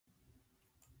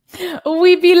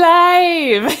We be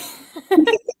live.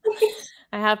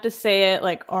 I have to say it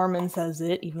like Armin says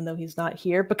it, even though he's not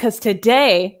here, because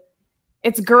today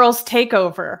it's Girls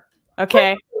Takeover.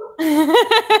 Okay.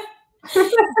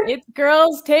 It's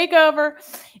Girls Takeover,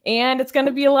 and it's going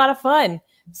to be a lot of fun.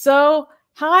 So,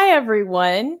 hi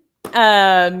everyone.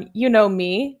 You know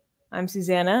me. I'm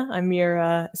Susanna. I'm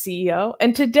your CEO.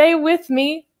 And today with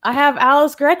me, I have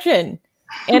Alice Greczyn.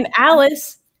 And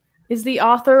Alice is the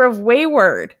author of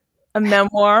Wayward, a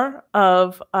memoir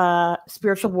of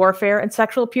spiritual warfare and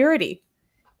sexual purity.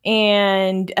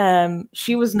 And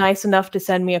she was nice enough to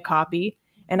send me a copy,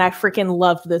 and I freaking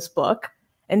loved this book.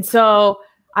 And so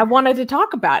I wanted to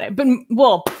talk about it. But,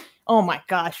 well, oh my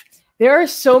gosh, there are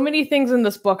so many things in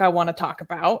this book I want to talk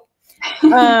about.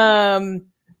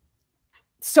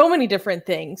 So many different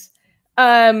things.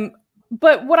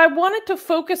 But what I wanted to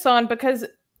focus on, because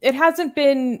it hasn't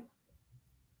been,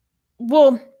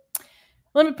 well,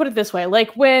 let me put it this way.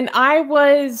 Like when I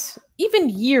was, even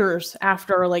years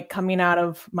after like coming out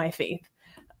of my faith,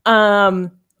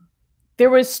 there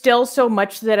was still so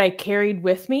much that I carried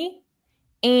with me,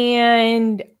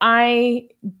 and I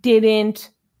didn't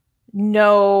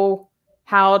know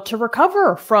how to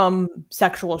recover from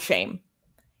sexual shame.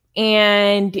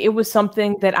 And it was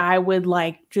something that I would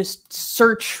like just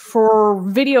search for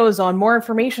videos on, more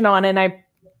information on, and I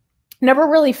never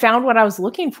really found what I was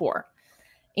looking for.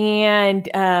 And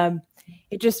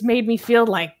it just made me feel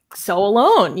like so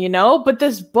alone, you know? But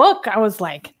this book, I was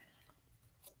like,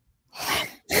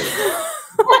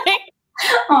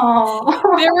 oh,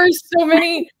 there were so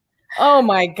many, oh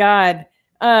my God,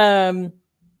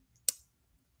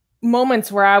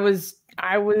 moments where I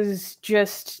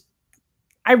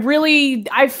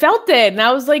felt it, and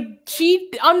I was like,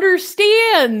 she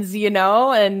understands, you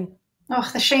know? And oh,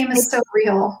 the shame is so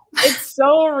real. It's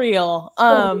so real.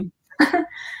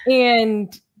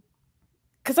 And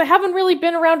because I haven't really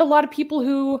been around a lot of people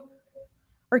who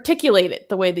articulate it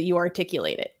the way that you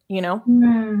articulate it, you know?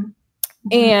 Mm-hmm.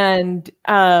 And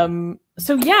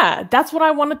so yeah, that's what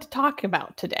I wanted to talk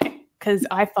about today, because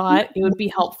I thought it would be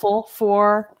helpful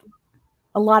for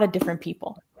a lot of different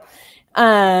people.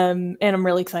 And I'm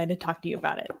really excited to talk to you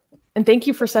about it. And thank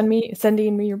you for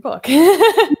sending me your book.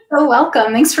 So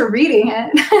welcome. Thanks for reading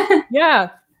it. Yeah.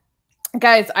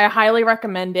 Guys, I highly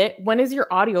recommend it. When is your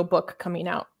audiobook coming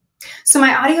out? So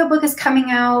my audiobook is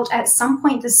coming out at some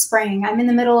point this spring. I'm in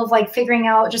the middle of like figuring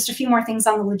out just a few more things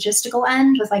on the logistical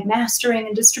end with like mastering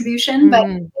and distribution, but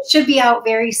it should be out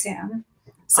very soon.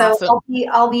 So awesome.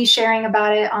 I'll be sharing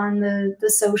about it on the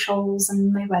socials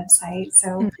and my website.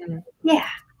 So yeah.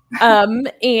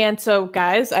 And so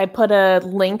guys, I put a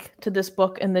link to this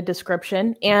book in the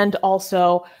description, and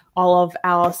also all of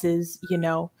Alice's, you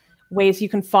know, ways you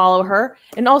can follow her,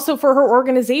 and also for her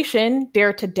organization,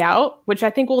 Dare to Doubt, which I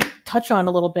think we'll touch on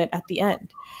a little bit at the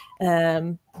end.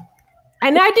 And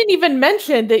I didn't even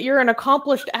mention that you're an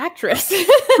accomplished actress.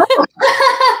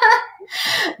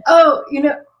 Oh, you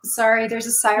know, sorry, there's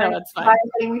a siren. No, that's fine.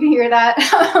 We can hear that.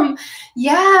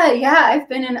 Yeah, I've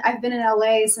been in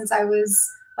LA since I was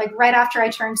like right after I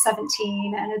turned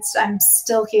 17, and I'm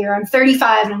still here. I'm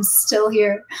 35 and I'm still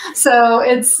here. So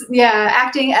it's, yeah,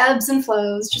 acting ebbs and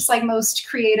flows, just like most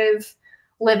creative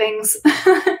livings.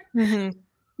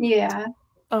 Yeah.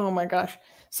 Oh my gosh.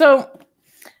 So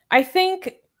I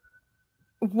think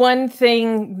one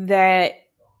thing that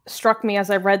struck me as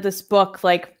I read this book,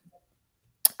 like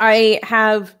I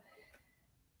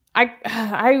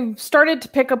started to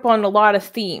pick up on a lot of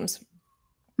themes.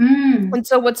 And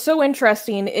so what's so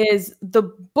interesting is the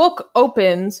book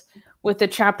opens with a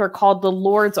chapter called The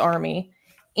Lord's Army.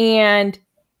 And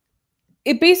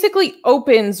it basically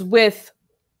opens with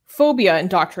phobia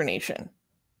indoctrination.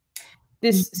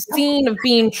 This scene of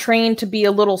being trained to be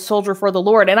a little soldier for the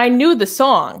Lord. And I knew the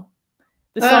song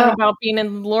about being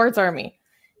in the Lord's Army.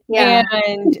 Yeah.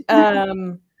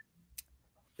 And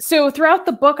so throughout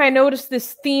the book, I noticed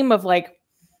this theme of like,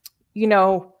 you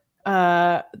know,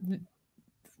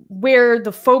 where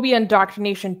the phobia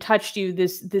indoctrination touched you,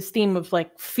 this theme of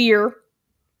like fear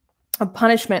of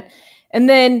punishment. And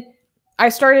then I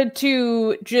started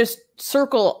to just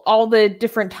circle all the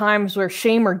different times where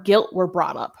shame or guilt were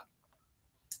brought up.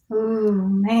 Ooh,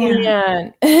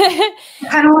 man. I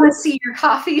kind of want to see your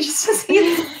coffee just to see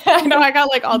it. I know, I got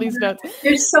like all these notes.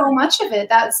 There's so much of it.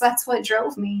 That's what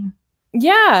drove me.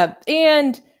 Yeah.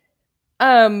 And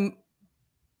I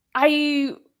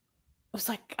was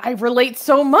like, I relate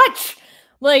so much.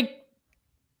 Like,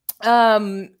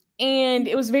 and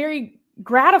it was very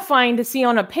gratifying to see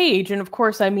on a page. And of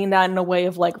course, I mean that in a way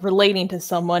of like relating to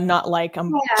someone, not like,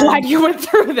 I'm glad you went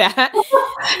through that.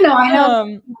 No, I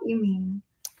know what you mean.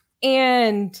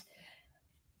 And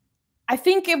I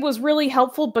think it was really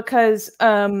helpful because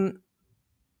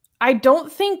I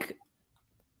don't think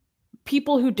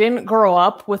people who didn't grow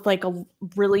up with like a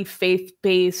really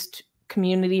faith-based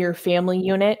community or family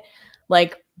unit,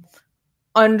 like,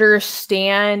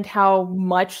 understand how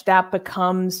much that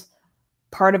becomes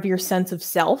part of your sense of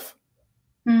self.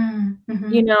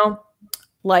 Mm-hmm. You know,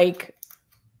 like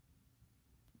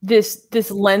this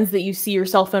lens that you see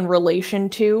yourself in relation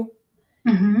to,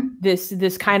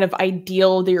 this kind of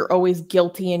ideal that you're always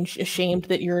guilty and ashamed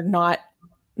that you're not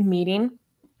meeting.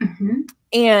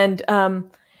 And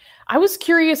I was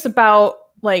curious about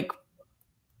like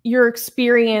your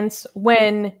experience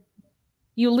when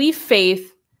you leave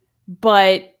faith,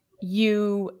 but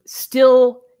you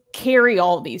still carry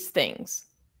all these things.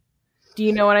 Do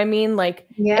you know what I mean? Like,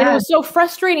 yeah. And it was so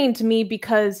frustrating to me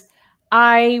because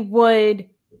I would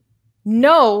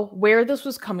know where this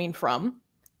was coming from.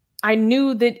 I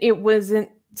knew that it wasn't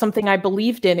something I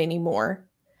believed in anymore,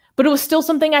 but it was still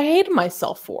something I hated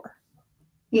myself for.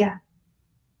 Yeah.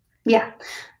 Yeah.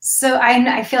 So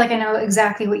I feel like I know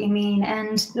exactly what you mean.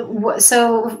 And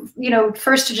so, you know,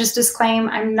 first to just disclaim,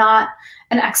 I'm not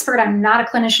an expert. I'm not a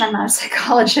clinician. I'm not a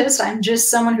psychologist. I'm just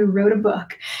someone who wrote a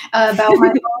book about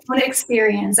my own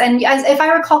experience. And if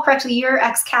I recall correctly, you're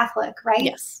ex-Catholic, right?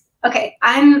 Yes. Okay.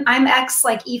 I'm ex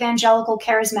like evangelical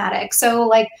charismatic. So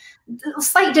like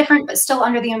slight different, but still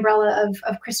under the umbrella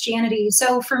of Christianity.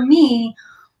 So for me,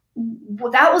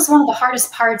 that was one of the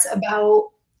hardest parts about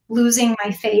losing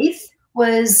my faith.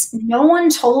 Was no one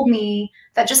told me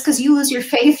that just because you lose your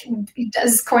faith,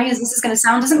 as corny as this is going to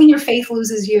sound, doesn't mean your faith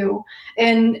loses you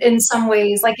in some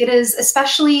ways. Like it is,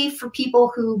 especially for people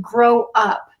who grow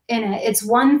up in it. It's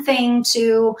one thing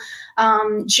to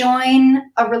join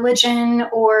a religion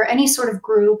or any sort of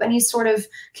group, any sort of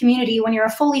community when you're a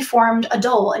fully formed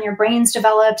adult and your brain's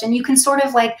developed and you can sort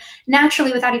of like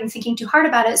naturally, without even thinking too hard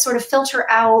about it, sort of filter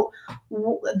out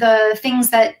the things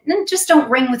that just don't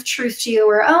ring with truth to you,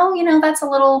 or, oh, you know, that's a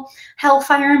little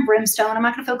hellfire and brimstone. I'm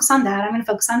not going to focus on that. I'm going to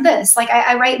focus on this. Like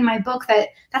I write in my book that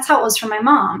that's how it was for my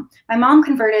mom. My mom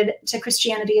converted to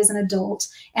Christianity as an adult.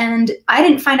 And I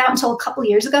didn't find out until a couple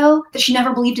years ago that she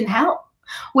never believed in hell,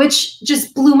 which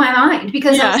just blew my mind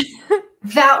because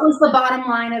that was the bottom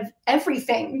line of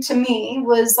everything to me.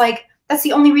 Was like, that's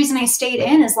the only reason I stayed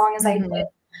in as long as I did.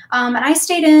 And I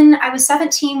stayed in, I was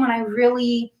 17 when I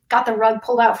really got the rug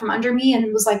pulled out from under me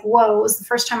and was like, whoa, it was the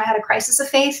first time I had a crisis of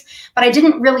faith. But I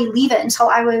didn't really leave it until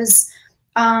I was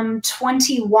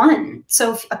 21.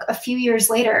 So a few years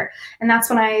later. And that's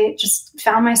when I just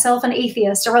found myself an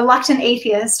atheist, a reluctant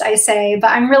atheist, I say,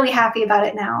 but I'm really happy about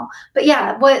it now. But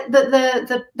yeah, what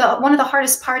the one of the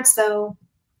hardest parts though,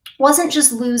 wasn't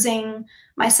just losing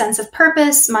my sense of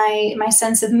purpose, my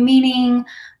sense of meaning,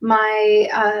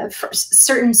 my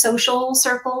certain social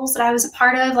circles that I was a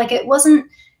part of. Like it wasn't,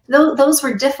 those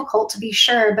were difficult to be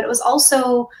sure, but it was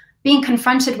also being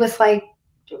confronted with like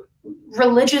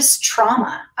religious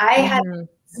trauma. I had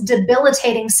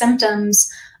debilitating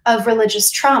symptoms of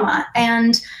religious trauma.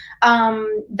 And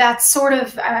that's sort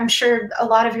of, I'm sure a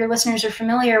lot of your listeners are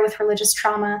familiar with religious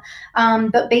trauma.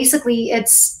 But basically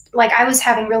it's like I was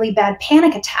having really bad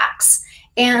panic attacks.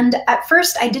 And at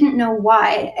first I didn't know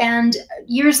why. And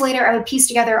years later I would piece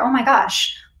together, oh my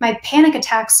gosh, my panic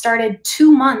attacks started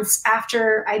 2 months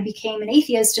after I became an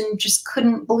atheist and just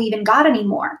couldn't believe in God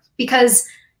anymore because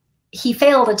he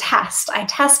failed a test. I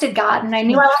tested God and I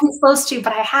knew I wasn't supposed to,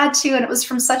 but I had to. And it was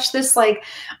from such this like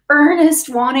earnest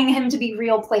wanting him to be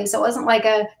real place. It wasn't like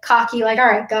a cocky, like, all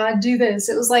right, God, do this.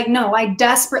 It was like, no, I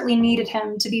desperately needed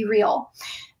him to be real,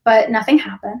 but nothing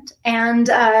happened. And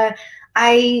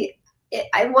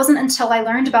it wasn't until I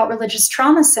learned about religious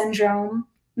trauma syndrome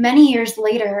many years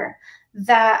later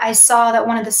that I saw that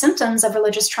one of the symptoms of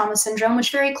religious trauma syndrome,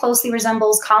 which very closely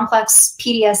resembles complex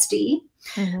PTSD,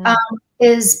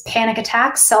 is panic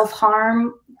attacks,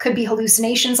 self-harm, could be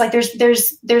hallucinations. Like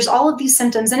there's all of these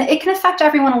symptoms, and it can affect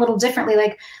everyone a little differently.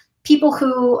 Like people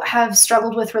who have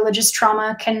struggled with religious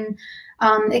trauma can,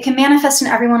 it can manifest in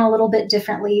everyone a little bit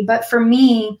differently. But for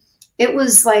me, it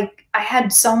was like I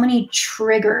had so many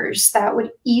triggers that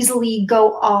would easily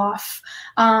go off.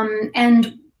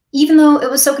 And even though it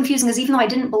was so confusing, because even though I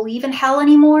didn't believe in hell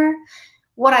anymore,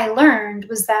 what I learned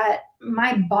was that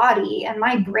my body and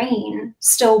my brain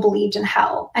still believed in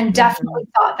hell and definitely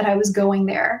thought that I was going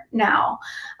there now.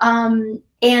 And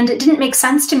it didn't make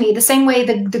sense to me the same way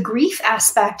the grief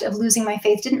aspect of losing my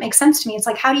faith didn't make sense to me. It's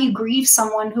like, how do you grieve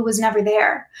someone who was never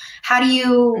there? How do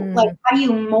you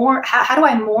how do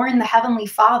I mourn the Heavenly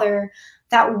Father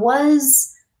that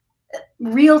was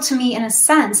real to me in a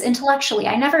sense, intellectually.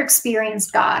 I never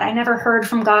experienced God. I never heard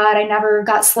from God. I never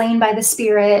got slain by the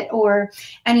Spirit or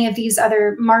any of these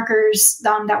other markers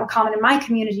that were common in my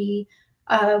community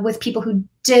with people who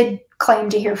did claim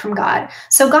to hear from God.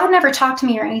 So God never talked to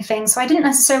me or anything. So I didn't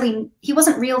necessarily, he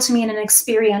wasn't real to me in an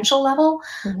experiential level,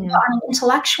 but on an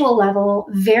intellectual level,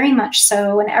 very much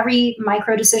so. And every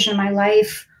micro decision in my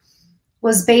life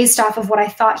was based off of what I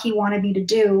thought he wanted me to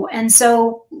do. And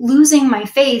so losing my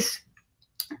faith,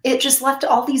 it just left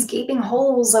all these gaping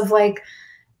holes of like,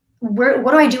 what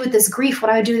do I do with this grief? What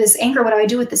do I do with this anger? What do I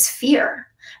do with this fear?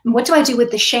 What do I do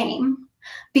with the shame?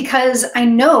 Because I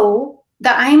know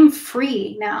that I'm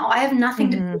free now. I have nothing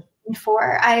to be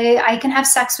for. I can have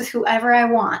sex with whoever I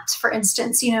want, for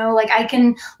instance, you know, like I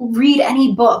can read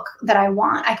any book that I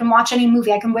want. I can watch any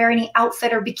movie. I can wear any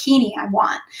outfit or bikini I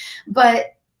want.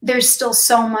 But there's still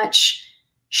so much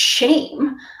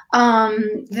shame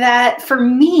that for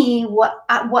me, what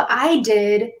I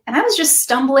did, and I was just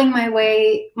stumbling my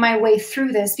way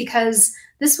through this, because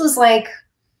this was like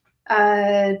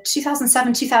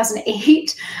 2007,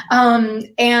 2008.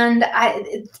 And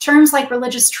terms like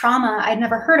religious trauma, I'd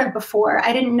never heard of before.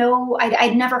 I didn't know,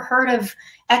 I'd never heard of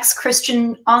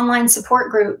ex-Christian online support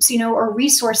groups, you know, or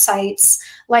resource sites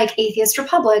like Atheist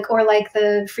Republic or like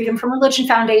the Freedom from Religion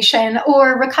Foundation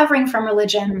or Recovering from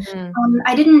Religion.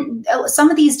 Some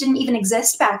of these didn't even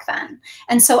exist back then.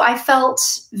 And so I felt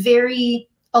very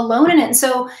alone in it. And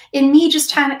so in me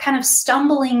just kind of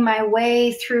stumbling my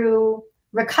way through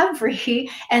recovery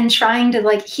and trying to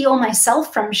like heal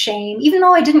myself from shame, even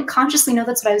though I didn't consciously know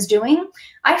that's what I was doing,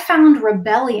 I found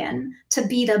rebellion to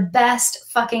be the best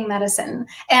fucking medicine.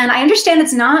 And I understand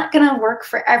it's not going to work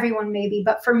for everyone maybe,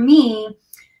 but for me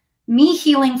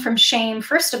healing from shame,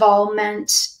 first of all,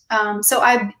 meant, so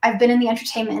I've been in the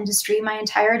entertainment industry my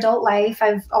entire adult life.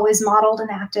 I've always modeled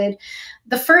and acted.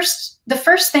 The first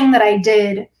thing that I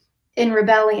did in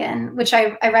rebellion, which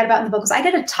I read about in the book, was I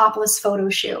did a topless photo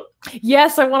shoot.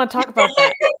 Yes, I want to talk about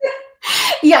that.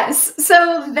 Yes.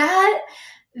 So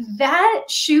that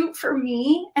shoot for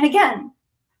me, and again,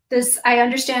 this I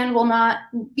understand will not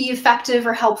be effective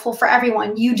or helpful for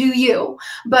everyone. You do you.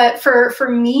 But for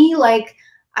me, like,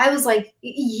 I was like,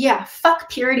 yeah, fuck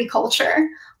purity culture.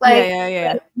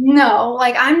 Like, no,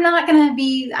 like I'm not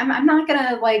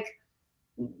gonna like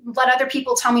let other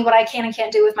people tell me what I can and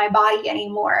can't do with my body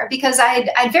anymore, because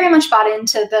I'd very much bought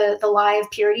into the lie of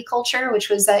purity culture, which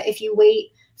was that if you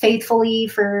wait faithfully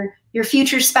for your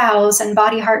future spouse and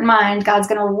body, heart, and mind, God's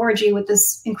going to reward you with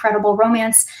this incredible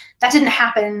romance. That didn't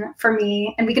happen for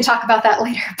me, and we can talk about that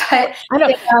later. But I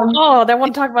don't. I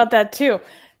want to talk about that too.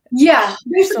 Yeah,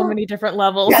 there's so many different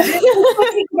levels.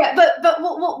 Yeah, but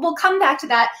we'll come back to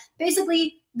that.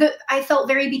 Basically, I felt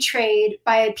very betrayed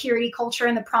by purity culture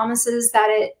and the promises that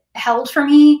it held for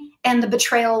me and the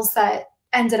betrayals that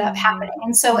ended up happening.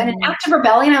 And so in an act of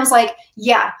rebellion, I was like,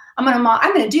 yeah, I'm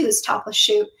gonna do this topless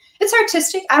shoot. It's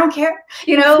artistic. I don't care.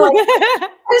 You know, like,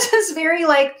 this is very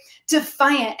like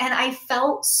defiant. And I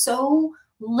felt so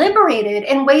liberated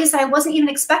in ways that I wasn't even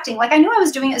expecting. Like I knew I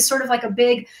was doing it as sort of like a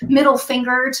big middle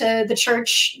finger to the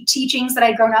church teachings that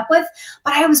I'd grown up with,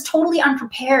 but I was totally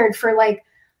unprepared for like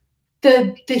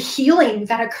the healing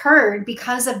that occurred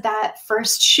because of that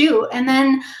first shoot. And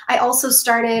then I also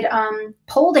started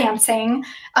pole dancing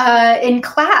in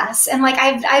class. And like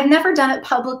I've never done it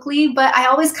publicly, but I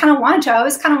always kind of wanted to. I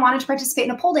always kind of wanted to participate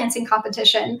in a pole dancing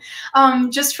competition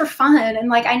just for fun. And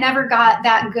like I never got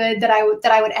that good that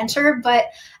I would enter, but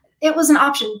it was an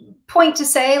option. Point to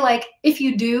say, like, if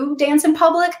you do dance in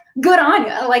public, good on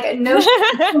you. Like, no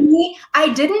shit for me.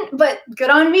 I didn't, but good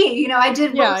on me. You know, I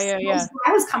did what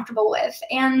I was comfortable with.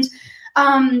 And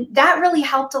that really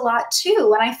helped a lot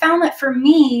too. And I found that for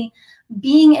me,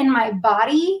 being in my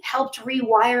body helped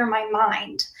rewire my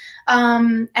mind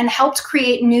and helped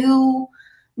create new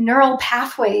neural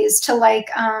pathways to like,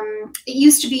 it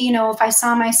used to be, you know, if I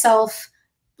saw myself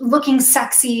looking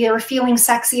sexy or feeling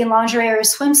sexy in lingerie or a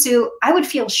swimsuit, I would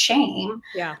feel shame,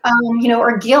 you know,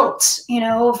 or guilt, you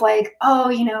know, of like, oh,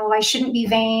 you know, I shouldn't be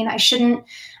vain. I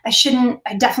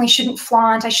definitely shouldn't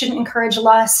flaunt. I shouldn't encourage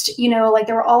lust. You know, like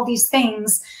there were all these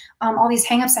things, all these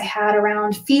hangups I had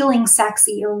around feeling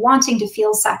sexy or wanting to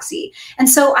feel sexy. And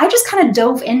so I just kind of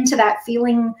dove into that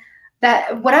feeling,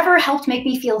 that whatever helped make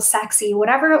me feel sexy,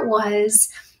 whatever it was,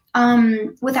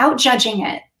 without judging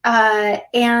it,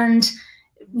 and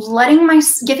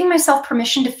giving myself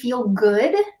permission to feel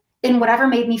good in whatever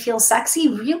made me feel sexy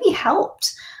really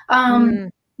helped.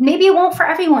 Maybe it won't for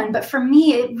everyone, but for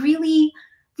me, it really,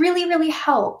 really, really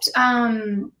helped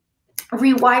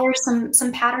rewire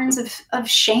some patterns of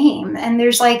shame. And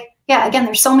there's like, yeah, again,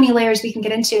 there's so many layers we can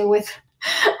get into with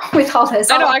with all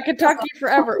this. I know, I could talk to you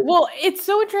forever. Well, it's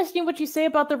so interesting what you say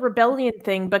about the rebellion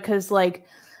thing, because like,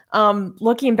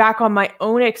 looking back on my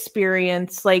own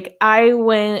experience, like I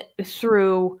went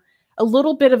through a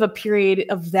little bit of a period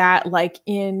of that, like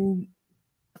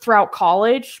throughout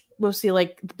college, mostly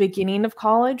like the beginning of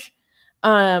college,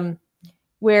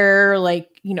 where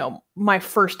like, you know, my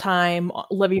first time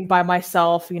living by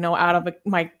myself, you know, out of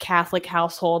my Catholic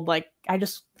household, like I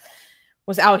just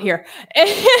was out here. And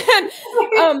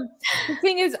the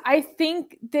thing is, I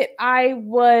think that I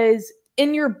was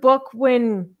in your book,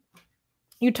 when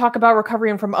you talk about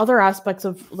recovering from other aspects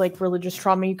of like religious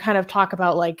trauma, you kind of talk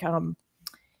about like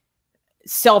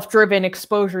self-driven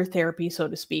exposure therapy, so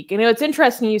to speak. And it's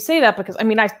interesting you say that, because I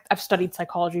mean, I've studied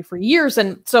psychology for years,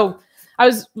 and so I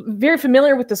was very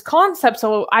familiar with this concept.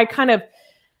 So I kind of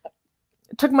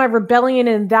took my rebellion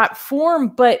in that form,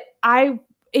 but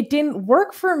it didn't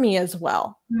work for me as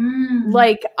well.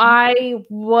 Like I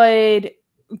would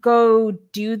go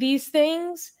do these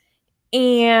things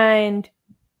and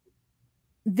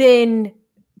then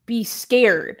be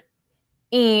scared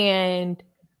and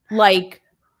like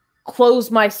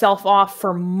close myself off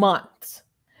for months,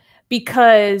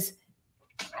 because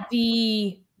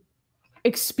the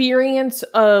experience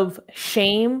of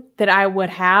shame that I would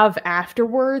have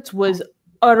afterwards was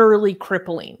utterly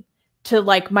crippling to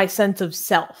like my sense of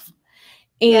self.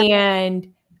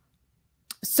 And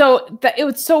so it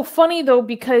was so funny though,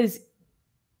 because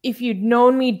if you'd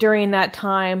known me during that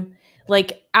time,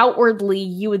 like outwardly,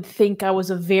 you would think I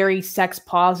was a very sex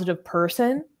positive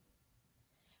person,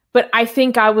 but I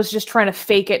think I was just trying to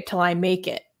fake it till I make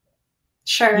it.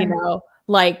 Sure. You know,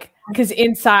 like, because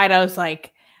inside I was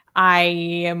like, I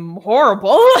am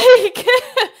horrible. Like,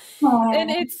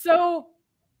 and it's so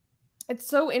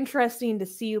interesting to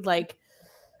see like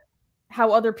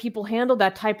how other people handle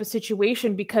that type of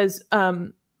situation, because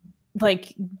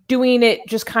like doing it,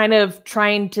 just kind of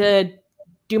trying to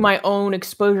do my own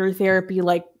exposure therapy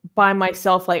like by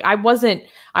myself, like I wasn't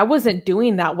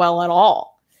doing that well at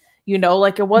all, you know.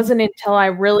 Like it wasn't until I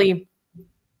really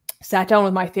sat down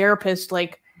with my therapist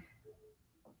like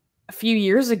a few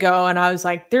years ago, and I was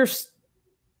like,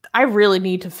 I really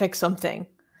need to fix something,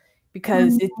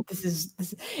 because this is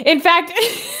in fact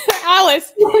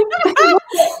Alice,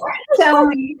 tell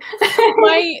me.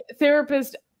 my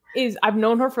therapist I've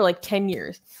known her for like 10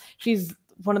 years. She's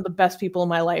one of the best people in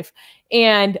my life.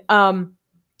 And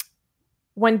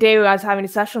one day I was having a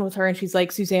session with her, and she's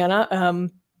like, Susanna,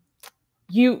 I'm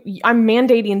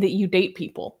mandating that you date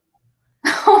people.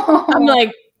 I'm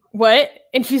like, what?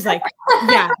 And she's like,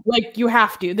 yeah, like you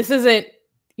have to. This isn't,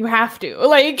 you have to.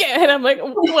 Like, and I'm like,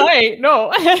 wait,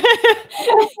 no.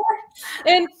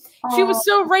 And she was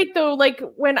so right though. Like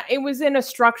when it was in a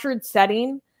structured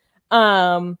setting,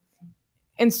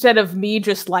 instead of me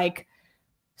just like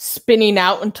spinning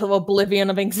out into oblivion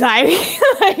of anxiety,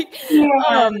 like,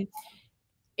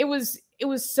 it was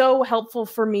so helpful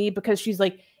for me, because she's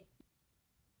like,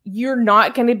 you're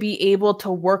not going to be able to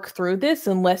work through this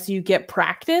unless you get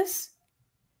practice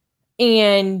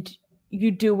and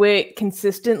you do it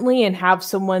consistently and have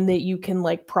someone that you can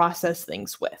like process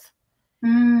things with.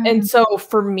 And so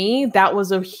for me, that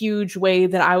was a huge way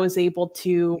that I was able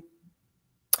to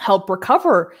help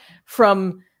recover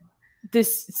from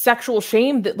this sexual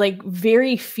shame that like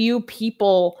very few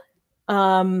people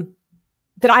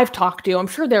that I've talked to, I'm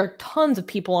sure there are tons of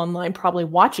people online probably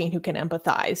watching who can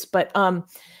empathize, but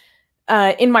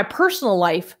in my personal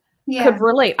life could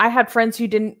relate. I had friends who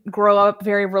didn't grow up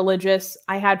very religious.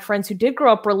 I had friends who did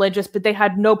grow up religious, but they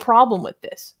had no problem with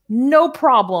this, no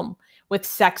problem with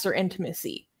sex or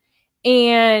intimacy.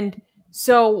 And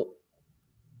so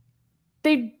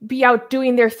they'd be out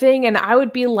doing their thing, and I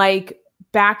would be like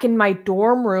back in my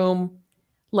dorm room,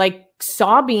 like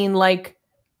sobbing, like,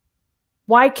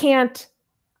 why can't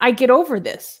I get over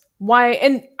this? Why?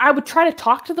 And I would try to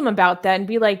talk to them about that and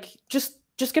be like, just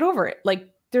get over it. Like,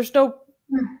 there's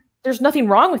nothing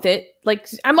wrong with it. Like,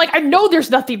 I'm like, I know there's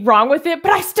nothing wrong with it,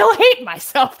 but I still hate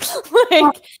myself.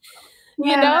 Like,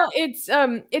 you know,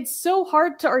 it's so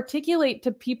hard to articulate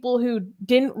to people who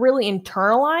didn't really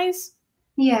internalize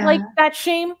like that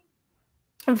shame.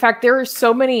 In fact, there are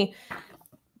so many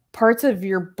parts of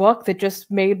your book that just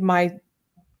made my,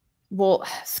 well,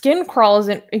 skin crawl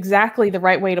isn't exactly the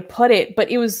right way to put it, but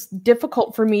it was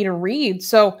difficult for me to read.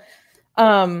 So,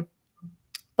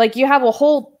 like, you have a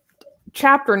whole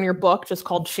chapter in your book just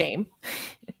called Shame.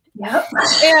 Yep.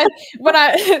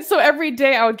 And so every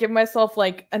day I would give myself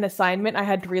like an assignment. I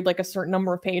had to read like a certain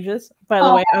number of pages. By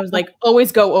the way, I was like,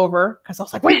 always go over, because I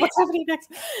was like, wait, what's happening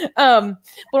next? But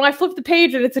when I flipped the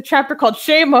page and it's a chapter called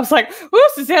Shame, I was like, ooh,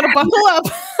 Susanna, buckle up.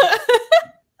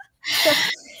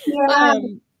 Yeah.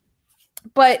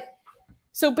 But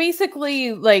so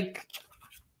basically, like,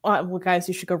 well, guys,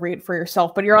 you should go read it for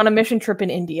yourself. But you're on a mission trip in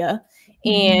India,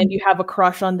 and you have a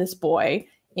crush on this boy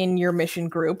in your mission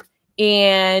group,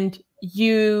 and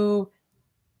you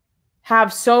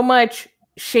have so much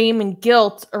shame and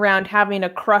guilt around having a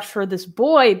crush for this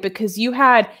boy because you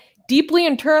had deeply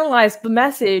internalized the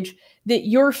message that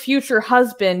your future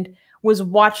husband was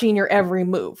watching your every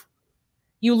move.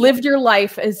 You lived your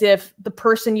life as if the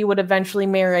person you would eventually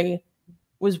marry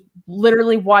was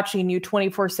literally watching you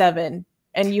 24/7,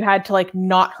 and you had to like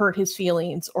not hurt his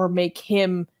feelings or make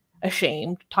him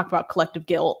ashamed. Talk about collective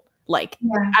guilt, like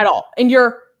at all. And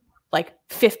you're like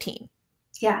 15.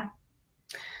 Yeah.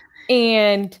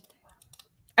 And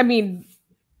I mean,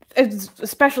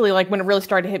 especially like when it really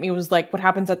started to hit me was like what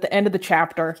happens at the end of the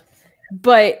chapter.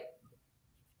 But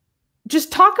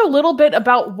just talk a little bit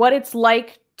about what it's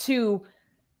like to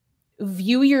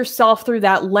view yourself through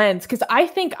that lens. Because I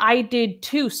think I did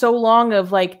too, so long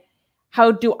of like,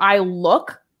 how do I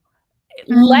look?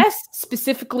 Less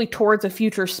specifically towards a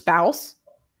future spouse,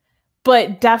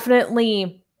 but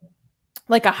definitely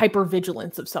like a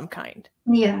hypervigilance of some kind.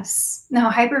 Yes. No,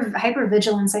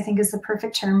 hypervigilance, I think, is the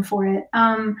perfect term for it.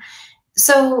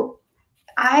 So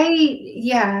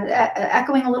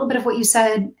echoing a little bit of what you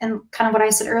said and kind of what I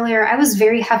said earlier, I was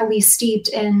very heavily steeped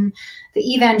in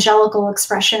the evangelical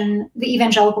Christian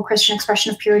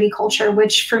expression of purity culture,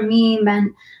 which for me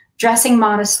meant dressing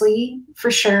modestly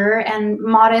for sure. And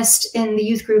modest in the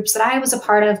youth groups that I was a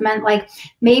part of meant like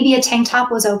maybe a tank top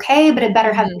was okay, but it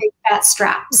better have big fat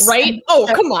straps. Right? Oh,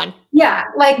 come on. Yeah.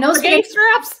 Like no gay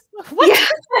straps. What? Yeah.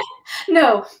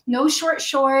 No short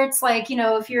shorts. Like,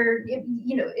 if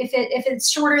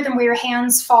it's shorter than where your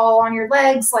hands fall on your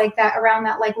legs, like that around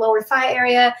that like lower thigh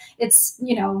area, it's,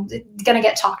 going to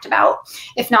get talked about,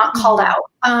 if not called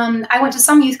out. I went to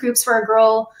some youth groups where a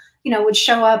girl, would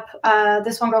show up.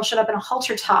 This one girl showed up in a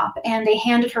halter top, and they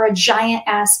handed her a giant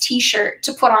ass t-shirt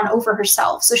to put on over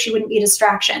herself so she wouldn't be a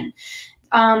distraction.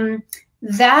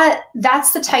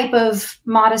 That's the type of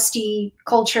modesty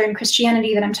culture in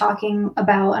Christianity that I'm talking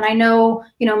about. And I know,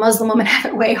 Muslim women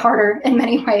have it way harder in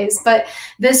many ways, but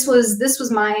this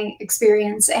was my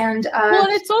experience. And well,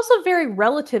 and it's also very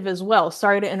relative as well.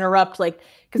 Sorry to interrupt,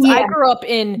 because I grew up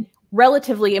in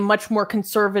relatively a much more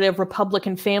conservative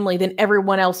Republican family than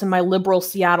everyone else in my liberal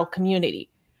Seattle community.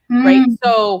 Right.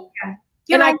 So,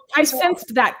 and I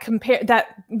sensed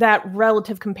that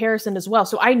relative comparison as well.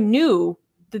 So I knew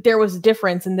that there was a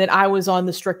difference and that I was on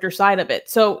the stricter side of it.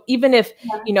 So even if,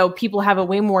 people have a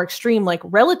way more extreme, like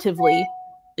relatively,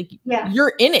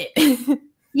 you're in it.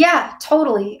 Yeah,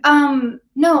 totally.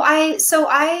 No, I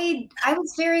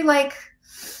was very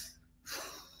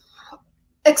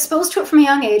exposed to it from a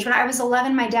young age. When I was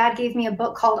 11, my dad gave me a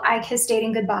book called I Kissed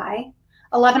Dating Goodbye.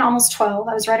 11, almost 12.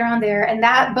 I was right around there. And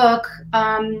that book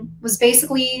was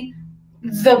basically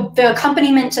the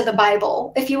accompaniment to the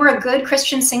Bible. If you were a good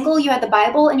Christian single, you had the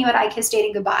Bible and you had I Kissed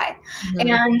Dating Goodbye.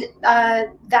 And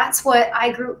that's what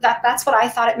that's what I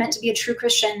thought it meant to be a true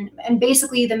Christian. And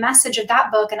basically the message of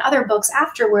that book and other books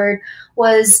afterward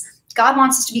was God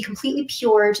wants us to be completely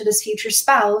pure to this future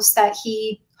spouse that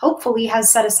he hopefully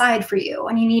has set aside for you.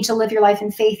 And you need to live your life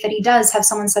in faith that he does have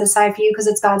someone set aside for you, because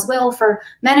it's God's will for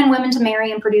men and women to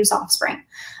marry and produce offspring.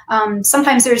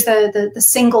 Sometimes there's the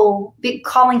single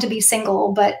calling to be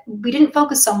single, but we didn't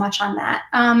focus so much on that.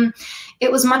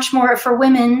 It was much more for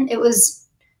women. It was,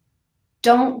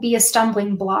 don't be a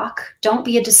stumbling block. Don't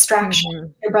be a distraction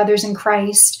to your brothers in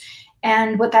Christ.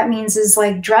 And what that means is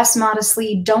dress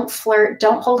modestly, don't flirt,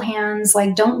 don't hold hands,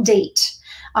 don't date.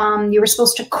 You were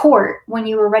supposed to court. When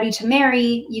you were ready to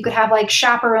marry, you could have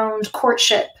chaperoned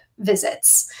courtship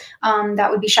visits.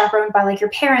 That would be chaperoned by your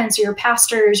parents or your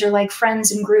pastors or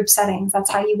friends in group settings.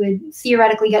 That's how you would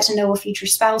theoretically get to know a future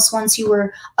spouse once you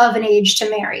were of an age to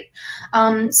marry.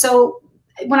 So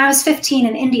when I was 15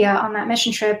 in India on that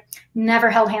mission trip, never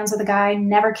held hands with a guy,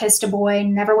 never kissed a boy,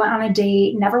 never went on a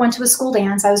date, never went to a school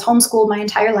dance. I was homeschooled my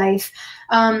entire life.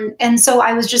 And so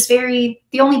I was just the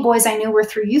only boys I knew were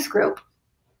through youth group.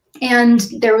 And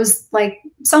there was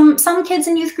some kids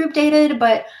in youth group dated,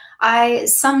 but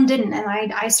some didn't.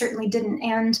 And I certainly didn't.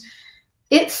 And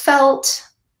it felt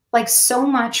like so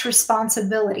much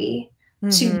responsibility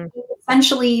to be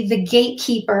essentially the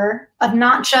gatekeeper of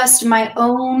not just my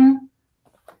own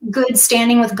good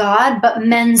standing with God, but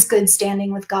men's good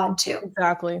standing with God too.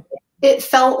 Exactly. It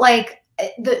felt like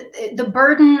the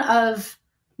burden of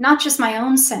not just my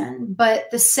own sin, but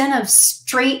the sin of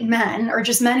straight men or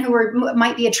just men who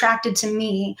might be attracted to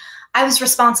me. I was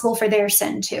responsible for their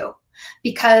sin too.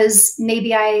 because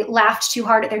maybe I laughed too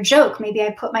hard at their joke. Maybe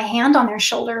I put my hand on their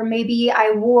shoulder. Maybe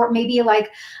like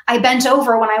I bent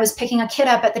over when I was picking a kid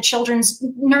up at the children's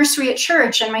nursery at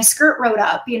church and my skirt rode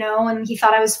up, you know, and he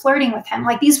thought I was flirting with him.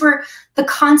 Like, these were the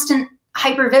constant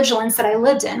hypervigilance that I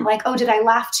lived in. Like, oh, did I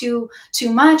laugh too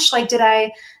much? Like, did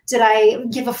I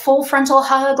give a full frontal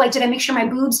hug? Like, did I make sure my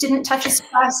boobs didn't touch his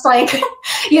breast? Like,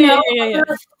 you know,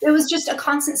 it was just a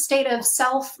constant state of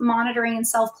self-monitoring and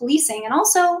self-policing, and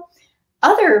also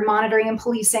other monitoring and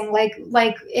policing,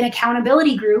 like in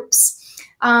accountability groups,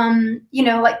 you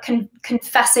know, like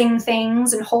confessing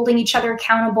things and holding each other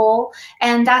accountable.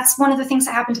 And that's one of the things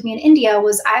that happened to me in India,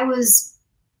 was I was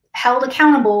held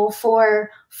accountable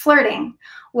for flirting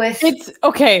with. It's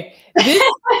okay.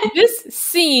 This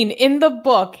scene in the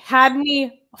book had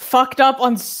me fucked up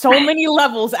on so many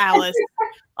levels, Alice.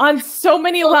 On so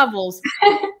many levels.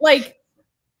 Like,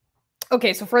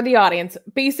 okay, so for the audience,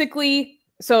 basically,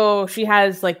 so she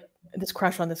has like this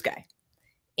crush on this guy.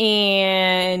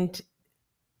 And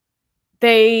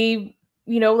they,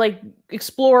 you know, like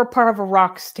explore part of a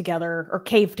rocks together or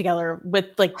cave together with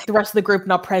like the rest of the group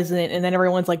not present, and then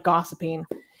everyone's like gossiping.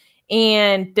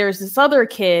 And there's this other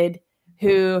kid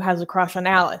who has a crush on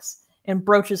Alice and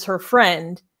broaches her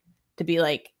friend to be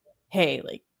like, hey,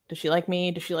 like, does she like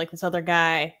me? Does she like this other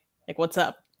guy? Like, what's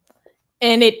up?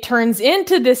 And it turns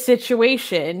into this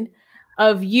situation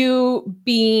of you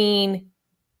being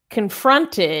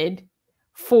confronted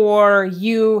for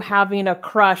you having a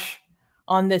crush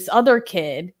on this other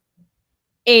kid.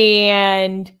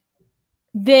 And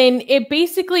then it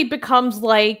basically becomes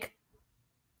like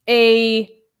a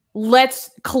let's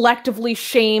collectively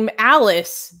shame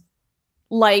Alice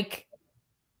like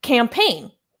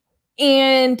campaign.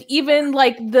 And even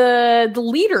like the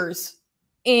leaders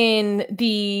in the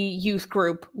youth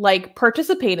group like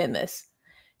participate in this.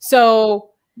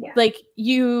 So like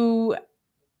you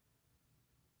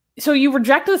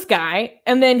reject this guy,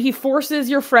 and then he forces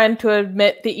your friend to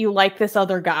admit that you like this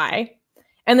other guy,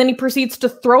 and then he proceeds to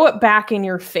throw it back in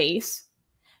your face,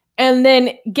 and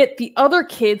then get the other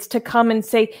kids to come and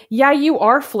say, yeah, you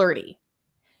are flirty.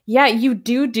 Yeah, you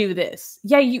do this.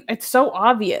 Yeah, it's so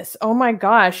obvious. Oh my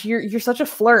gosh, you're such a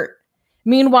flirt.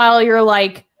 Meanwhile, you're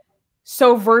like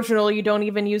so virginal you don't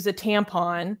even use a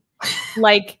tampon.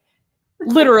 Like,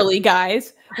 literally,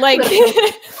 guys. Like,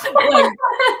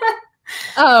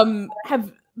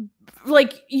 have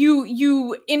like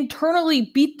you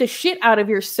internally beat the shit out of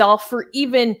yourself for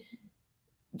even,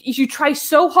 you try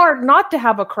so hard not to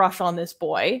have a crush on this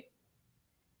boy.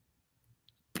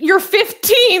 You're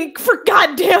 15, for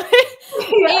goddamn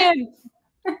it.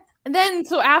 Yeah. And then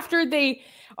so after they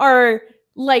are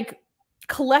like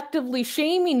collectively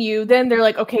shaming you, then they're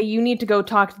like, okay, you need to go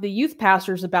talk to the youth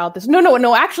pastors about this.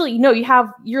 No, actually, no,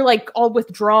 you're like all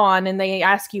withdrawn, and they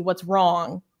ask you what's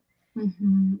wrong.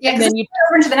 Mm-hmm. Yeah, because you went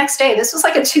over into the next day. This was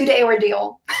like a 2-day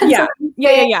ordeal. Yeah.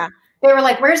 Yeah. They were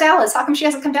like, where's Alice? How come she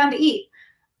hasn't come down to eat?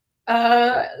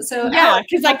 So yeah,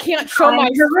 because I can't show my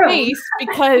face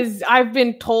because I've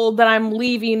been told that I'm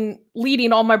leading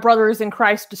all my brothers in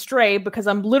Christ astray, because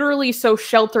I'm literally so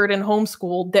sheltered and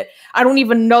homeschooled that I don't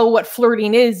even know what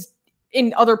flirting is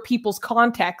in other people's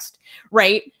context,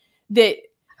 right?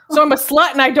 So I'm a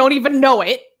slut and I don't even know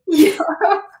it. Yeah.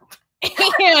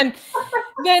 And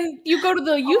then you go to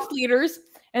the youth leaders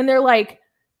and they're like,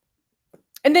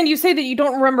 and then you say that you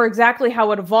don't remember exactly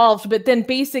how it evolved, but then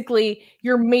basically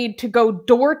you're made to go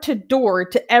door to door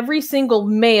to every single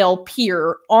male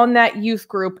peer on that youth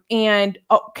group and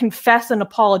confess and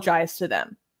apologize to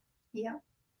them. Yeah.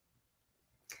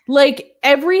 Like,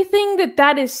 everything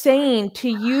that is saying to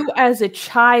you as a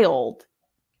child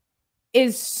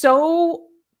is so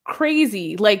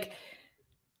crazy. Like,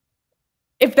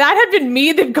 if that had been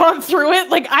me that gone through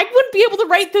it, like, I wouldn't be able to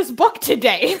write this book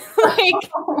today. Like,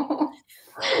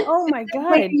 oh my God. It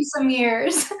might be some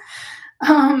years.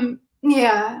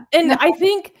 Yeah. And I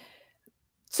think,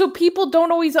 so people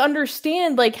don't always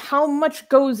understand like how much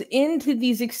goes into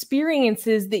these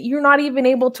experiences that you're not even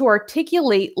able to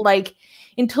articulate like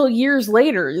until years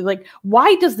later. Like,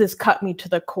 why does this cut me to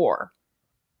the core?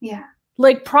 Yeah.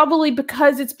 Like, probably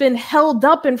because it's been held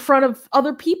up in front of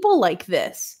other people like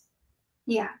this.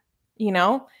 Yeah. You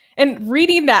know? And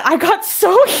reading that, I got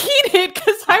so heated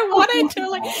because I wanted to,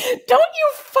 like, don't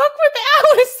you fuck with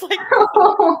Alice. Like,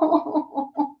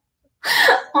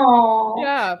 oh,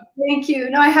 yeah. Thank you.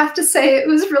 No, I have to say it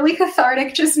was really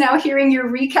cathartic just now hearing your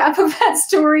recap of that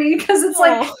story, because it's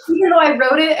like, even though I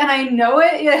wrote it and I know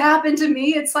it happened to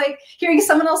me, it's like hearing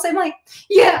someone else say, I'm like,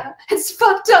 yeah, it's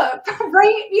fucked up,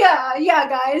 right? Yeah,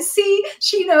 guys. See,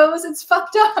 she knows it's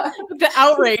fucked up. The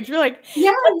outrage. You're like,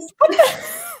 yes.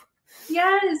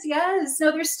 Yes, yes.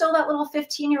 No, there's still that little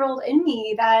 15-year-old in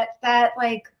me that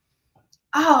like,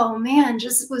 oh man,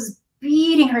 just was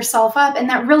beating herself up and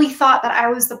that really thought that I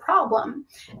was the problem.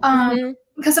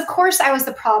 Because of course I was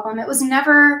the problem. It was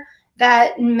never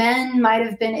that men might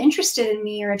have been interested in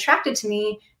me or attracted to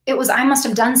me. It was I must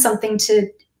have done something to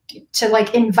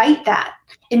like invite that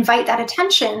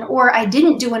attention, or I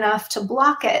didn't do enough to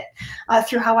block it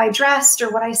through how I dressed or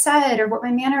what I said or what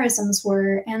my mannerisms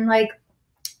were. And like,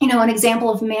 you know, an example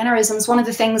of mannerisms, one of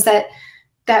the things that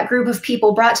group of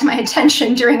people brought to my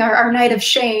attention during our night of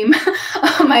shame,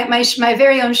 my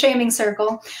very own shaming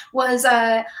circle, was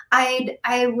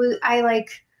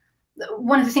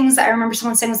one of the things that I remember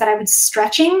someone saying was that I was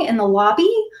stretching in the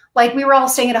lobby. Like we were all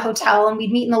staying at a hotel and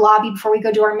we'd meet in the lobby before we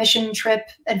go do our mission trip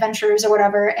adventures or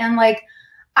whatever. And like,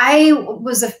 I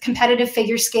was a competitive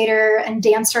figure skater and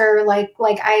dancer. Like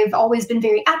I've always been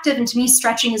very active. And to me,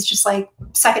 stretching is just like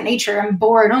second nature. I'm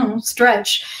bored, oh,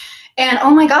 stretch. And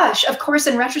oh my gosh, of course,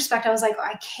 in retrospect, I was like, oh,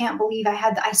 I can't believe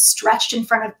I stretched in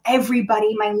front of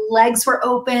everybody. My legs were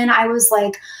open. I was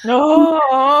like,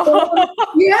 oh,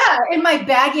 yeah, in my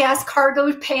baggy ass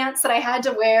cargo pants that I had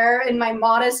to wear and my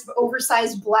modest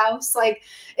oversized blouse. Like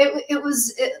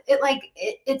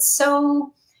it's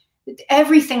so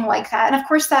everything like that. And of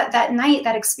course that night,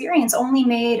 that experience only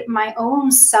made my own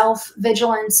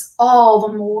self-vigilance all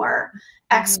the more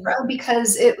extra,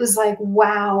 because it was like,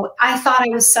 wow, I thought I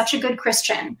was such a good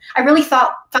Christian. I really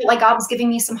felt like God was giving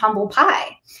me some humble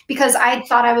pie, because I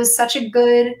thought I was such a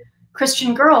good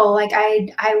Christian girl. Like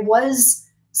I was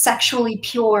sexually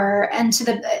pure and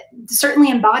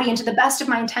certainly embody, and to the best of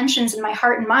my intentions in my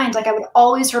heart and mind, like I would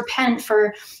always repent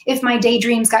for if my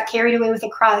daydreams got carried away with a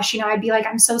crush. You know, I'd be like,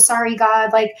 I'm so sorry,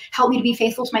 God, like help me to be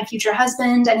faithful to my future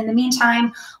husband, and in the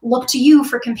meantime look to you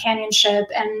for companionship,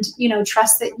 and you know,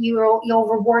 trust that you'll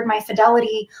reward my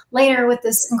fidelity later with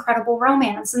this incredible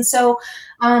romance. And so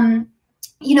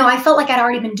you know, I felt like I'd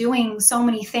already been doing so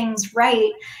many things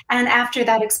right. And after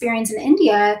that experience in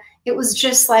India, it was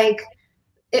just like,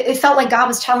 it felt like God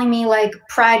was telling me, like,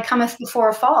 pride cometh before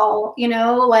a fall, you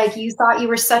know, like you thought you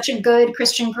were such a good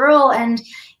Christian girl and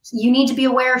you need to be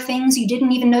aware of things you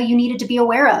didn't even know you needed to be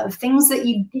aware of, things that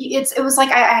it was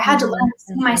like I had to learn to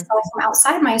see myself from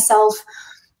outside myself.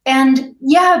 And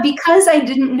yeah, because I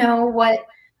didn't know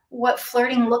what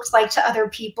flirting looked like to other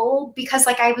people, because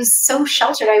like I was so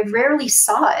sheltered, I rarely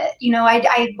saw it. You know,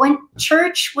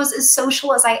 church was as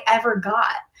social as I ever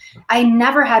got. I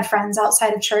never had friends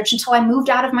outside of church until I moved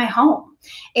out of my home.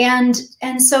 And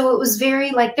so it was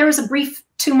very like, there was a brief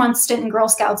 2-month stint in Girl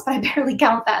Scouts, but I barely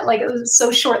count that. Like it was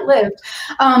so short-lived.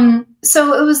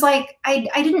 So it was like, I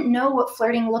didn't know what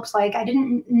flirting looked like. I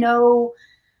didn't know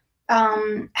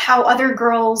how other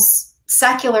girls,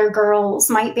 secular girls,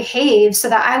 might behave so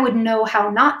that I would know how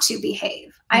not to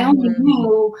behave. I only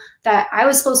knew that I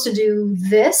was supposed to do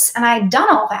this, and I had done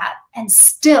all that. And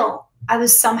still I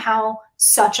was somehow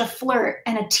such a flirt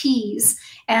and a tease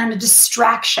and a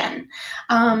distraction.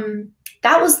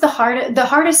 That was the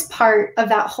hardest part of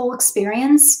that whole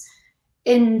experience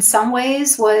in some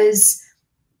ways, was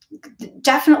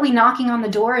definitely knocking on the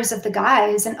doors of the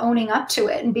guys and owning up to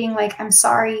it and being like, I'm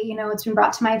sorry, you know, it's been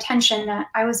brought to my attention that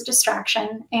I was a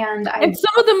distraction. And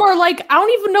some of them are like, I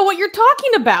don't even know what you're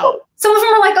talking about. Some of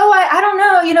them are like, oh, I don't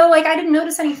know, you know, like I didn't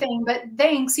notice anything, but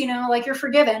thanks, you know, like you're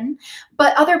forgiven.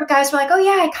 But other guys were like, oh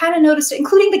yeah, I kind of noticed it,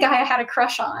 including the guy I had a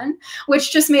crush on,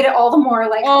 which just made it all the more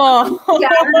like, of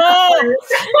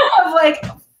like,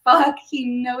 fuck,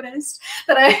 he noticed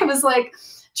that I was like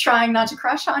trying not to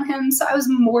crush on him. So I was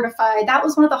mortified. That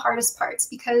was one of the hardest parts,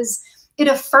 because it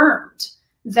affirmed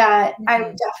that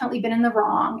I've definitely been in the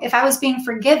wrong. If I was being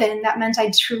forgiven, that meant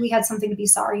I truly had something to be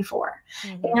sorry for.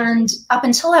 And up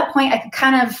until that point, I could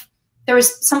kind of, there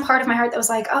was some part of my heart that was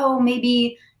like, oh,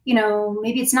 maybe, you know,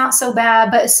 maybe it's not so bad.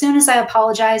 But as soon as I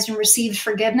apologized and received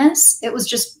forgiveness, it was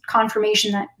just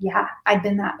confirmation that, yeah, I'd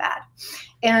been that bad.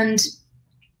 And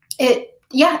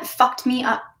it fucked me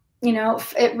up. You know,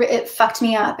 it fucked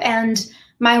me up. And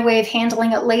my way of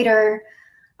handling it later,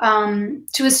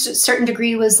 to a certain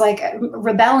degree, was like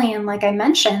rebellion, like I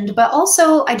mentioned. But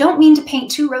also, I don't mean to paint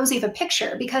too rosy of a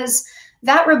picture, because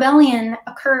that rebellion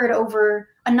occurred over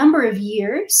a number of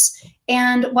years.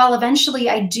 And while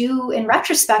eventually I do, in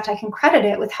retrospect, I can credit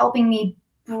it with helping me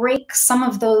break some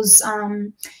of those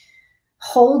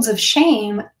holds of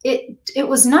shame, it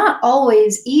was not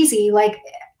always easy.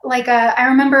 I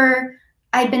remember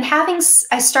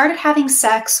I started having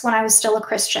sex when I was still a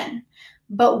Christian,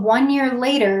 but 1 year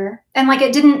later, and like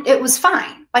it was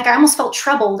fine. like I almost felt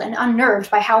troubled and unnerved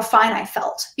by how fine I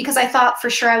felt, because I thought for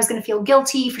sure I was going to feel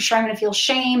guilty, for sure I'm going to feel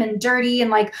shame and dirty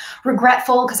and like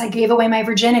regretful because I gave away my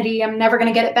virginity. I'm never going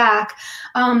to get it back.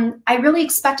 I really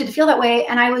expected to feel that way.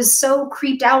 And I was so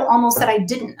creeped out almost that I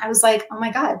didn't. I was like, oh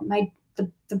my God,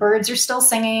 the birds are still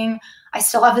singing. I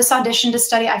still have this audition to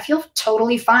study. I feel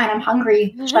totally fine. I'm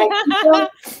hungry. I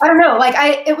don't know. Like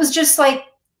it was just like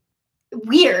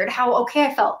weird how okay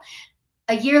I felt.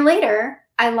 A year later,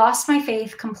 I lost my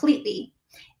faith completely.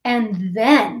 And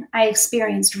then I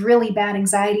experienced really bad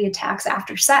anxiety attacks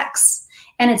after sex.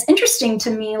 And it's interesting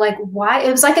to me, like why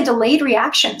it was like a delayed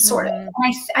reaction sort of.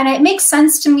 And it makes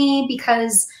sense to me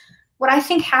because what I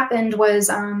think happened was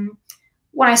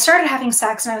when I started having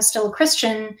sex and I was still a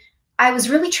Christian, I was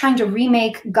really trying to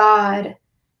remake God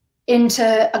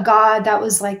into a God that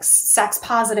was like sex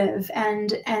positive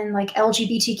and like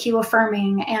LGBTQ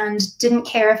affirming and didn't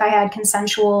care if I had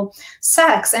consensual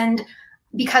sex. And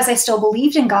because I still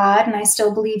believed in God and I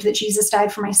still believed that Jesus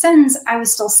died for my sins, I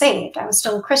was still saved. I was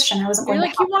still a Christian. I wasn't going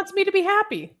like, he wants me to be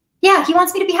happy. Yeah, he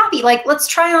wants me to be happy. Like, let's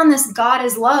try on this God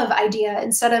is love idea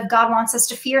instead of God wants us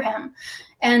to fear him.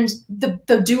 And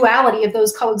the duality of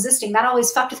those coexisting, that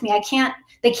always fucked with me.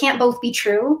 They can't both be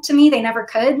true to me. They never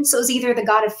could. So it was either the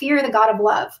God of fear or the God of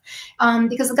love.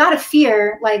 Because the God of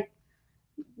fear, like,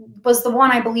 was the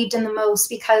one I believed in the most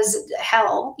because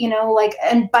hell, you know, like,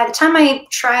 and by the time I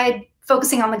tried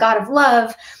focusing on the God of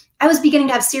love, I was beginning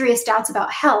to have serious doubts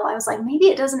about hell. I was like, maybe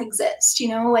it doesn't exist, you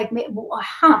know, like,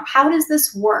 how does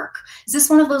this work? Is this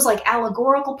one of those like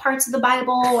allegorical parts of the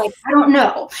Bible? Like, I don't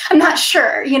know. I'm not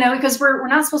sure, you know, because we're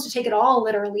not supposed to take it all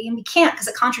literally, and we can't because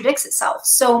it contradicts itself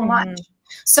so much.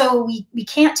 So we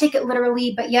can't take it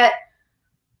literally, but yet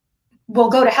we'll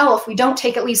go to hell if we don't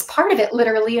take at least part of it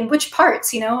literally. And which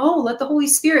parts, you know, oh, let the Holy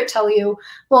Spirit tell you.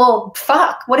 Well,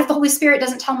 fuck, what if the Holy Spirit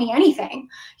doesn't tell me anything?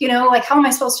 You know, like, how am I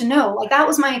supposed to know? Like, that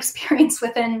was my experience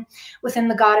within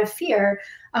the God of fear.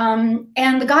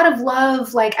 And the God of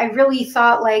love, like, I really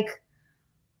thought, like,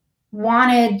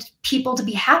 wanted people to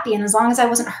be happy. And as long as I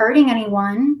wasn't hurting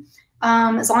anyone,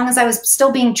 as long as I was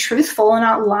still being truthful and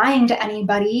not lying to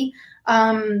anybody,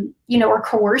 you know, or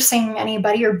coercing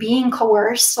anybody or being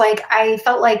coerced, like, I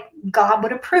felt like God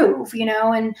would approve, you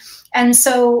know? And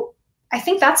so I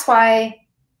think that's why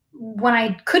when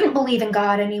I couldn't believe in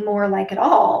God anymore, like, at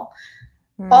all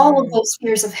of those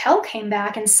fears of hell came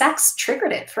back, and sex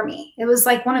triggered it for me. It was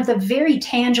like one of the very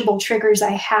tangible triggers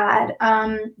I had,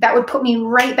 that would put me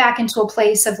right back into a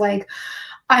place of like,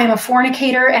 I am a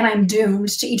fornicator and I'm doomed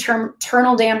to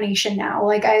eternal damnation now.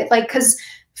 Cause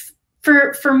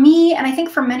for me, and I think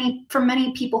for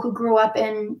many people who grew up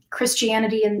in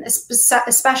Christianity, and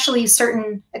especially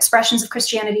certain expressions of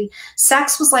Christianity,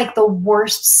 sex was like the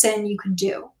worst sin you could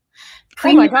do.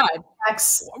 Oh my God.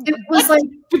 Sex, it was like,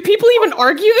 do people even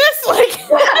argue this? Like,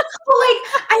 yeah,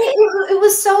 it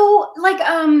was so like,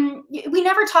 we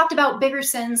never talked about bigger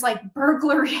sins like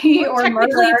burglary or technically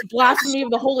murder. It's blasphemy of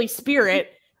the Holy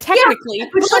Spirit. Technically, yeah,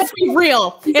 but let's be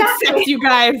real. Exactly. It's sex, you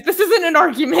guys. This isn't an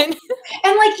argument.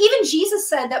 And like, even Jesus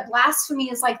said that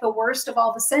blasphemy is like the worst of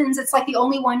all the sins. It's like the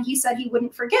only one he said he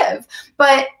wouldn't forgive.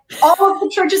 But all of the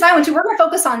churches I went to, we're going to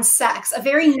focus on sex, a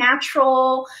very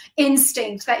natural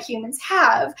instinct that humans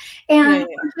have. And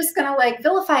we're just going to like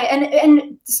vilify it.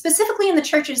 And specifically in the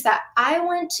churches that I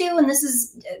went to, and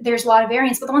there's a lot of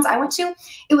variants, but the ones I went to,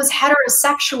 it was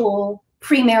heterosexual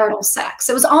premarital sex.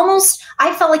 It was almost,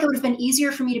 I felt like it would have been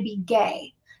easier for me to be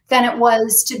gay than it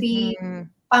was to be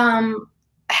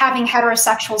having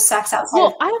heterosexual sex outside.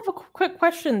 Well, I have a quick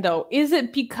question though. Is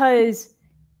it because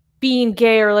being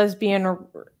gay or lesbian or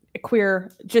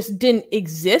queer just didn't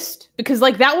exist? Because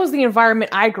like, that was the environment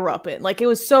I grew up in. Like, it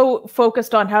was so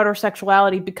focused on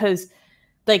heterosexuality because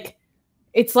like,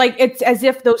 it's as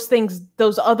if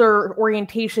those other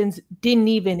orientations didn't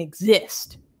even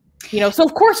exist. You know, so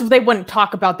of course they wouldn't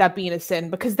talk about that being a sin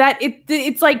because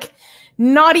it's like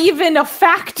not even a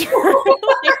factor.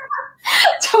 Like,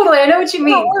 totally, I know what you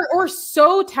mean. Or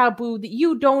so taboo that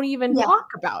you don't even talk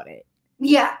about it.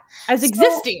 Yeah, as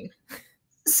existing.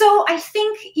 So I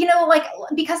think, you know, like,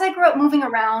 because I grew up moving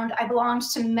around, I belonged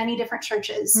to many different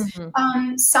churches.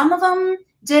 Some of them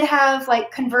did have like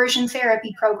conversion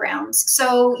therapy programs.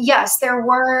 So yes, there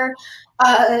were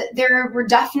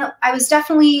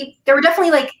definitely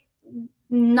like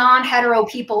non-hetero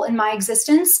people in my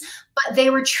existence, but they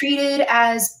were treated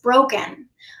as broken.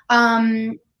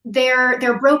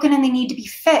 They're broken and they need to be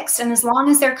fixed. And as long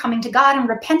as they're coming to God and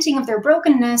repenting of their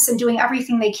brokenness and doing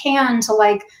everything they can to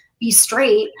like be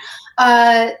straight,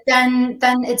 then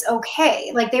it's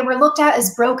okay. Like, they were looked at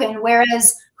as broken,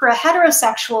 whereas for a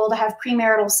heterosexual to have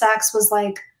premarital sex was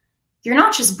like you're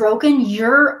not just broken,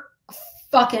 you're a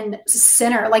fucking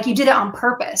sinner. Like you did it on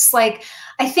purpose. Like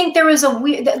I think there was a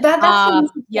weird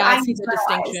yeah, I see the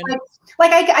distinction.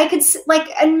 Like I could like,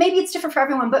 and maybe it's different for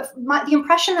everyone, but the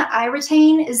impression that I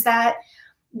retain is that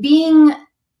being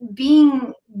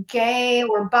gay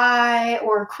or bi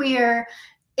or queer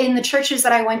in the churches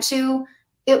that I went to,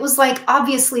 it was like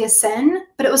obviously a sin,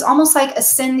 but it was almost like a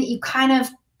sin that you kind of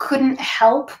couldn't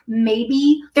help.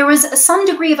 Maybe there was some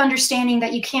degree of understanding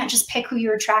that you can't just pick who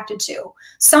you're attracted to.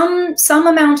 Some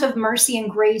amount of mercy and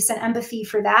grace and empathy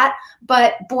for that,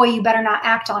 but boy, you better not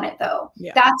act on it though.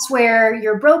 Yeah. That's where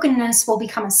your brokenness will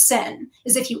become a sin,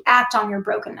 is if you act on your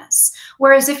brokenness.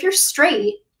 Whereas if you're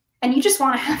straight and you just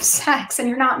want to have sex and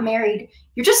you're not married,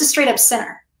 you're just a straight up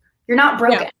sinner. You're not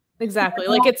broken. Yeah. Exactly.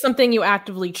 Like it's something you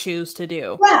actively choose to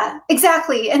do. Yeah,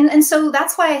 exactly. And so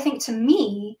that's why I think, to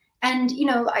me, and, you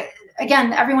know,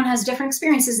 again, everyone has different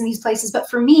experiences in these places, but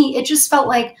for me, it just felt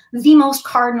like the most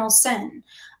cardinal sin,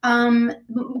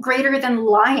 greater than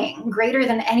lying, greater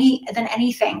than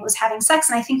anything, was having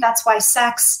sex. And I think that's why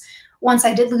sex, once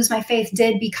I did lose my faith,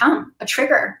 did become a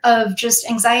trigger of just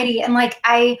anxiety. And like,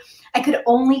 I could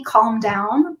only calm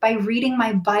down by reading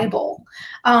my Bible,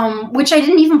 which I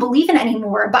didn't even believe in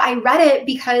anymore, but I read it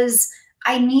because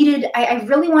I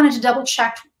really wanted to double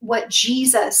check what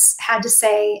Jesus had to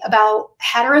say about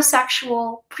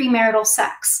heterosexual premarital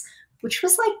sex, which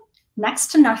was like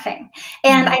next to nothing.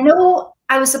 And I know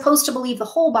I was supposed to believe the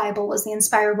whole Bible was the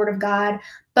inspired word of God,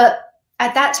 but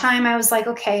at that time I was like,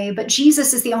 okay, but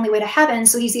Jesus is the only way to heaven,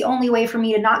 so he's the only way for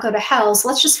me to not go to hell. So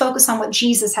let's just focus on what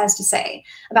Jesus has to say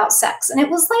about sex. And it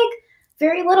was like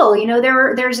very little, you know,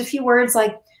 there's a few words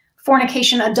like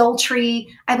fornication, adultery.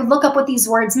 I would look up what these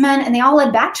words meant, and they all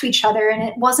led back to each other, and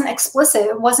it wasn't explicit.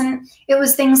 It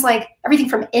was things like everything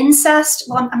from incest.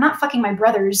 Well, I'm not fucking my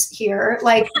brothers here.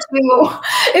 Like,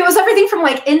 it was everything from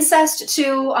like incest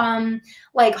to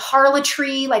like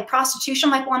harlotry, like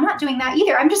prostitution. I'm like, well, I'm not doing that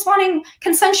either. I'm just wanting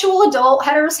consensual adult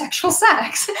heterosexual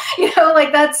sex. You know,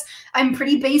 like I'm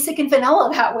pretty basic and vanilla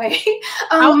that way.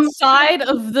 Outside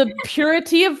of the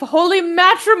purity of holy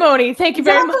matrimony. Thank you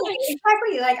very much.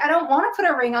 Exactly. Like, I don't want to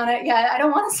put a ring on it yet. I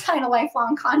don't want to sign a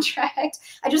lifelong contract.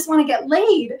 I just want to get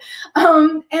laid.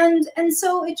 And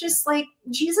so it just like,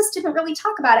 Jesus didn't really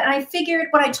talk about it. And I figured,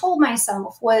 what I told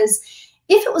myself was,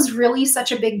 if it was really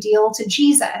such a big deal to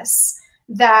Jesus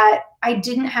that I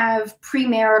didn't have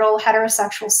premarital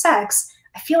heterosexual sex,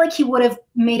 I feel like he would have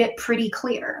made it pretty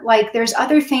clear. Like, there's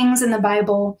other things in the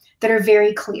Bible that are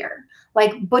very clear.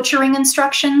 Like, butchering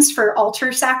instructions for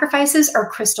altar sacrifices are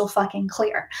crystal fucking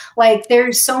clear. Like,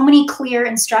 there's so many clear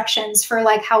instructions for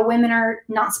like how women are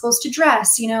not supposed to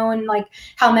dress, you know, and like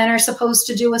how men are supposed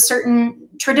to do a certain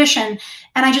tradition.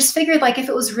 And I just figured, like, if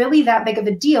it was really that big of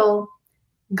a deal,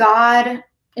 God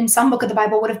in some book of the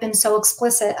Bible would have been so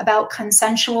explicit about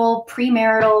consensual,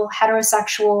 premarital,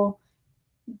 heterosexual,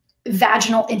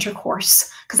 vaginal intercourse,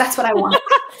 because that's what I want.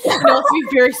 No, let's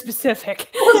be very specific.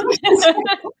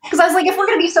 Because I was like, if we're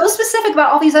going to be so specific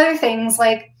about all these other things,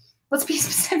 like, let's be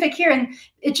specific here. And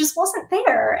it just wasn't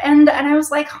there. And I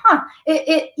was like, huh,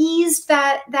 it eased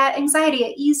that anxiety.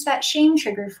 It eased that shame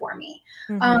trigger for me.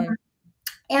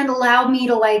 And allowed me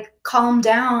to like calm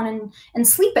down and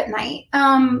sleep at night.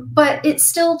 But it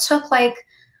still took like,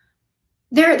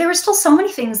 there were still so many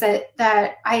things that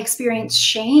I experienced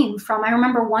shame from. I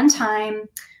remember one time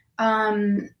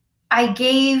I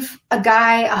gave a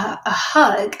guy a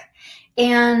hug,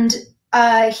 and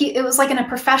it was like in a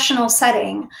professional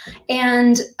setting,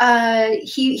 and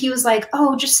he was like,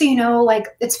 oh, just so you know, like,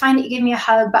 it's fine that you give me a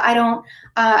hug, but I don't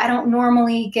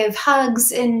normally give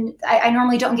hugs, and I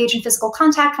normally don't engage in physical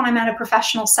contact when I'm at a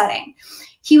professional setting.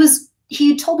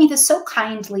 He told me this so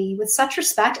kindly, with such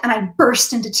respect, and I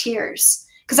burst into tears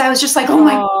because I was just like, oh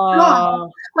my God.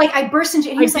 Like, I burst into,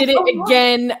 and he was like,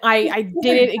 again. I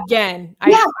did it again.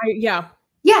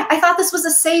 Yeah, I thought this was a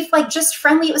safe, like, just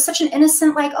friendly. It was such an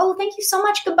innocent, like, oh, thank you so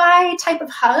much, goodbye type of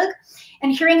hug.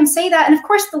 And hearing him say that, and of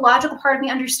course the logical part of me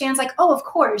understands, like, oh, of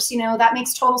course, you know, that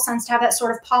makes total sense to have that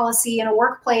sort of policy in a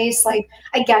workplace. Like,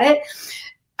 I get it.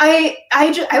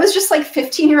 I was just like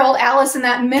 15-year-old Alice in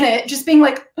that minute, just being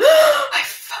like, oh, I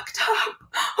fucked up.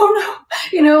 Oh no.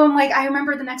 You know, and like, I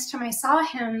remember the next time I saw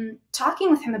him,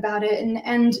 talking with him about it,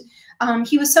 and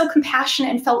he was so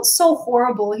compassionate and felt so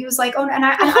horrible. He was like, oh, and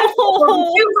I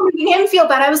making him feel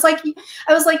bad. I was like,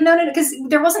 no, because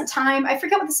there wasn't time. I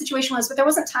forget what the situation was, but there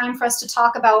wasn't time for us to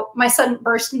talk about my sudden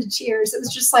burst into tears. It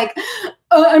was just like,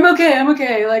 oh, I'm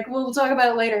okay. Like, we'll talk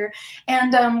about it later.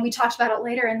 And we talked about it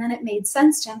later, and then it made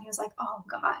sense to him. He was like, oh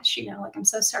gosh, you know, like, I'm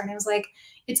so sorry. And I was like,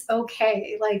 it's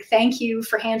okay. Like, thank you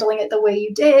for handling it the way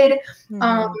you did.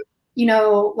 you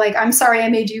know, like, I'm sorry I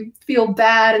made you feel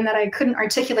bad and that I couldn't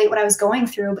articulate what I was going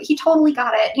through, but he totally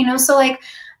got it, you know? So like,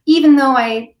 even though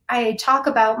I talk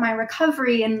about my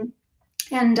recovery and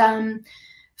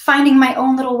finding my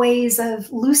own little ways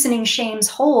of loosening shame's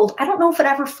hold, I don't know if it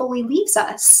ever fully leaves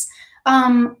us.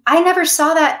 I never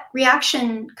saw that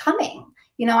reaction coming.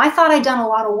 You know, I thought I'd done a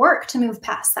lot of work to move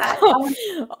past that. Oh,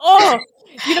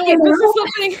 you know what? This is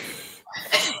something.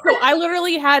 So I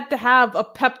literally had to have a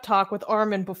pep talk with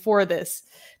Armin before this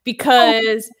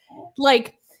because,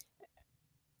 like,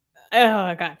 oh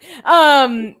my God.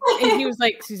 And he was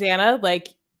like, Susanna, like,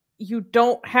 you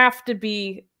don't have to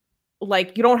be,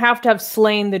 like, you don't have to have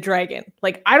slain the dragon.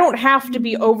 Like, I don't have to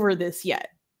be over this yet.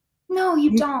 No,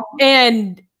 you don't.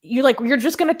 And you're like, you're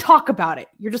just going to talk about it.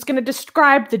 You're just going to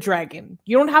describe the dragon.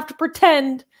 You don't have to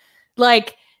pretend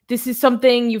like this is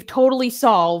something you've totally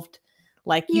solved.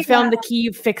 Like, you found the key,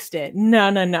 you fixed it. No.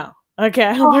 Okay.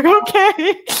 I'm like,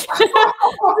 okay.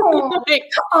 Like,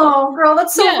 oh, girl,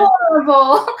 that's so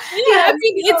horrible. Yeah, I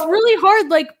mean, it's really hard.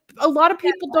 Like, a lot of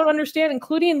people don't understand,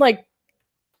 including like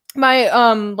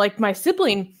my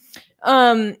sibling.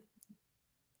 And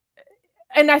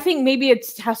I think maybe it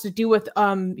has to do with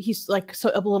he's like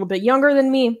a little bit younger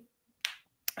than me.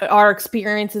 Our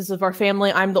experiences of our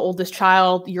family. I'm the oldest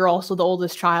child. You're also the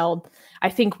oldest child. I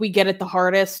think we get it the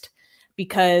hardest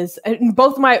because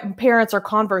both my parents are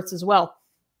converts as well.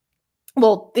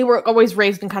 Well, they were always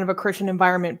raised in kind of a Christian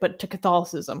environment, but to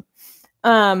Catholicism.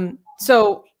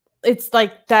 So it's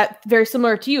like that, very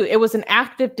similar to you. It was an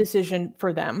active decision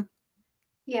for them.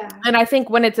 Yeah. And I think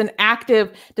when it's an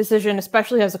active decision,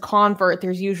 especially as a convert,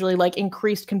 there's usually like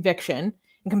increased conviction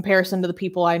in comparison to the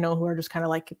people I know who are just kind of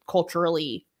like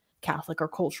culturally Catholic or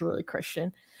culturally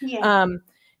Christian. Yeah.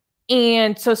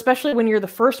 And so especially when you're the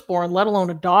firstborn, let alone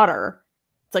a daughter,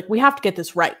 it's like, we have to get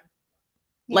this right.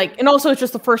 Yeah. Like, and also it's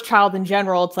just the first child in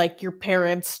general. It's like your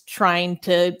parents trying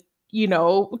to, you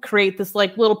know, create this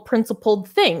like little principled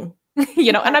thing,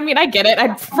 you know? And I mean, I get it.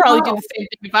 I'd probably do the same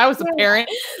thing if I was a parent,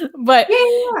 but,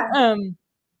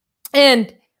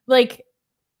 and like,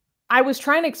 I was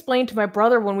trying to explain to my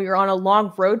brother when we were on a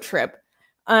long road trip,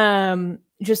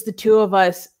 just the two of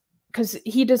us, because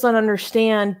he doesn't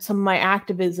understand some of my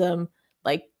activism.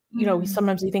 Like, you know,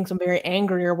 sometimes he thinks I'm very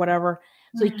angry or whatever.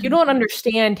 So like, you don't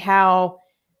understand how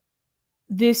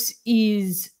this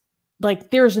is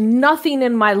like, there's nothing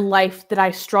in my life that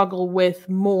I struggle with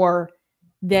more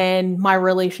than my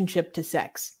relationship to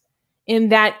sex, in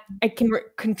that I can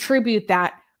contribute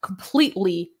that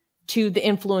completely to the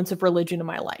influence of religion in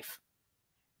my life.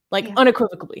 Like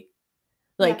unequivocally.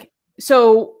 Like,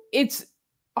 so it's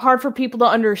hard for people to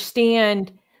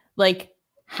understand like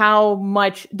how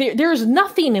much there's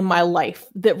nothing in my life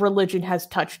that religion has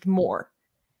touched more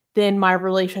than my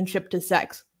relationship to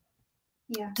sex.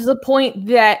 Yeah. To the point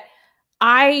that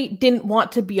I didn't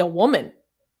want to be a woman.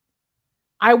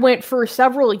 I went for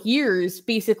several years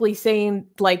basically saying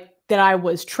like that I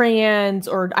was trans,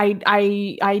 or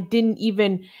I didn't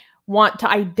even want to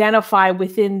identify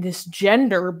within this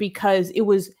gender because it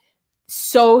was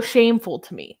so shameful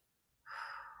to me.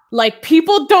 Like,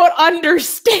 people don't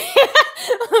understand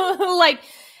like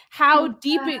how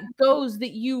deep it goes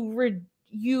that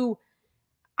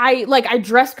I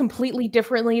dressed completely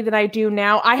differently than I do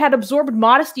now. I had absorbed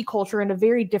modesty culture in a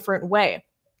very different way.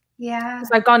 Yeah.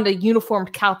 Because I've gone to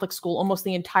uniformed Catholic school almost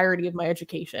the entirety of my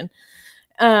education.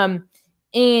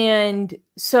 And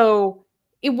so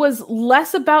it was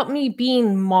less about me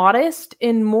being modest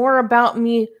and more about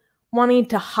me wanting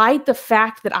to hide the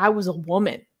fact that I was a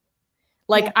woman.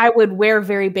 Like, I would wear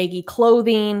very baggy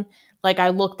clothing. Like, I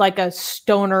looked like a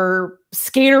stoner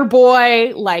skater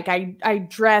boy. Like, I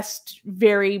dressed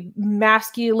very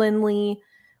masculinely.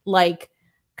 Like,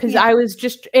 because I was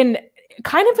just in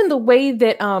kind of in the way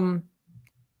that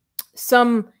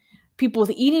some people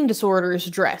with eating disorders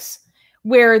dress,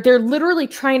 where they're literally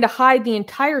trying to hide the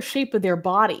entire shape of their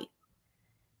body.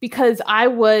 Because I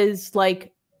was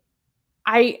like,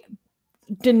 I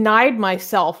denied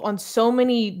myself on so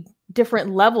many different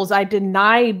levels. I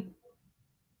denied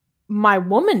my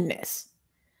womanness,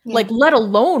 like, let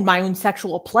alone my own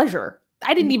sexual pleasure.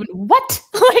 I didn't even, what?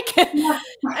 Like,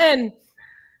 and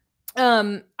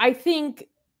I think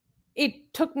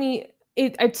it took me,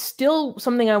 it's still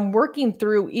something I'm working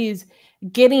through, is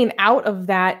getting out of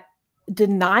that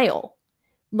denial.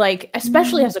 Like,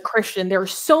 especially as a Christian, there are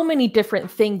so many different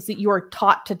things that you are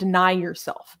taught to deny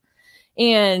yourself.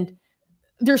 And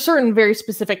there's certain very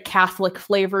specific Catholic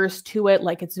flavors to it.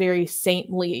 Like, it's very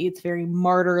saintly, it's very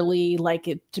martyrly, like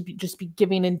it to be just be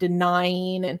giving and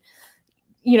denying. And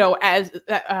you know, as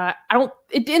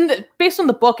based on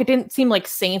the book, it didn't seem like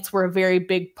saints were a very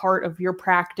big part of your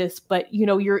practice, but, you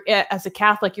know, you're, as a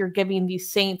Catholic, you're giving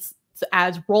these saints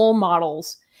as role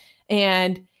models,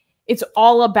 and it's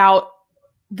all about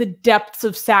the depths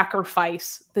of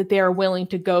sacrifice that they are willing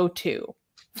to go to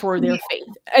for their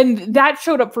faith. And that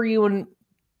showed up for you in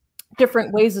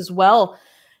different ways as well,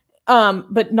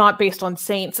 but not based on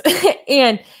saints.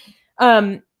 And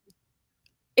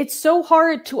it's so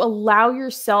hard to allow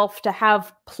yourself to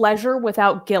have pleasure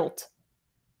without guilt.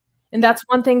 And that's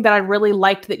one thing that I really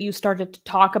liked that you started to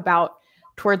talk about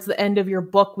towards the end of your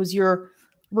book, was your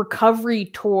recovery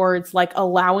towards like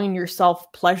allowing yourself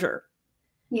pleasure.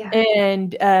 Yeah.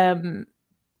 And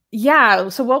yeah,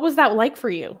 so what was that like for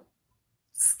you?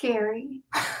 Scary.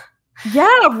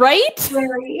 Yeah, right?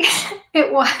 Scary.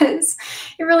 It was.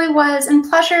 It really was. And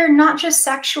pleasure, not just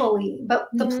sexually, but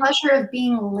the pleasure of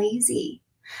being lazy.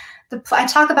 I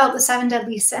talk about the 7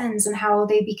 deadly sins and how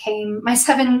they became my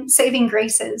 7 saving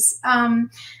graces.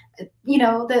 You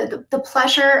know, the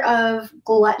pleasure of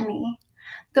gluttony,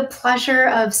 the pleasure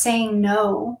of saying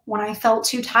no when I felt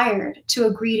too tired to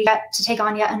agree to take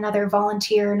on yet another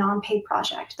volunteer non-paid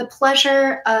project, the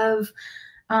pleasure of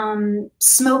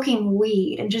smoking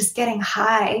weed and just getting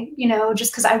high, you know,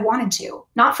 just because I wanted to,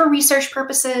 not for research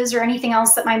purposes or anything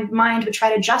else that my mind would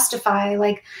try to justify,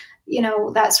 like, you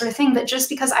know, that sort of thing, but just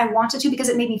because I wanted to, because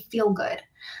it made me feel good.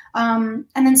 And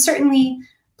then certainly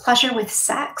pleasure with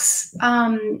sex.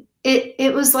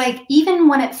 It was like, even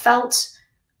when it felt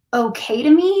okay to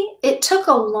me, it took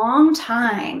a long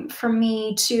time for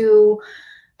me to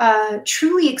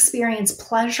truly experience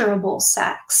pleasurable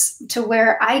sex, to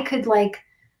where I could like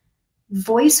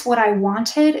voice what I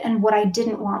wanted and what I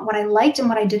didn't want, what I liked and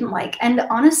what I didn't like. And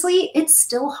honestly, it's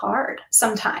still hard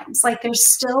sometimes. Like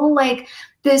there's still like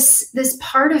this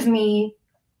part of me,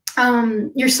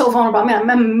 you're so vulnerable. I'm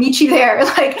gonna meet you there.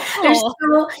 Like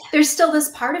there's still this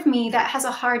part of me that has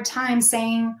a hard time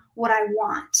saying what I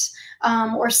want,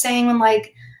 or saying when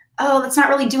like, oh, that's not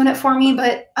really doing it for me,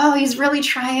 but oh, he's really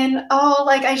trying. Oh,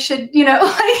 like I should, you know,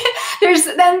 like there's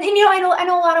then, you know, I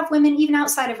know a lot of women, even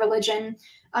outside of religion,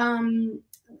 can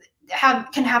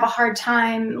have a hard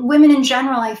time. Women in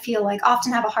general, I feel like,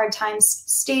 often have a hard time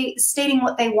stating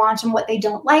what they want and what they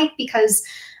don't like, because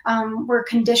we're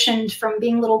conditioned from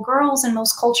being little girls in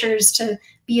most cultures to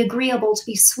be agreeable, to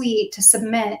be sweet, to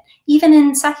submit, even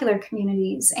in secular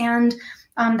communities. And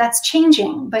that's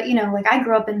changing. But, you know, like I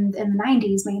grew up in the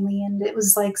 90s mainly, and it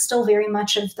was like still very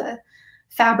much of the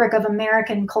fabric of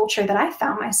American culture that I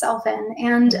found myself in.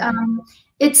 And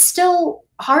it's still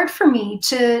hard for me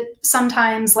to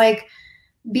sometimes like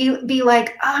be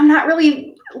like, oh, I'm not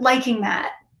really liking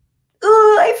that.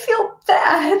 Oh, I feel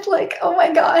bad. Like, oh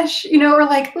my gosh, you know, or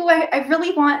like, oh, I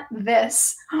really want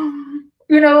this.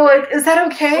 You know, like, is that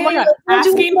okay? Oh my God,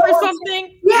 asking for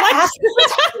something? Yeah, asking for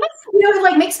something. You know, it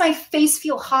like makes my face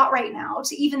feel hot right now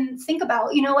to even think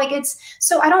about, you know, like it's,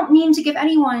 so I don't mean to give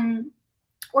anyone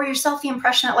or yourself the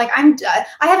impression that like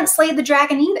I haven't slayed the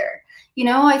dragon either. You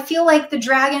know, I feel like the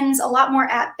dragon's a lot more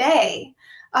at bay,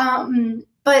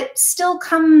 but still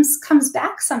comes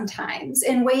back sometimes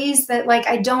in ways that like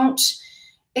I don't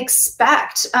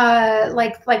expect.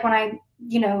 Like when I,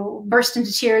 you know, burst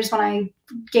into tears when I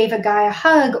gave a guy a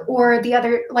hug, or the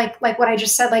other, like what I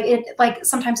just said, like it, like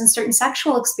sometimes in certain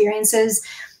sexual experiences,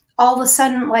 all of a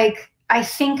sudden, like I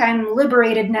think I'm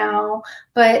liberated now,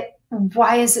 but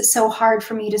why is it so hard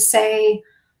for me to say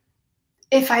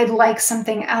if I'd like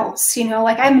something else? You know,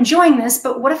 like I'm enjoying this,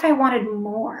 but what if I wanted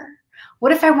more?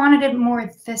 What if I wanted it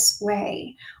more this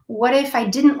way? What if I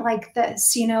didn't like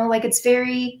this? You know, like it's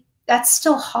very, that's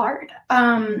still hard.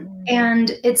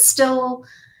 And it's still,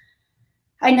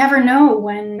 I never know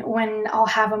when I'll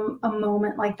have a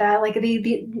moment like that. Like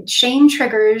the shame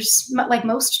triggers, like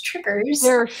most triggers.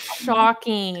 They're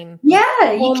shocking. Yeah.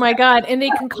 Oh my God. And they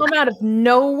can come out of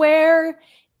nowhere,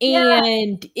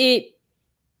 and it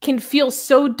can feel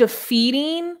so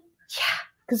defeating. Yeah.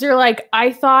 Because you're like,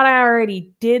 I thought I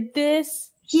already did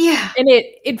this. Yeah. And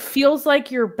it feels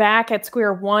like you're back at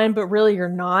square one, but really you're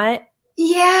not.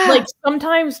 Yeah. Like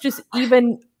sometimes just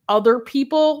even other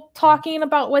people talking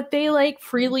about what they like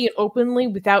freely and openly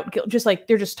without guilt, just like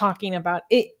they're just talking about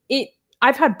it.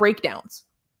 I've had breakdowns.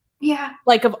 Yeah.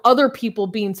 Like of other people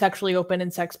being sexually open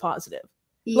and sex positive.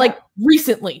 Yeah. Like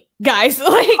recently, guys.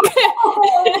 Like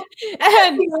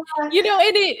and you know,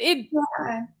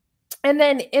 and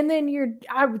then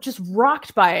I was just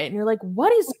rocked by it, and you're like,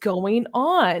 what is going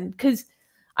on? Because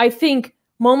I think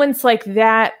moments like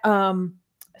that,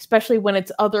 especially when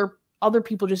it's other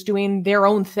people just doing their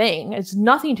own thing, it's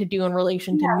nothing to do in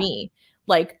relation to me.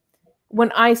 Like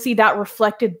when I see that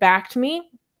reflected back to me,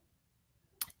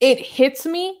 it hits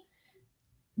me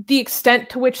the extent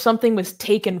to which something was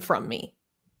taken from me.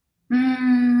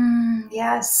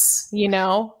 Yes. You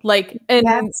know, like, and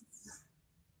yes.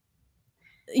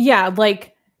 yeah,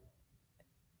 like,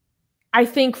 I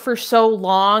think for so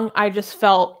long I just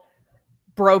felt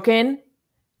broken,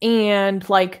 and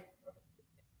like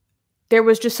there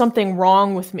was just something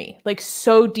wrong with me, like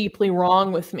so deeply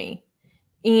wrong with me.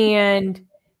 And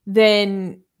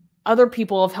then other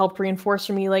people have helped reinforce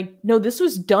for me, like, no, this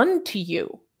was done to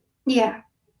you. Yeah.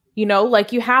 You know,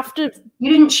 like you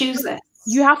didn't choose this.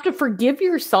 You have to forgive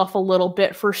yourself a little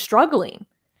bit for struggling.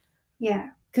 Yeah.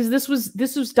 Because this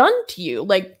was done to you.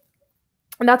 Like,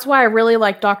 and that's why I really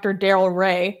like Dr. Daryl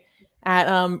Ray at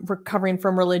Recovering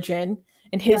from Religion,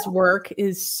 and his work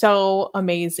is so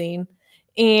amazing.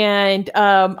 And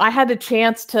I had the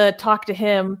chance to talk to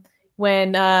him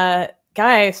when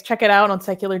guys, check it out on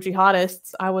Secular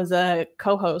Jihadists. I was a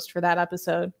co-host for that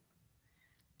episode.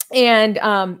 And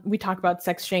we talk about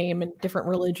sex shame and different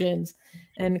religions,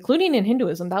 and including in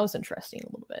Hinduism. That was interesting a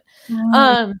little bit.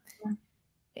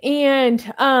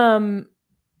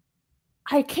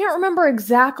 I can't remember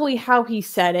exactly how he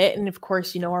said it. And of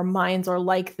course, you know, our minds are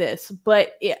like this,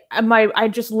 but I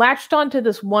just latched onto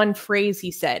this one phrase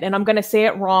he said, and I'm going to say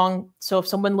it wrong. So if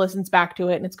someone listens back to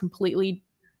it and it's completely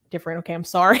different, okay, I'm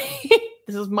sorry.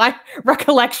 This is my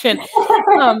recollection.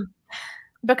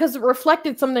 Because it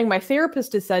reflected something my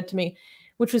therapist has said to me,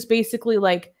 which was basically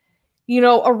like, you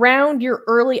know, around your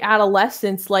early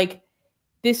adolescence, like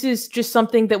this is just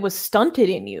something that was stunted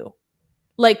in you.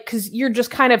 Like, because you're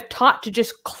just kind of taught to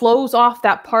just close off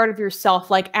that part of yourself,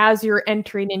 like as you're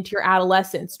entering into your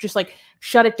adolescence, just like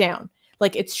shut it down.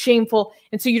 Like it's shameful.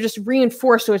 And so you're just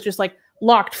reinforced. So it's just like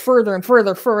locked further and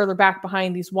further back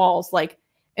behind these walls. Like,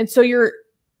 and so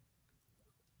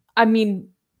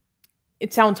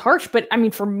it sounds harsh, but I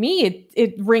mean, for me,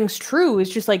 it rings true.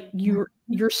 It's just like you're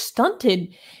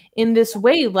stunted in this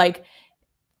way. Like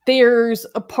there's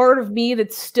a part of me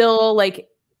that's still like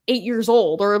 8 years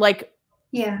old, or like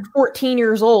 14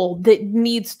 years old, that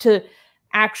needs to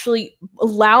actually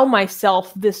allow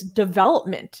myself this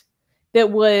development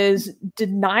that was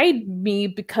denied me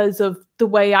because of the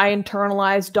way I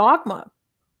internalized dogma.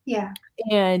 Yeah.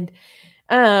 And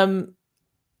so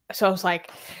I was like,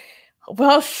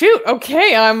 well, shoot.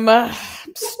 Okay. I'm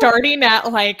starting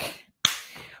at like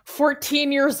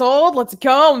 14 years old. Let's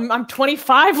go. I'm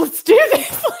 25. Let's do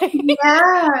this.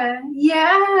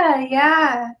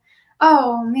 Yeah.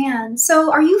 Oh man.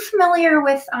 So are you familiar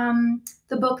with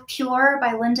the book Pure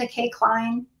by Linda K.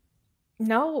 Klein?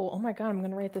 No. Oh my God. I'm going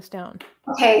to write this down.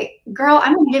 Okay. Girl,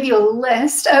 I'm going to give you a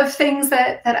list of things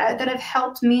that have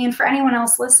helped me, and for anyone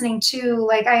else listening too.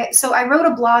 Like I wrote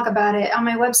a blog about it on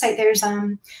my website. There's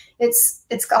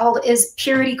it's called "Is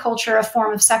Purity Culture a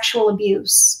Form of Sexual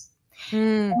Abuse?"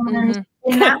 And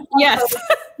in that yes.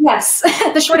 Yes.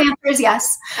 The short answer is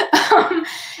yes.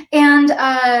 And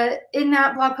in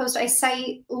that blog post, I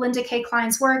cite Linda K.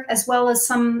 Klein's work, as well as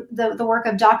the work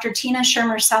of Dr. Tina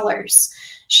Shermer Sellers.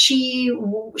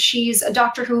 She's a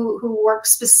doctor who works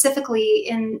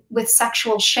specifically with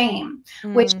sexual shame,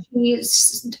 which he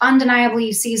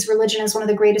undeniably sees religion as one of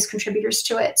the greatest contributors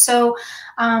to it. So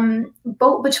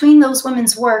between those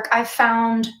women's work, I've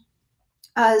found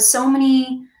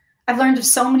I've learned of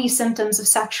so many symptoms of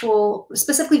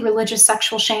specifically religious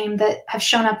sexual shame that have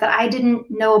shown up that I didn't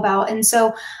know about. And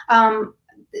so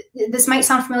this might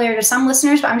sound familiar to some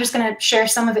listeners, but I'm just going to share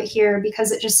some of it here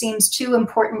because it just seems too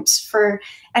important for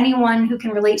anyone who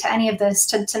can relate to any of this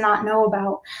to not know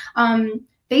about.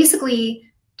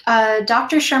 Basically,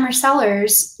 Dr. Shermer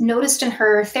Sellers noticed in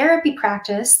her therapy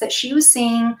practice that she was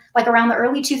seeing, like around the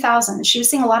early 2000s, she was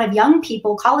seeing a lot of young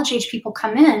people, college-age people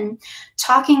come in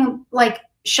talking, like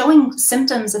showing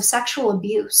symptoms of sexual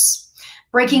abuse,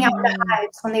 breaking out into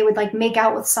hives when they would like make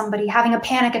out with somebody, having a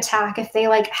panic attack if they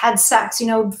like had sex, you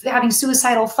know, having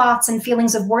suicidal thoughts and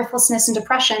feelings of worthlessness and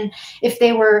depression if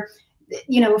they were,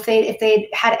 you know, if they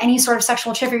had any sort of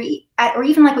sexual activity, or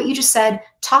even like what you just said,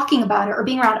 talking about it or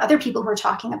being around other people who are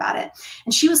talking about it.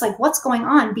 And she was like, what's going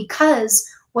on? Because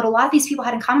what a lot of these people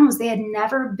had in common was they had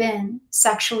never been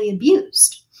sexually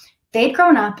abused. They'd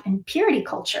grown up in purity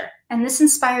culture. And this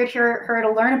inspired her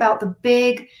to learn about the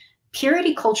big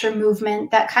purity culture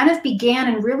movement that kind of began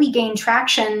and really gained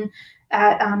traction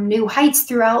at new heights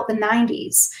throughout the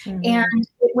 90s. And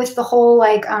with the whole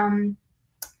like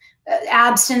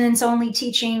abstinence only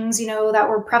teachings, you know, that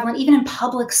were prevalent even in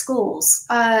public schools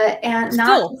and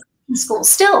not in schools.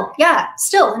 Still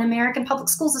in American public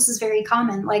schools, this is very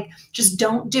common. Like, just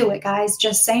don't do it, guys.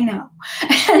 Just say no.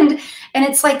 And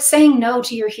it's like saying no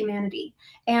to your humanity.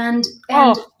 And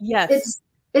yes,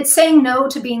 It's saying no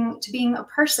to being a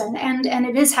person, and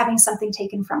it is having something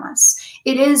taken from us.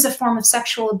 It is a form of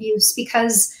sexual abuse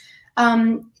because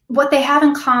what they have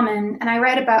in common, and I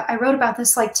wrote about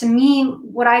this, like, to me,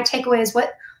 what I take away is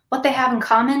what they have in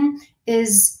common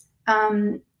is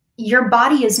your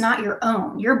body is not your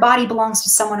own. Your body belongs to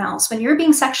someone else. When you're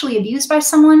being sexually abused by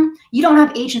someone, you don't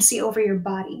have agency over your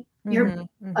body. You're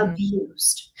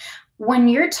abused. When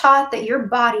you're taught that your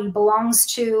body belongs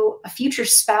to a future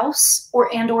spouse or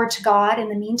to God in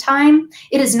the meantime,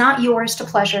 it is not yours to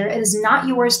pleasure. It is not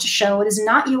yours to show. It is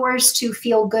not yours to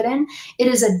feel good in. It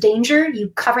is a danger. You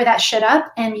cover that shit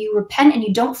up and you repent and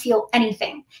you don't feel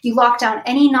anything. You lock down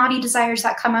any naughty desires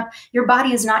that come up. Your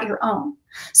body is not your own.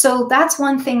 So that's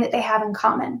one thing that they have in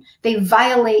common. They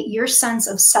violate your sense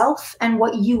of self and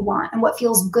what you want and what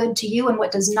feels good to you and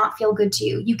what does not feel good to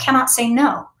you. You cannot say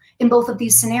no in both of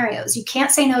these scenarios. You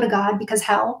can't say no to God because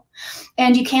hell,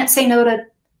 and you can't say no to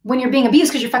when you're being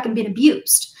abused because you're fucking being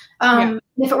abused.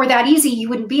 If it were that easy, you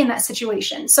wouldn't be in that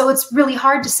situation. So it's really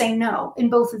hard to say no in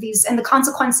both of these. And the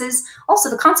consequences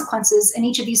in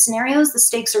each of these scenarios, the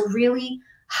stakes are really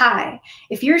high.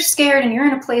 If you're scared and you're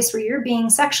in a place where you're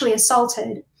being sexually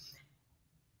assaulted,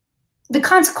 the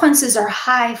consequences are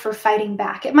high for fighting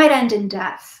back. It might end in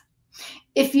death.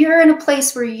 If you're in a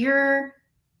place where you're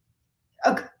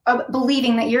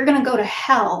believing that you're going to go to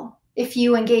hell if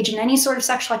you engage in any sort of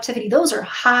sexual activity, those are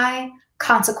high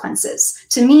consequences.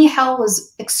 To me, hell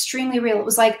was extremely real. It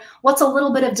was like, what's a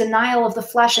little bit of denial of the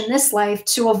flesh in this life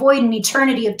to avoid an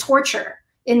eternity of torture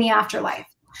in the afterlife?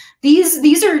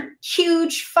 These are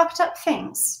huge fucked up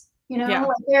things, you know. Like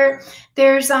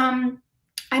there's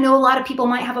I know a lot of people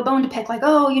might have a bone to pick, like,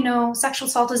 oh, you know, sexual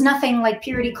assault is nothing like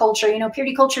purity culture. You know,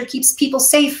 purity culture keeps people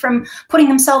safe from putting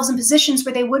themselves in positions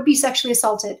where they would be sexually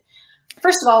assaulted.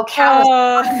 First of all,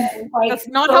 that's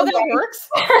not how that works.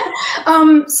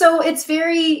 So it's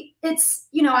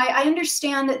you know, I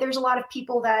understand that there's a lot of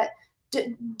people that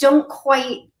don't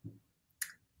quite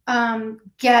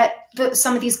get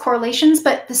some of these correlations,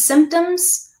 but the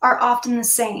symptoms are often the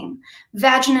same.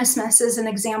 Vaginismus is an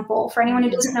example. For anyone who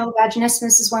doesn't know,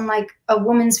 vaginismus is when, like, a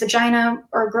woman's vagina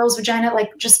or a girl's vagina, like,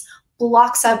 just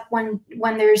blocks up when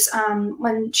there's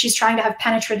when she's trying to have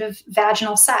penetrative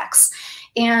vaginal sex,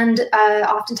 and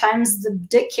oftentimes the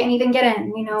dick can't even get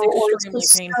in, you know,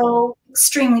 it's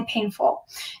extremely painful.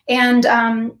 And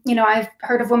you know, I've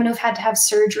heard of women who've had to have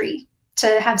surgery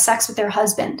to have sex with their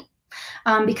husband.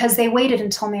 Because they waited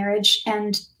until marriage,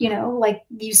 and, you know, like,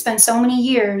 you spend so many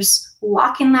years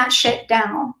locking that shit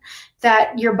down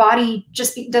that your body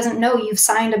just doesn't know you've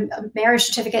signed a marriage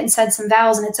certificate and said some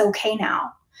vows and it's okay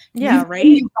now. Yeah, right.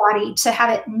 Your body to have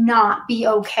it not be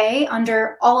okay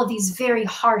under all of these very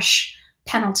harsh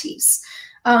penalties.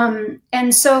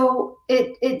 And so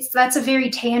that's a very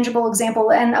tangible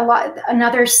example. And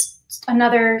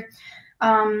another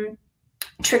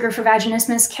trigger for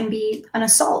vaginismus can be an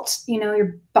assault. You know,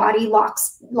 your body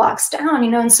locks down, you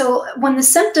know. And so when the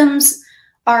symptoms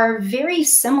are very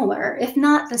similar, if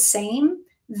not the same,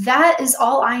 that is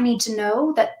all I need to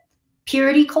know, that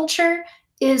purity culture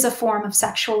is a form of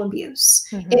sexual abuse.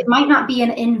 It might not be an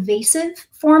invasive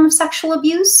form of sexual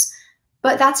abuse,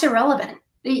 but that's irrelevant.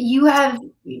 You have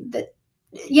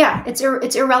yeah,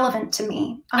 it's irrelevant to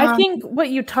me. I think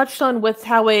what you touched on with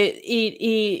how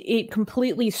it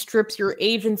completely strips your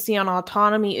agency and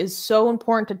autonomy is so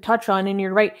important to touch on. And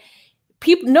you're right.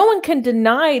 No one can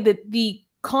deny that the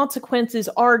consequences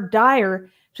are dire,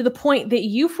 to the point that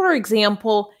you, for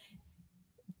example,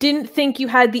 didn't think you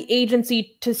had the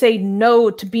agency to say no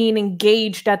to being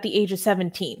engaged at the age of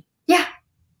 17. Yeah,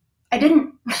 I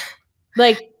didn't.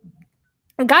 Like,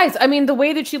 guys, I mean, the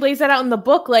way that she lays that out in the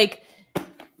book, like,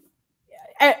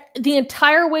 the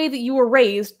entire way that you were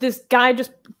raised, this guy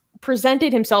just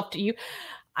presented himself to you.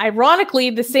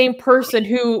 Ironically, the same person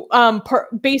who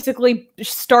basically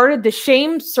started the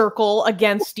shame circle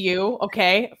against you,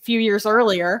 okay, a few years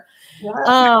earlier.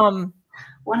 Yeah.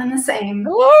 One and the same.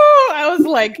 Whoa, I was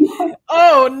like,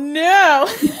 oh no.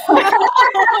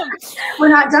 We're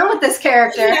not done with this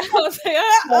character. Yeah, I was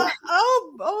like,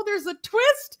 oh, there's a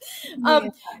twist. Yeah.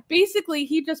 Basically,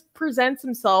 he just presents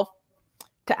himself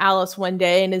to Alice one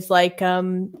day and is like,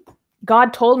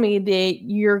 God told me that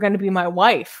you're going to be my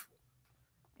wife,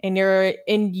 and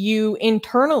you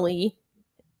internally,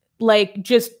 like,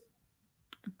 just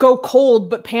go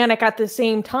cold but panic at the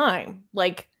same time,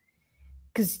 like,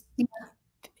 because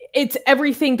it's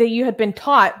everything that you had been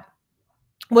taught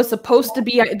was supposed to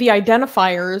be the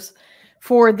identifiers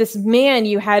for this man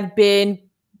you had been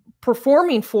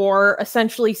performing for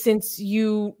essentially since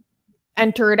you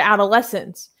entered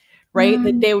adolescence. right?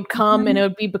 That they would come and it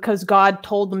would be because God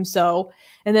told them so.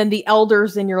 And then the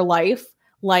elders in your life,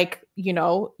 like, you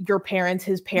know, your parents,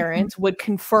 his parents, would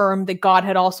confirm that God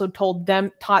had also told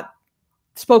them,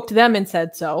 spoke to them and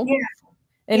said so. Yeah.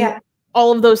 And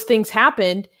all of those things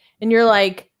happened. And you're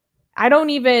like, I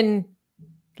don't even,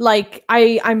 like,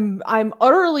 I'm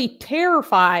utterly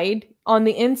terrified on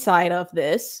the inside of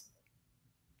this,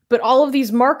 but all of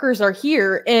these markers are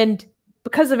here. And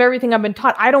because of everything I've been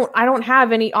taught, I don't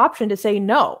have any option to say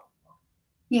no.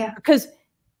 Yeah. Because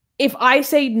if I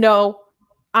say no,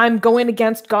 I'm going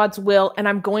against God's will and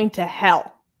I'm going to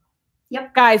hell.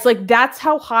 Yep. Guys, like, that's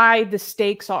how high the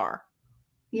stakes are.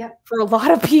 Yep. For a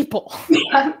lot of people.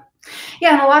 Yeah.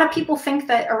 Yeah, and a lot of people think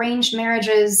that arranged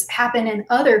marriages happen in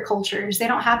other cultures. They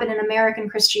don't happen in American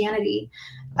Christianity.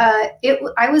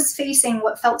 I was facing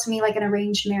what felt to me like an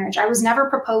arranged marriage. I was never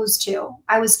proposed to.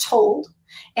 I was told.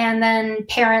 And then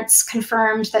parents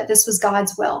confirmed that this was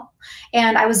God's will.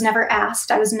 And I was never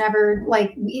asked. I was never,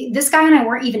 like, this guy and I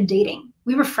weren't even dating.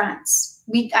 We were friends.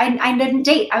 I didn't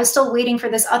date. I was still waiting for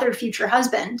this other future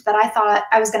husband that I thought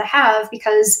I was going to have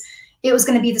because it was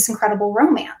going to be this incredible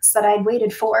romance that I'd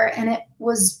waited for. And it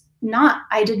was not.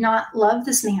 I did not love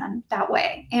this man that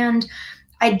way. And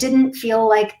I didn't feel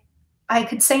like I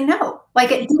could say no.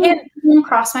 Like, it didn't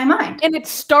cross my mind. And it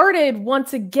started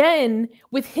once again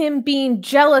with him being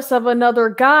jealous of another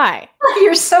guy.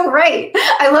 You're so right.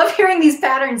 I love hearing these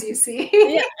patterns you see.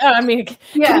 Yeah, I mean,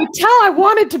 can you tell I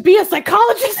wanted to be a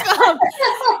psychologist?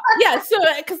 Yeah, so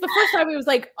because the first time it was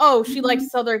like, oh, she likes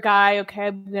this other guy. Okay,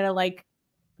 I'm gonna like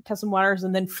test some waters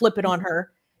and then flip it on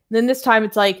her. And then this time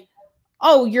it's like,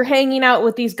 oh, you're hanging out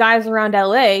with these guys around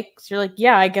LA. So you're like,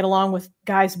 yeah, I get along with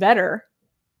guys better.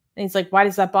 And he's like, why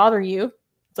does that bother you?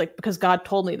 It's like, because God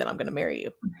told me that I'm going to marry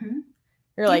you.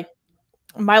 You're like,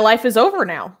 my life is over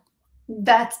now.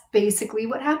 That's basically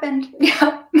what happened.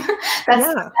 Yeah.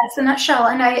 That's the nutshell.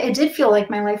 And it did feel like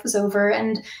my life was over.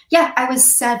 And yeah, I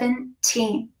was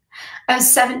 17. I was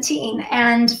 17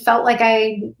 and felt like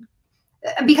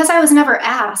because I was never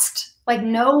asked, like,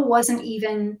 no wasn't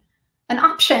even an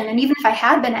option. And even if I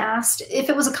had been asked, if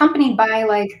it was accompanied by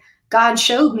like, God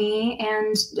showed me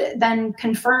and then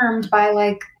confirmed by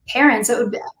like parents, it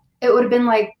would have been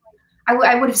like,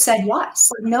 I would have said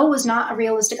yes. Like, no was not a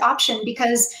realistic option,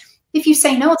 because if you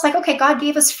say no, it's like, okay, God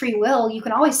gave us free will. You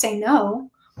can always say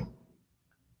no.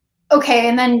 Okay.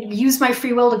 And then use my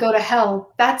free will to go to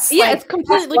hell. That's it's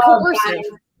completely coercive.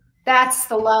 That's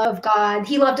the love of God.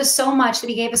 He loved us so much that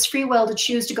he gave us free will to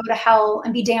choose to go to hell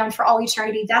and be damned for all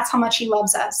eternity. That's how much he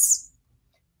loves us.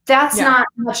 That's not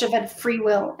much of a free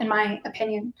will, in my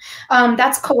opinion.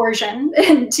 That's coercion,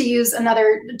 to use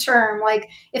another term. Like,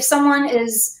 if someone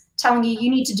is telling you, you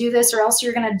need to do this or else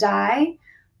you're going to die,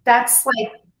 that's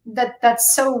like,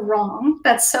 that's so wrong.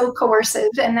 That's so coercive.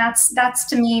 And that's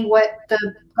to me what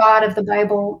the God of the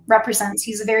Bible represents.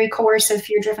 He's a very coercive,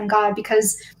 fear-driven God,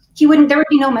 because there would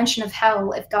be no mention of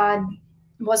hell if God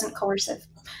wasn't coercive.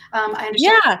 I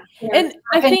understand. Yeah. And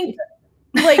I think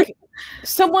like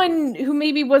someone who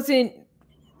maybe wasn't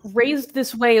raised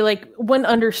this way, like, wouldn't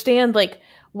understand, like,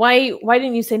 why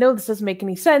didn't you say no? This doesn't make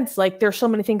any sense. Like, there's so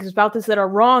many things about this that are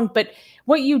wrong. But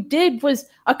what you did was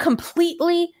a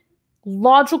completely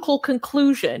logical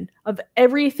conclusion of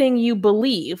everything you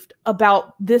believed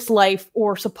about this life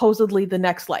or supposedly the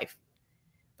next life.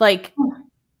 Like,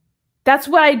 that's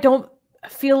what I don't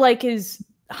feel like is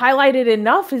highlighted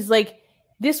enough, is like,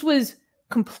 this was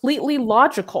completely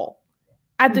logical,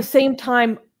 at the same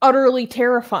time utterly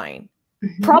terrifying.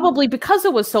 Probably because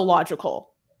it was so logical.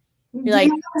 You're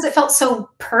like, because it felt so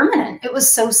permanent. It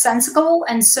was so sensible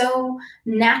and so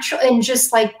natural and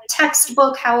just like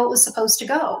textbook how it was supposed to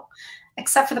go,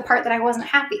 except for the part that I wasn't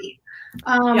happy.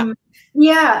 It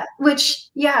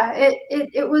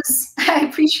was, I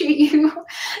appreciate you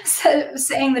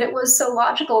saying that it was so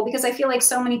logical, because I feel like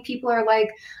so many people are like,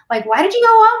 why did you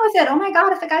go on with it? Oh my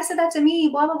God, if the guy said that to me,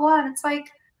 blah, blah, blah. And it's like,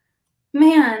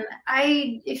 man,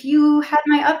 if you had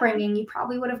my upbringing, you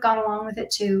probably would have gone along with it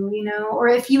too, you know, or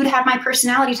if you would have my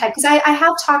personality type. Because I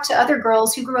have talked to other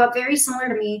girls who grew up very similar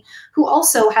to me, who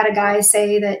also had a guy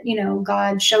say that, you know,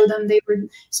 God showed them they were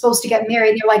supposed to get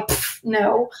married. And they're like,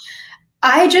 no.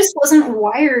 I just wasn't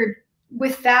wired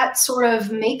with that sort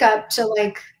of makeup to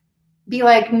like be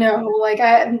like, no, like,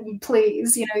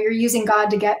 please, you know, you're using God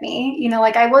to get me, you know,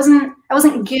 like I wasn't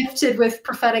gifted with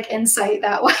prophetic insight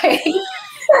that way.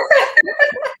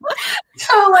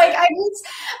 So like,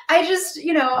 I just,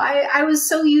 you know, I was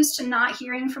so used to not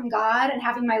hearing from God and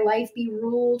having my life be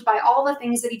ruled by all the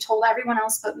things that he told everyone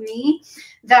else but me,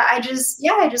 that I just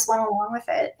went along with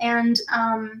it. And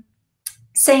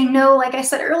saying no, like I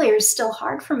said earlier, is still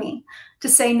hard for me to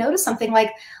say no to something.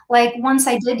 Like once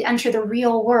I did enter the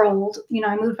real world, you know,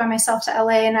 I moved by myself to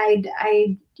LA, and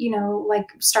I you know, like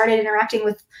started interacting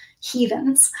with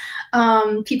heathens,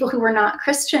 people who were not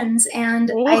Christians.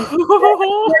 And I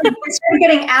started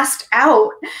getting asked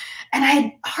out, and I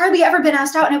had hardly ever been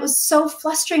asked out. And it was so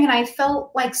frustrating. And I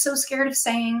felt like so scared of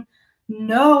saying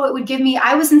no. It would give me,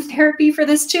 I was in therapy for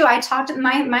this too. I talked to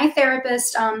my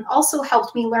therapist, also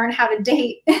helped me learn how to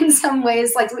date in some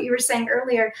ways, like what you were saying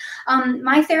earlier.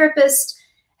 My therapist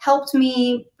helped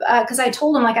me because I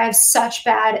told him, like, I have such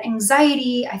bad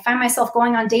anxiety. I find myself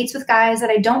going on dates with guys that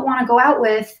I don't want to go out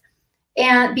with.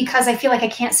 And because I feel like I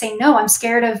can't say no, I'm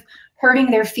scared of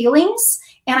hurting their feelings,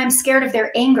 and I'm scared of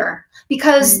their anger.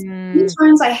 Because each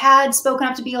times I had spoken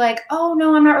up to be like, oh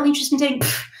no, I'm not really interested in dating.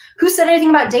 Pfft, who said anything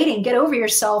about dating? Get over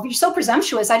yourself. You're so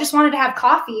presumptuous. I just wanted to have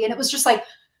coffee. And it was just like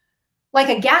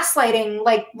a gaslighting,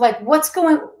 like what's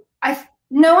going,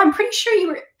 no, I'm pretty sure you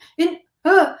were in,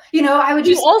 you know, I would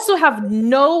just. You also have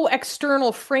no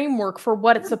external framework for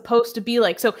what it's supposed to be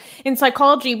like. So in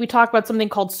psychology, we talk about something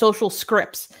called social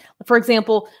scripts. For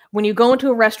example, when you go into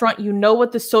a restaurant, you know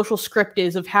what the social script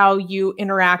is of how you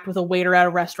interact with a waiter at a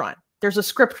restaurant. There's a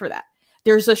script for that.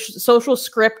 There's a social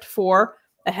script for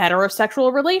a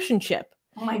heterosexual relationship.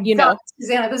 Oh my God,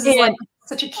 Susanna, this is like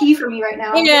such a key for me right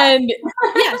now. And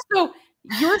yeah, so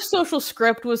your social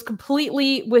script was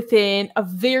completely within a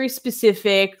very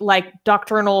specific, like,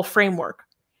 doctrinal framework,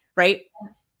 right?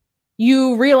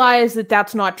 You realize that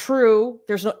that's not true.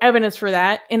 There's no evidence for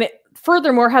that. And it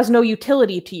furthermore has no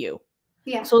utility to you.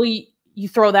 Yeah. So you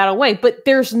throw that away. But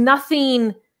there's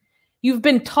nothing, you've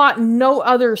been taught no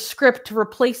other script to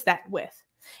replace that with.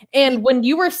 And when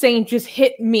you were saying just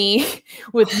hit me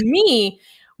with me,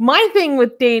 my thing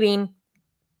with dating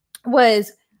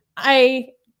was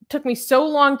took me so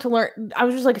long to learn. I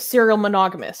was just like a serial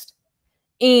monogamist.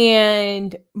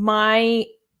 And my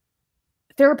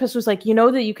therapist was like, you know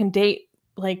that you can date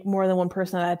like more than one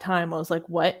person at a time. I was like,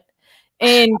 what?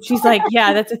 And she's like,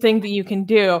 yeah, that's a thing that you can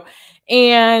do.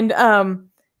 And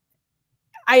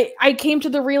I came to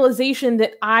the realization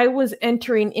that I was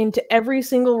entering into every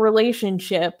single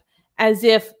relationship as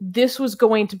if this was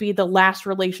going to be the last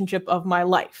relationship of my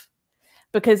life,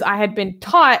 because I had been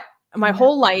taught my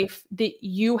whole life that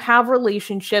you have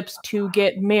relationships to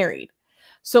get married.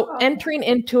 So entering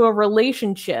into a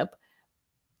relationship,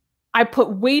 I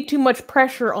put way too much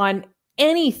pressure on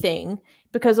anything,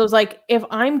 because I was like, if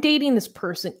I'm dating this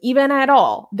person, even at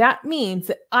all, that means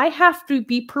that I have to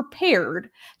be prepared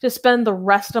to spend the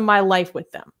rest of my life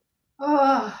with them.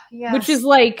 Oh, yes. Which is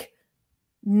like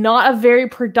not a very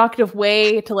productive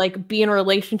way to like be in a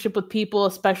relationship with people,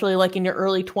 especially like in your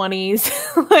early 20s.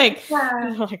 Like,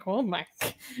 like, oh my,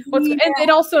 and it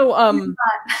also,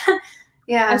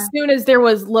 yeah. as soon as there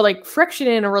was like friction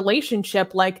in a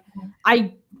relationship, like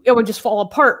it would just fall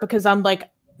apart, because I'm like,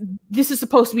 this is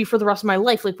supposed to be for the rest of my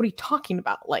life. Like, what are you talking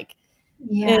about? Like,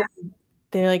 yeah.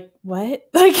 They're like, what?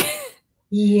 Like,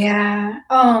 yeah.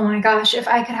 Oh my gosh. If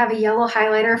I could have a yellow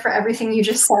highlighter for everything you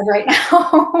just said right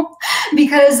now,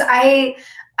 because I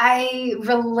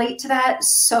relate to that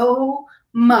so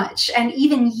much. And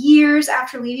even years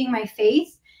after leaving my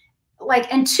faith,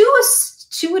 like, and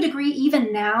to a degree,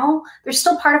 even now, there's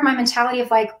still part of my mentality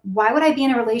of like, why would I be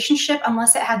in a relationship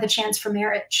unless it had the chance for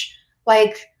marriage?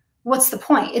 Like, what's the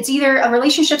point? It's either a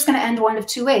relationship's going to end one of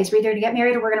two ways. We're either to get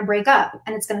married or we're going to break up,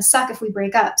 and it's going to suck if we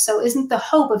break up. So isn't the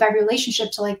hope of every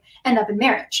relationship to like end up in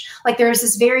marriage? Like, there's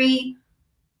this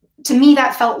to me,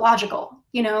 that felt logical,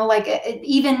 you know, like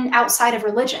even outside of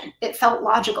religion, it felt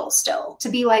logical still to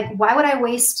be like, why would I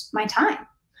waste my time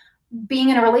being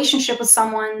in a relationship with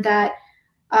someone that,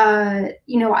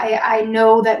 you know, I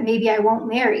know that maybe I won't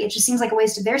marry. It just seems like a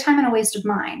waste of their time and a waste of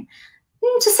mine.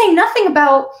 To say nothing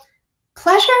about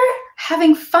pleasure,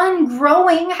 having fun,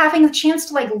 growing, having a chance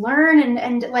to like learn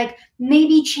and like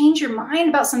maybe change your mind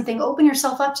about something, open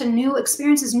yourself up to new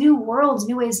experiences, new worlds,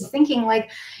 new ways of thinking. Like,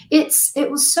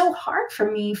 it was so hard for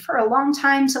me for a long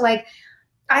time to like,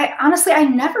 I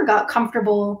never got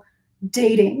comfortable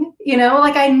dating, you know,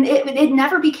 like it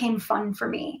never became fun for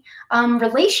me.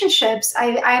 Relationships,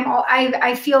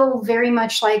 I feel very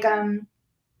much like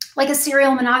a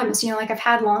serial monogamous, you know, like I've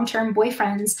had long-term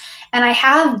boyfriends, and I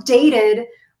have dated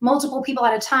multiple people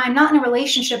at a time, not in a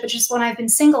relationship, but just when I've been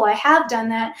single, I have done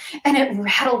that. And it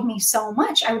rattled me so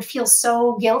much. I would feel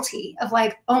so guilty of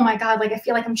like, oh my God, like I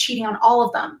feel like I'm cheating on all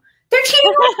of them. They're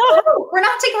cheating on us. We're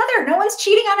not together. No one's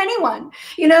cheating on anyone,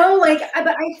 you know, like,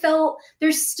 but I felt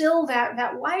there's still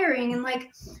that wiring. And like,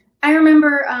 I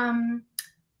remember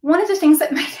one of the things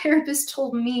that my therapist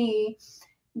told me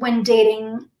when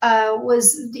dating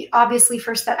was obviously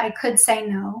first that I could say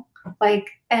no. Like,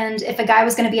 and if a guy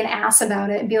was going to be an ass about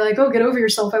it and be like, oh, get over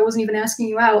yourself, I wasn't even asking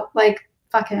you out, like,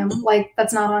 fuck him, like,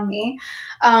 that's not on me.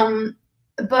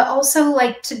 But also,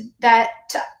 like,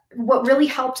 what really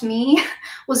helped me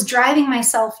was driving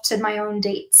myself to my own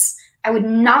dates. I would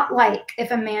not like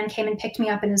if a man came and picked me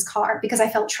up in his car because I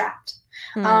felt trapped.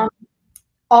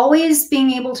 Always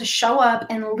being able to show up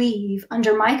and leave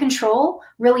under my control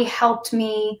really helped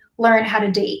me learn how to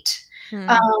date.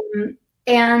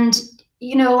 And,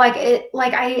 you know,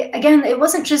 again, it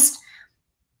wasn't just,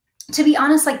 to be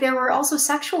honest, like, there were also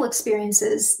sexual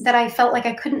experiences that I felt like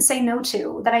I couldn't say no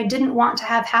to, that I didn't want to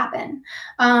have happen.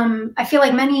 I feel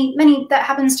like many, that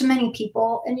happens to many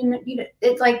people. And, you know,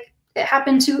 it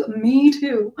happened to me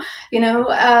too, you know,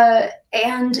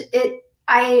 and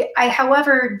I,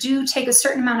 however, do take a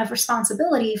certain amount of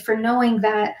responsibility for knowing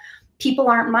that people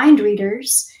aren't mind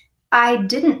readers. I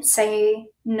didn't say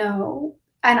no.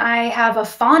 And I have a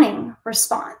fawning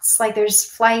response. Like, there's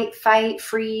flight, fight,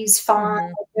 freeze,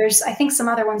 fawn. There's, I think, some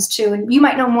other ones too. And you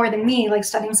might know more than me, like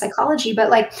studying psychology, but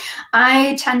like,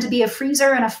 I tend to be a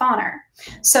freezer and a fawner.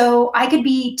 So I could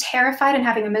be terrified and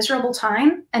having a miserable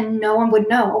time and no one would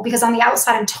know, because on the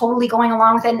outside, I'm totally going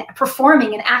along with it and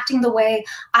performing and acting the way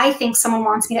I think someone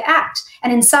wants me to act.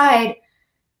 And inside,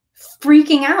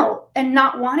 freaking out and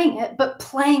not wanting it, but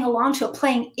playing along to it,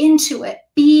 playing into it,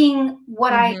 being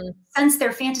what I sense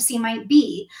their fantasy might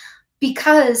be,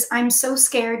 because I'm so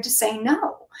scared to say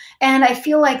no. And I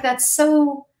feel like that's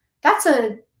a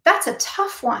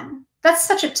tough one. That's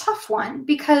such a tough one,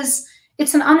 because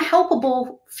it's an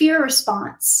unhelpable fear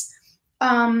response.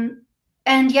 And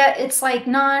yet it's like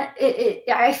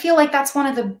I feel like that's one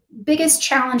of the biggest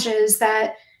challenges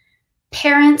that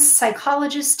parents,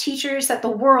 psychologists, teachers, that the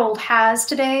world has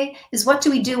today, is what do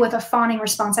we do with a fawning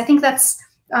response? I think that's,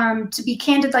 to be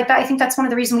candid like that, I think that's one of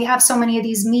the reasons we have so many of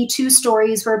these Me Too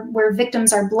stories where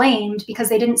victims are blamed because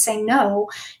they didn't say no,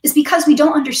 is because we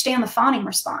don't understand the fawning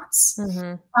response.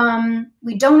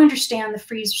 We don't understand the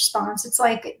freeze response. It's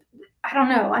like, I don't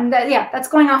know. And that's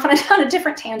going off on a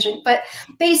different tangent. But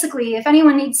basically, if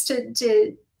anyone needs to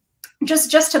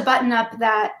just to button up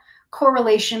that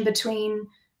correlation between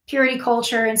purity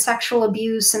culture and sexual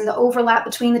abuse and the overlap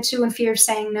between the two and fear of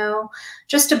saying no,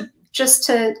 just to,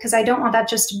 because I don't want that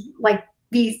just to like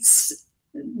be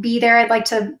there. I'd like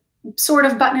to sort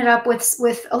of button it up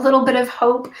with a little bit of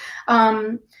hope,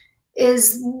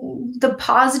 is the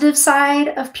positive side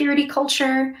of purity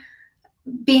culture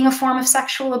being a form of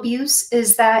sexual abuse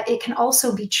is that it can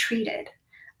also be treated.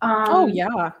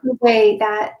 The way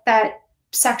that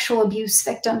sexual abuse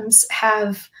victims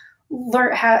have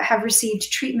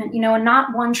received treatment, you know, and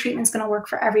not one treatment's going to work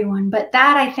for everyone, but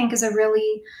that I think is a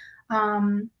really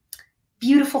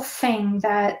beautiful thing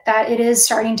that it is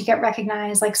starting to get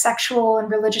recognized. Like, sexual and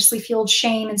religiously fueled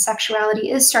shame and sexuality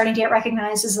is starting to get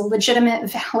recognized as a legitimate,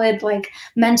 valid, like,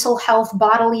 mental health,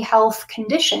 bodily health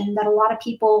condition that a lot of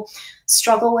people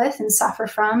struggle with and suffer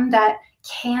from, that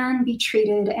can be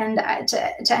treated. And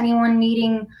to anyone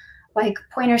needing like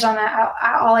pointers on that,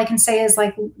 all I can say is,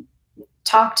 like,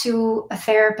 talk to a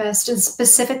therapist, and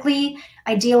specifically,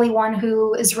 ideally one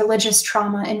who is religious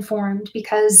trauma informed,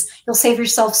 because you'll save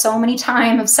yourself so many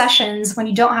time of sessions when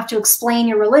you don't have to explain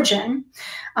your religion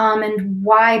and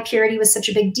why purity was such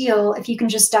a big deal, if you can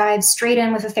just dive straight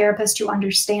in with a therapist who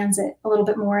understands it a little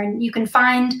bit more. And you can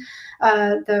find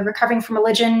the Recovering from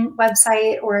Religion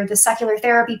website or the Secular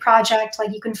Therapy Project.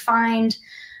 Like, you can find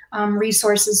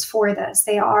resources for this.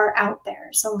 They are out there.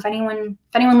 So if anyone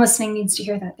listening needs to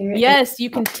hear that, yes, you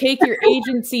can take your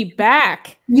agency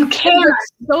back. You can.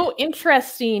 What's so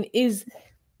interesting is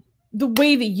the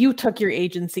way that you took your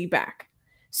agency back.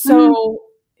 So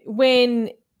when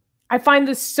I find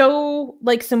this so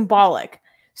like symbolic.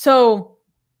 So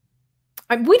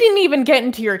we didn't even get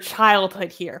into your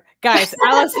childhood here, guys.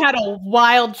 Alice had a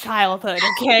wild childhood.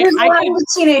 Okay,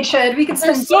 teenagehood. We could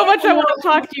spend so much I want to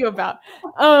talk to you about.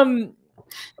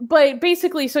 But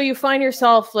basically, so you find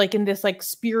yourself like in this like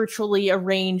spiritually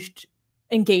arranged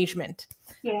engagement,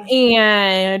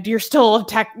 and you're still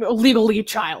legally a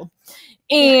child,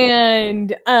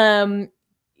 and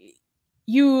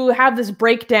you have this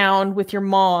breakdown with your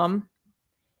mom,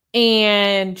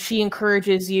 and she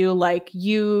encourages you, like,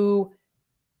 you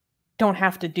don't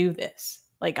have to do this.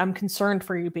 Like, I'm concerned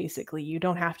for you, basically. You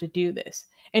don't have to do this.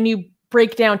 And you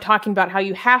break down talking about how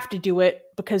you have to do it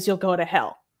because you'll go to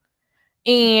hell.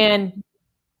 And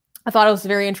I thought it was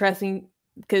very interesting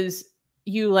because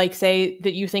you like say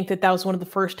that you think that was one of the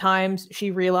first times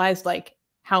she realized like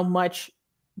how much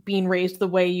being raised the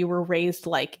way you were raised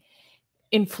like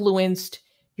influenced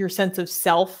your sense of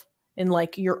self and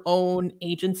like your own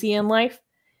agency in life.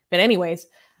 But anyways,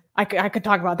 I could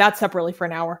talk about that separately for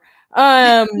an hour.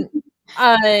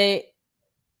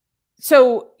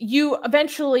 So you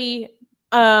eventually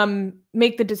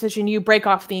make the decision, you break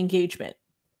off the engagement,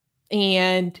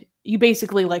 and you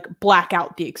basically like black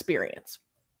out the experience.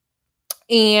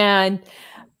 And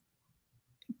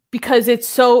because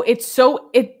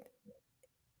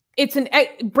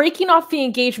breaking off the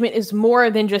engagement is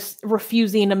more than just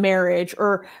refusing a marriage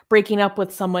or breaking up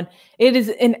with someone. It is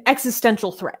an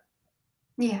existential threat.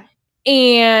 Yeah.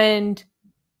 And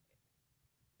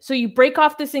so you break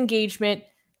off this engagement,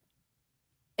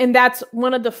 and that's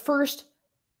one of the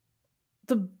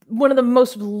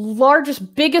most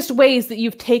largest, biggest ways that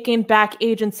you've taken back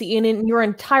agency in your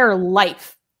entire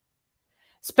life,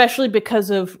 especially because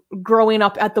of growing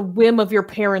up at the whim of your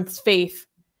parents' faith.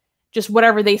 Just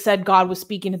whatever they said God was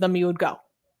speaking to them, you would go.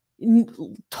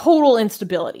 Total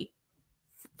instability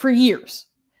for years.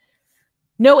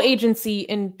 No agency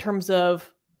in terms of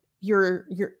your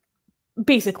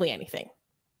basically anything.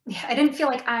 Yeah, I didn't feel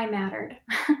like I mattered.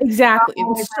 Exactly.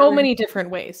 In so many different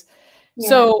ways. Yeah.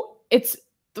 So it's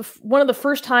one of the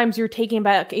first times you're taking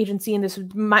back agency in this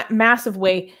massive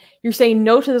way. You're saying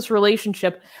no to this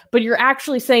relationship, but you're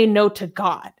actually saying no to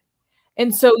God.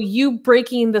 And so you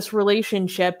breaking this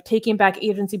relationship, taking back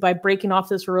agency by breaking off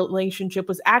this relationship,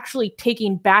 was actually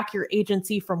taking back your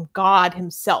agency from God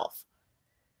himself.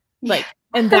 Like,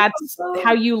 and that's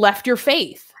how you left your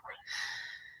faith.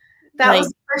 That was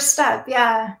the first step.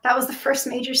 Yeah. That was the first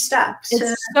major step.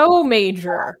 It's so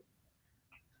major.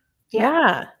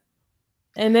 Yeah.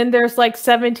 And then there's like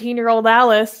 17-year-old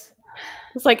Alice.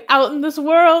 It's like out in this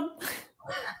world.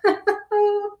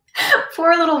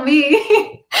 Poor little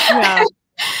me. Yeah.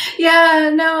 Yeah,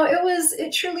 no,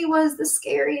 it truly was the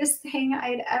scariest thing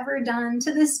I'd ever done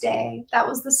to this day. That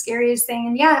was the scariest thing.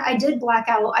 And yeah, I did black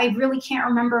out. I really can't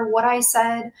remember what I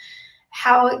said,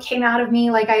 how it came out of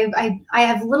me. Like I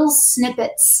have little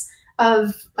snippets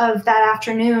of that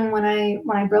afternoon when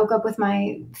I broke up with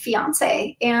my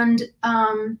fiance, and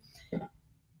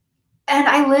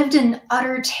I lived in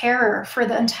utter terror for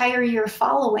the entire year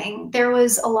following. There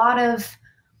was a lot of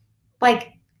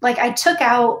like I took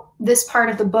out this part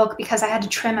of the book because I had to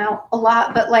trim out a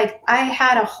lot, but like I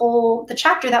had the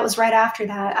chapter that was right after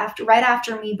that, right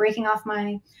after me breaking off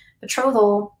my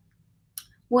betrothal,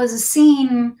 was a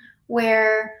scene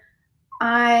where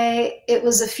it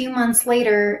was a few months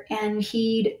later and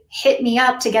he'd hit me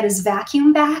up to get his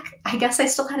vacuum back. I guess I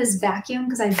still had his vacuum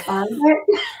because I borrowed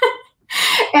it.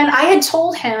 And I had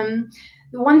told him,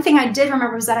 the one thing I did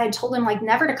remember was that I had told him like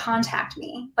never to contact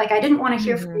me. Like I didn't want to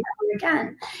hear from him ever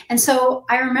again. And so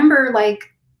I remember like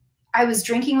I was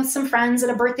drinking with some friends at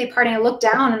a birthday party. And I looked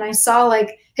down and I saw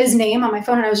like his name on my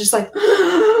phone and I was just like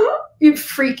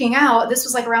freaking out. This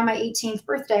was like around my 18th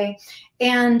birthday.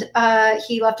 And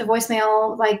he left a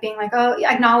voicemail like being like, oh,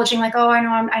 acknowledging like, oh,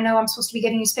 I know I'm supposed to be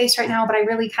giving you space right now, but I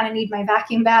really kind of need my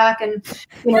vacuum back. And,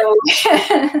 you know,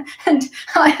 and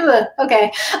I have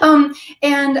okay.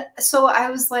 And so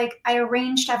I was like, I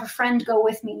arranged to have a friend go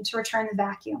with me to return the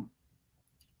vacuum.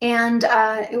 And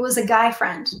it was a guy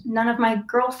friend. None of my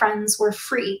girlfriends were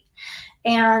free.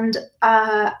 And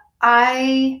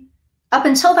up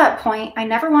until that point, I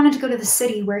never wanted to go to the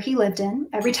city where he lived in.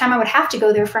 Every time I would have to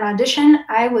go there for an audition,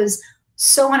 I was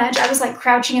so on edge. I was like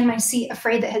crouching in my seat,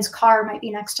 afraid that his car might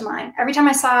be next to mine. Every time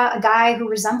I saw a guy who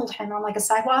resembled him on like a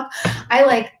sidewalk, I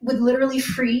like would literally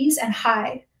freeze and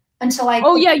hide until I.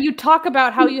 Oh yeah, you talk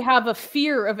about how you have a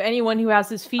fear of anyone who has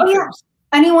his features. Oh,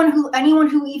 yeah. Anyone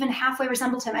who even halfway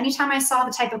resembled him. Anytime I saw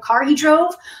the type of car he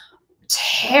drove,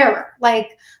 terror,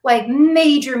 like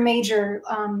major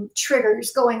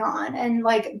triggers going on, and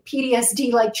like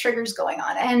PTSD like triggers going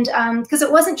on. And because it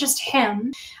wasn't just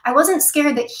him, I wasn't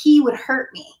scared that he would hurt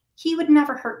me. He would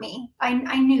never hurt me.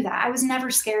 I knew that. I was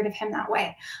never scared of him that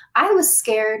way. I was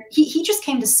scared. He just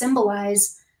came to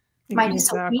symbolize my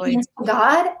disobedience to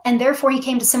God, and therefore he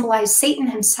came to symbolize Satan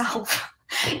himself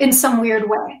in some weird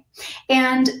way.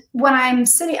 And when I'm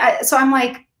sitting, so I'm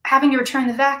like having to return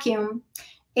the vacuum.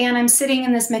 And I'm sitting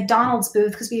in this McDonald's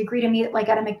booth because we agreed to meet like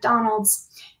at a McDonald's,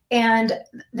 and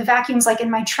the vacuum's like in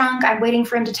my trunk. I'm waiting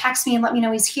for him to text me and let me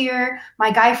know he's here.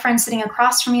 My guy friend sitting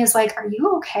across from me is like, are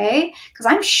you okay? Because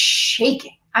I'm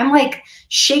shaking. I'm like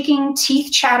shaking,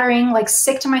 teeth chattering, like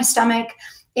sick to my stomach.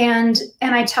 And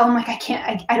I tell him like,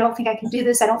 I don't think I can do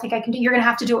this. I don't think I can you're going to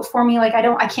have to do it for me. Like,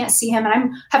 I can't see him. And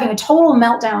I'm having a total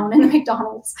meltdown in the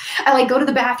McDonald's. I like go to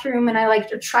the bathroom and I like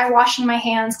try washing my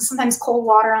hands, because sometimes cold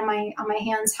water on my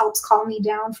hands helps calm me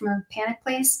down from a panic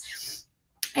place.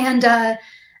 And I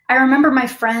I remember my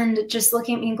friend just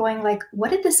looking at me and going like, what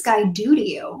did this guy do to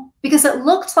you? Because it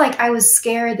looked like I was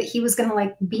scared that he was going to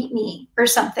like beat me or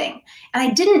something. And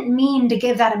I didn't mean to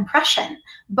give that impression,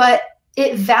 but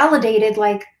it validated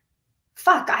like,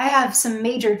 fuck, I have some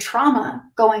major trauma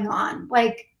going on.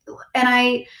 Like,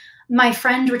 and my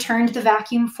friend returned the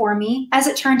vacuum for me. As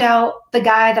it turned out, the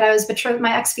guy that I was betrothed,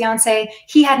 my ex-fiance,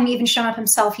 he hadn't even shown up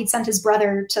himself. He'd sent his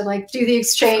brother to like do the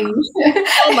exchange.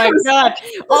 Oh my God.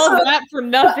 All that for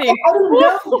nothing. I didn't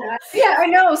know that. Yeah, I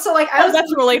know. So like,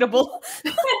 that's relatable.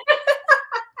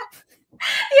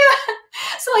 Yeah.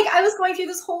 So like I was going through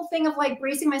this whole thing of like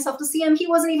bracing myself to see him. He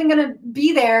wasn't even going to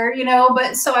be there, you know,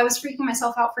 but so I was freaking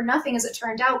myself out for nothing as it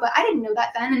turned out, but I didn't know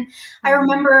that then. And I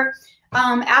remember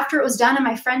after it was done and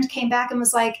my friend came back and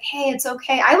was like, hey, it's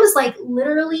okay. I was like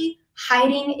literally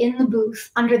hiding in the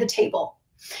booth under the table.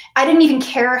 I didn't even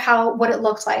care what it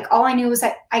looked like. All I knew was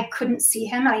that I couldn't see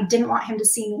him and I didn't want him to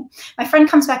see me. My friend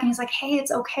comes back and he's like, hey, it's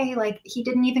okay. Like he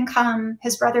didn't even come.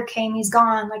 His brother came, he's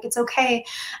gone. Like, it's okay.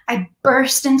 I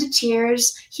burst into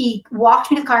tears. He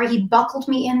walked me to the car. He buckled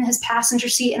me in his passenger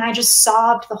seat and I just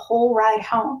sobbed the whole ride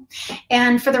home.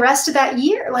 And for the rest of that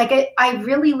year, like I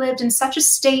really lived in such a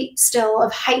state still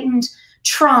of heightened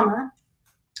trauma.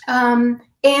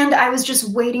 And I was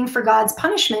just waiting for God's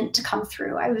punishment to come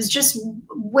through. I was just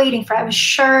waiting for it. I was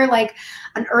sure like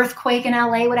an earthquake in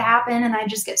LA would happen and I'd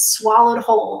just get swallowed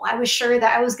whole. I was sure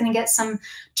that I was going to get some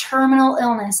terminal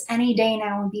illness any day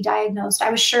now and be diagnosed.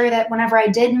 I was sure that whenever I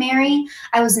did marry,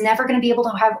 I was never going to be able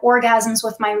to have orgasms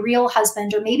with my real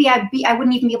husband, or maybe I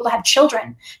wouldn't even be able to have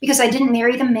children because I didn't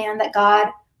marry the man that God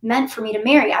meant for me to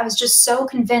marry. I was just so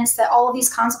convinced that all of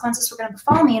these consequences were going to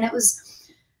befall me, and it was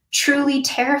truly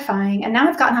terrifying. And now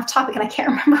I've gotten off topic and I can't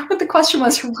remember what the question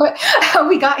was or how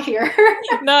we got here.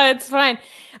 No, it's fine.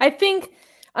 I think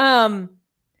one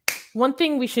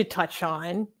thing we should touch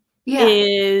on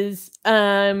is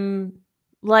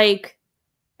like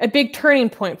a big turning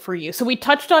point for you. So we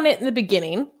touched on it in the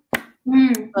beginning,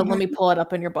 but let me pull it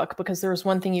up in your book because there was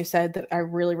one thing you said that I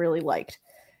really, really liked.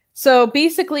 So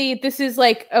basically this is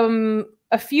like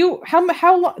a few, how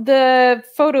the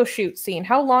photo shoot scene,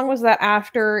 how long was that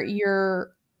after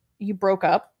you broke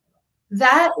up?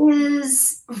 That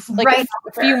is like right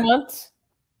a few months.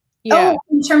 Yeah. Oh,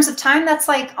 in terms of time, that's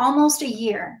like almost a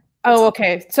year. Oh,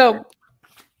 okay. So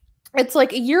it's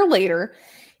like a year later,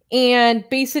 and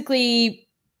basically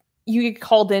you get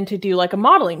called in to do like a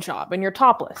modeling job and you're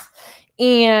topless.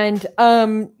 And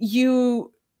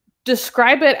you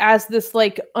describe it as this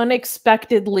like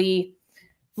unexpectedly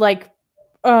like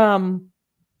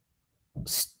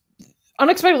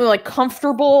unexpectedly like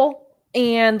comfortable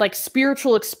and like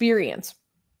spiritual experience.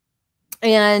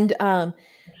 And I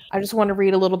just want to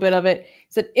read a little bit of it. It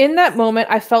said, in that moment,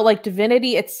 I felt like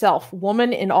divinity itself,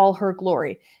 woman in all her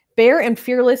glory. Bare and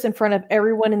fearless in front of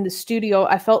everyone in the studio,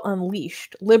 I felt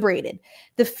unleashed, liberated.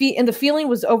 The feeling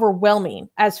was overwhelming,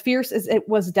 as fierce as it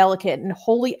was delicate and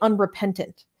wholly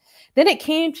unrepentant. Then it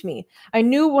came to me. I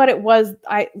knew what it was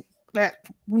I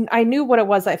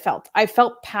felt. I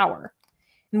felt power.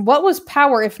 And what was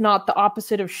power if not the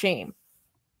opposite of shame?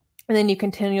 And then you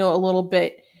continue a little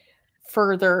bit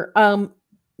further.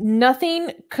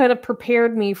 Nothing could have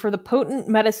prepared me for the potent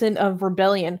medicine of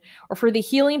rebellion or for the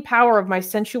healing power of my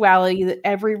sensuality that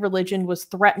every religion was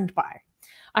threatened by.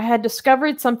 I had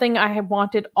discovered something I had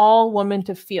wanted all women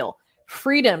to feel: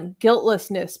 freedom,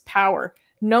 guiltlessness, power.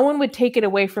 No one would take it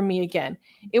away from me again.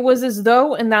 It was as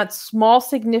though in that small,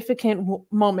 significant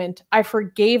moment, I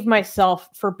forgave myself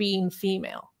for being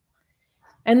female.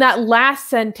 And that last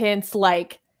sentence,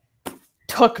 like,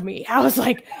 took me. I was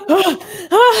like,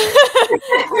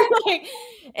 like,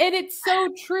 and it's so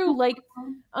true. Like,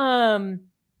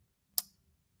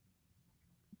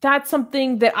 that's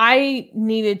something that I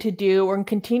needed to do or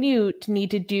continue to need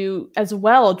to do as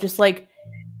well. Just like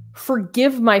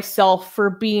forgive myself for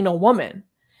being a woman,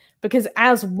 because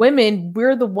as women,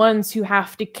 we're the ones who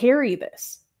have to carry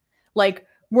this. Like,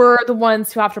 we're the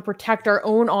ones who have to protect our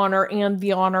own honor and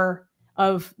the honor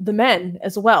of the men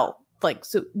as well. Like,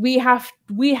 so we have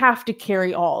to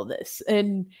carry all of this,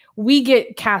 and we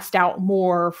get cast out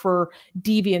more for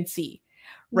deviancy,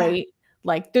 right? Yeah.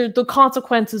 Like the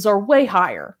consequences are way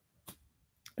higher.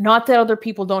 Not that other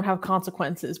people don't have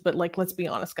consequences, but like, let's be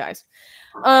honest, guys.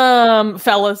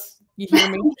 Fellas, you hear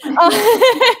me?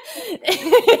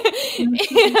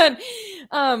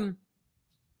 And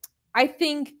I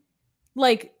think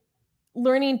like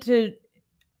learning to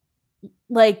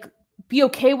like be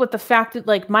okay with the fact that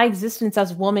like my existence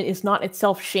as a woman is not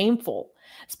itself shameful,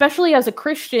 especially as a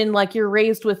Christian. Like, you're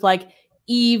raised with like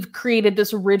Eve created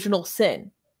this original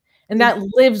sin, and that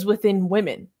lives within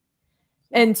women.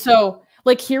 And so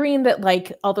like hearing that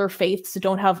like other faiths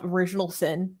don't have original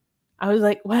sin. I was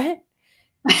like, what?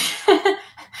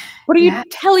 What are you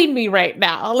telling me right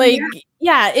now? Like,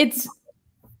 it's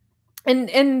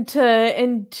and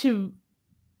to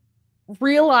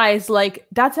realize like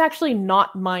that's actually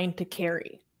not mine to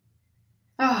carry.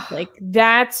 Like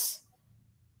that's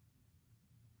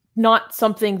not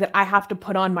something that I have to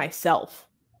put on myself.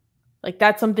 Like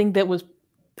that's something that was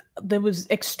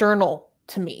external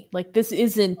to me. Like this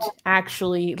isn't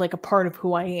actually like a part of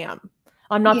who I am.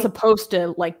 I'm not supposed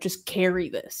to like just carry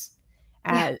this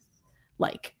as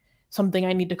like something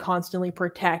I need to constantly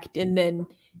protect, and then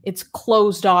it's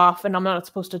closed off and I'm not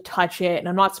supposed to touch it, and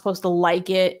I'm not supposed to like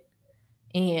it,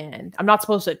 and I'm not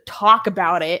supposed to talk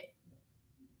about it.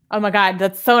 Oh my God,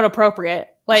 that's so inappropriate.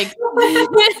 Like,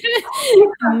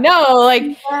 no,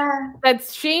 like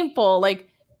that's shameful. Like,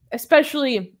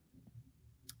 especially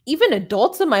even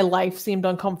adults in my life seemed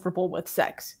uncomfortable with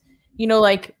sex. You know,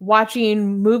 like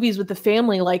watching movies with the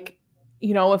family, like,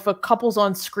 you know, if a couple's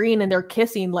on screen and they're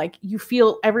kissing, like you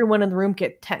feel everyone in the room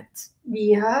get tense.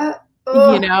 Yeah.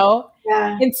 You know?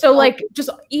 Yeah. And so like just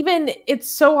even it's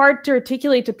so hard to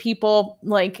articulate to people,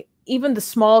 like even the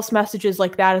smallest messages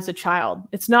like that as a child.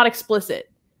 It's not explicit.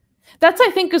 That's, I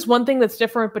think, is one thing that's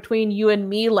different between you and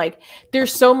me. Like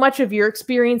there's so much of your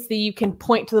experience that you can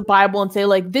point to the Bible and say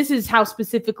like, this is how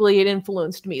specifically it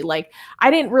influenced me. Like I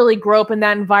didn't really grow up in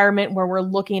that environment where we're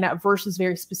looking at verses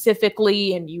very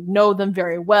specifically and you know them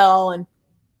very well and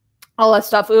all that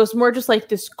stuff. It was more just like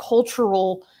this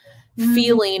cultural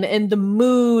feeling and the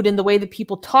mood and the way that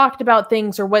people talked about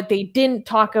things or what they didn't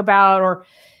talk about, or,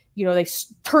 you know, they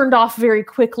turned off very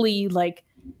quickly. Like,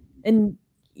 and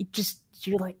it just,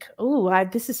 you're like, oh,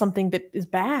 this is something that is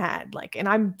bad. Like, and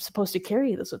I'm supposed to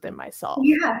carry this within myself.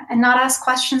 Yeah. And not ask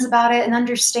questions about it and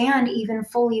understand even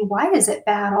fully, why is it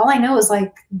bad? All I know is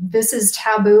like, this is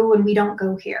taboo and we don't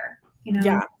go here, you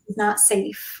know, it's not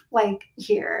safe, like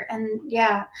here. And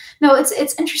no, it's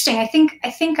interesting. I think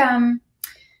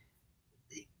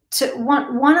to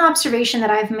one observation that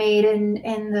I've made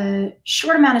in the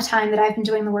short amount of time that I've been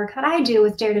doing the work that I do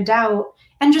with Dare to Doubt,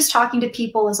 and just talking to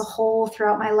people as a whole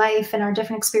throughout my life and our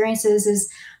different experiences, is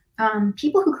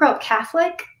people who grew up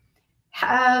Catholic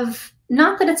have,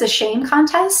 not that it's a shame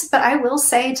contest, but I will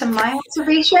say, to my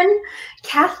observation,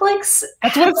 Catholics—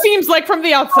 that's what it seems like from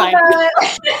the outside.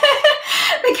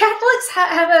 The Catholics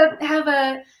have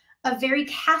a very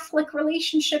Catholic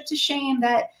relationship to shame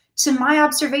that, to my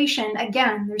observation,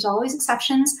 again, there's always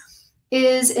exceptions,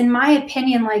 is, in my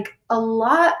opinion, like a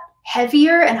lot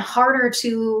heavier and harder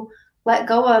to let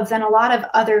go of than a lot of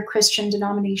other Christian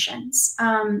denominations.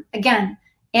 Again,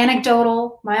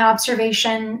 anecdotal, my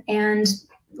observation, and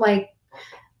like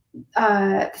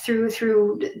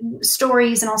through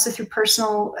stories and also through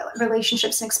personal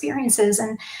relationships and experiences.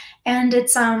 And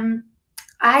it's,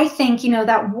 I think, you know,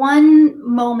 that one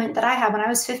moment that I had when I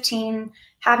was 15,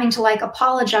 having to like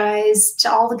apologize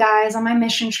to all the guys on my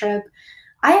mission trip,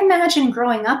 I imagine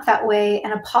growing up that way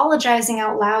and apologizing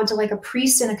out loud to like a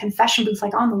priest in a confession booth,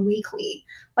 like on the weekly,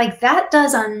 like that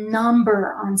does a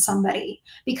number on somebody.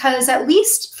 Because at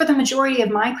least for the majority of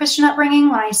my Christian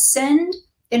upbringing, when I sinned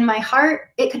in my heart,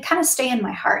 it could kind of stay in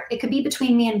my heart. It could be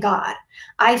between me and God.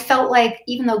 I felt like,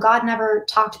 even though God never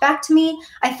talked back to me,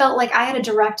 I felt like I had a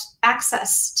direct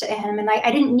access to him. And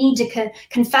I didn't need to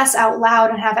confess out loud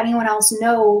and have anyone else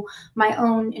know my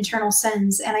own internal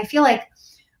sins. And I feel like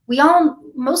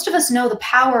most of us know the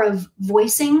power of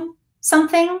voicing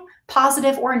something,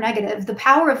 positive or negative, the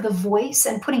power of the voice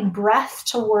and putting breath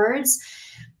to words,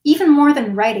 even more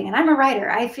than writing. And I'm a writer.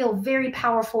 I feel very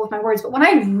powerful with my words. But when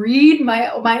I read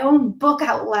my own book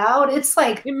out loud, it's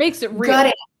like, it makes it real.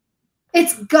 Gutting.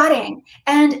 It's gutting.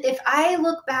 And if I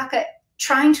look back at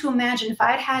trying to imagine if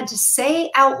I'd had to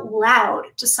say out loud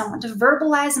to someone, to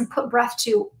verbalize and put breath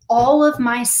to all of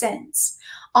my sins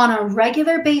on a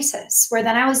regular basis, where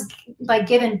then I was like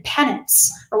given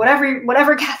penance or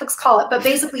whatever Catholics call it, but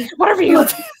basically whatever you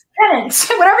penance,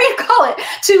 whatever you call it,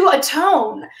 to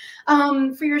atone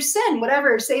for your sin,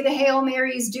 whatever, say the Hail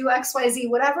Marys, do XYZ,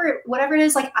 whatever it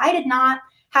is. Like, I did not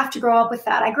have to grow up with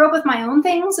that. I grew up with my own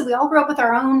things, and we all grew up with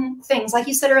our own things. Like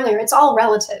you said earlier, it's all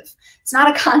relative. It's not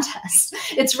a contest.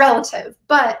 It's relative.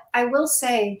 But I will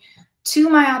say, to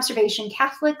my observation,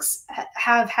 Catholics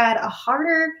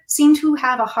seem to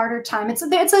have a harder time. It's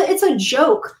a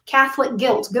joke, Catholic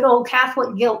guilt, good old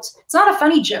Catholic guilt. It's not a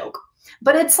funny joke,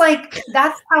 but it's like,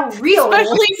 that's how real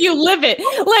especially it is. if you live it.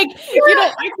 Like, you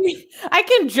know, I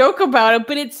can joke about it,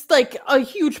 but it's like a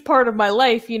huge part of my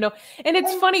life, you know. And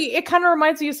it's funny, it kind of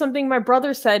reminds me of something my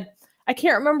brother said. I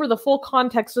can't remember the full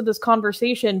context of this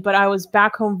conversation, but I was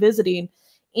back home visiting,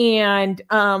 and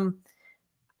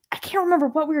I can't remember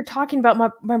what we were talking about.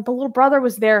 My little brother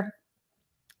was there.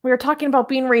 We were talking about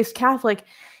being raised Catholic,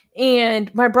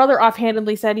 and my brother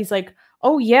offhandedly said, he's like,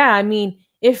 "Oh yeah, I mean,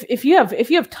 if you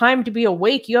have time to be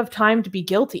awake, you have time to be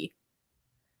guilty."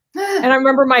 And I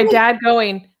remember my dad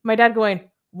going,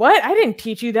 "What? I didn't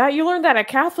teach you that. You learned that at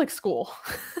Catholic school."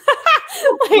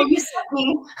 Like, you sent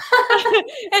me.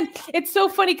 And it's so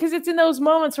funny because it's in those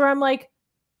moments where I'm like,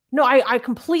 no, I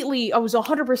was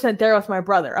 100% there with my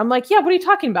brother. I'm like, yeah, what are you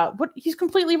talking about? What? He's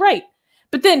completely right.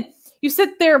 But then you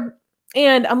sit there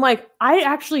and I'm like, I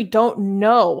actually don't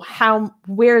know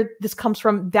where this comes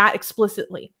from that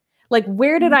explicitly. Like,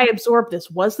 where did I absorb this?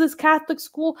 Was this Catholic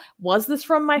school? Was this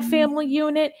from my family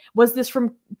unit? Was this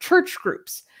from church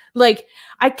groups? Like,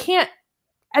 I can't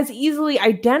as easily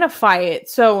identify it.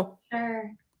 So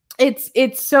Sure.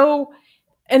 it's so,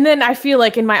 and then I feel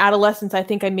like in my adolescence, I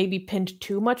think I maybe pinned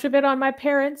too much of it on my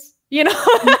parents, you know?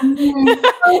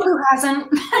 Oh, who hasn't?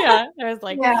 Yeah. I was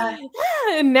like, yeah.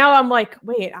 And now I'm like,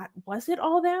 wait, was it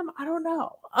all them? I don't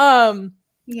know.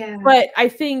 Yeah. But I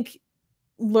think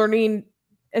learning,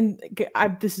 and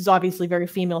this is obviously very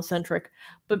female centric,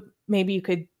 but maybe you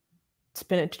could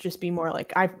spin it to just be more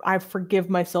like, I forgive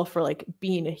myself for like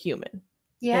being a human.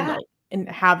 Yeah. And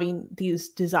having these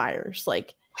desires,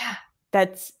 like, yeah.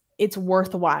 It's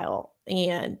worthwhile.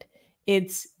 And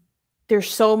there's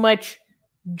so much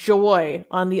joy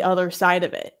on the other side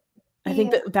of it. I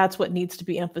think that's what needs to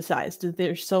be emphasized.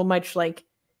 There's so much like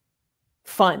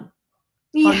fun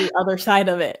on the other side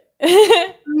of it.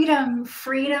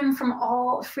 freedom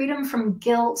from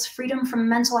guilt, freedom from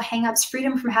mental hangups,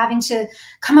 freedom from having to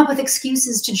come up with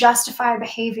excuses to justify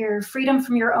behavior, freedom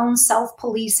from your own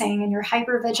self-policing and your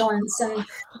hypervigilance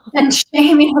and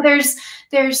shame. You know,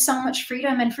 there's so much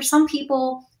freedom, and for some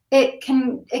people it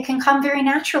can come very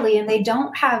naturally and they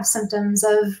don't have symptoms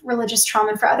of religious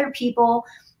trauma. And for other people,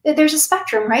 there's a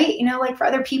spectrum, right? You know, like for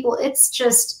other people it's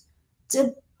just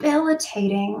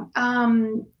debilitating.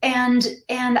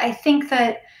 And I think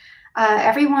that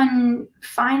everyone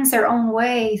finds their own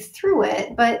way through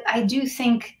it. But I do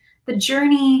think the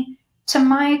journey, to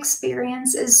my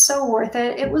experience, is so worth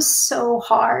it. It was so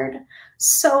hard,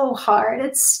 so hard.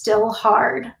 It's still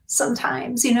hard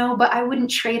sometimes, you know, but I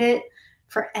wouldn't trade it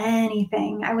for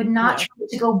anything. I would not trade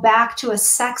to go back to a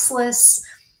sexless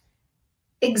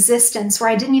existence where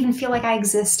I didn't even feel like I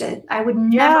existed. I would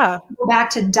never go back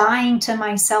to dying to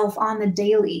myself on the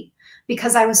daily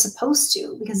because I was supposed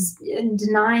to, because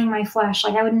denying my flesh.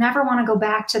 Like, I would never want to go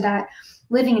back to that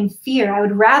living in fear. I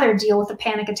would rather deal with the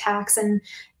panic attacks and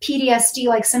PTSD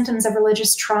like symptoms of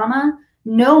religious trauma,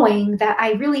 knowing that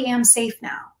I really am safe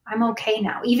now. I'm okay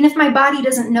now. Even if my body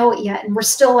doesn't know it yet and we're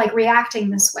still like reacting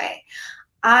this way,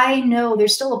 I know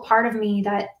there's still a part of me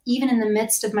that even in the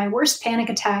midst of my worst panic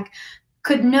attack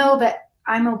could know that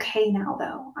I'm okay now,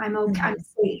 though. I'm okay. I'm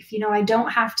safe. You know, I don't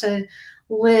have to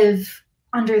live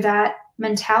under that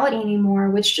mentality anymore,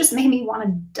 which just made me want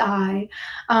to die.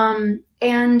 And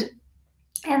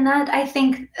that, I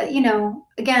think, you know,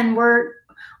 again,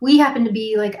 we happen to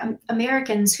be like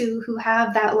Americans who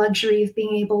have that luxury of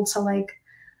being able to like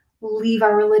leave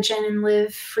our religion and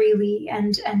live freely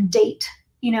and date,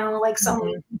 you know, like so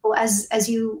many people, as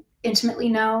you intimately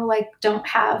know, like don't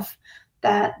have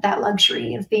that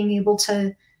luxury of being able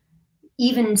to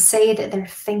even say that they're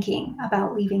thinking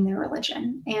about leaving their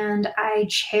religion. And I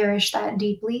cherish that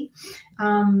deeply.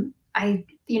 I,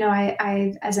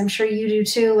 as I'm sure you do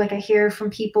too, like I hear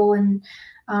from people in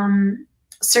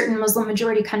certain Muslim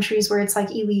majority countries where it's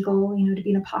like illegal, you know, to be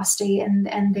an apostate,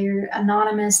 and they're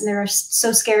anonymous and they're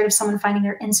so scared of someone finding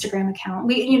their Instagram account.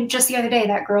 Just the other day,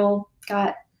 that girl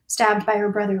got stabbed by her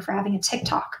brother for having a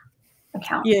TikTok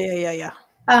account. Yeah.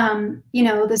 You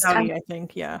know, this I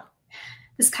think,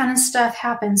 this kind of stuff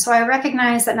happens. So I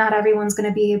recognize that not everyone's going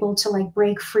to be able to like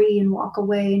break free and walk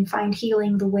away and find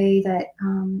healing the way that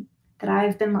that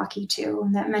I've been lucky to,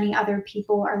 and that many other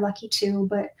people are lucky to.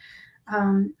 But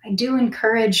I do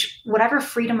encourage whatever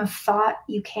freedom of thought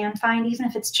you can find, even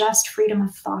if it's just freedom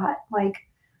of thought. Like,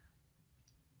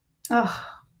 I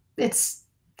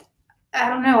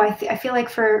don't know. I feel like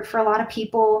for a lot of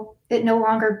people, it no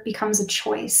longer becomes a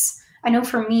choice. I know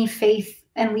for me, faith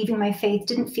and leaving my faith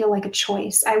didn't feel like a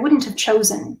choice. I wouldn't have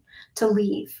chosen to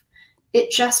leave.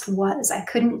 It just was. I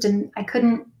couldn't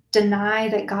deny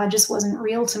that God just wasn't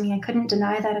real to me. I couldn't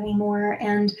deny that anymore.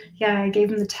 And yeah, I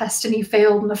gave him the test and he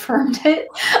failed and affirmed it.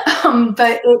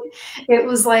 But it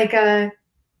was like, I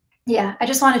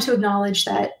just wanted to acknowledge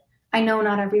that I know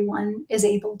not everyone is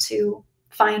able to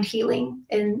find healing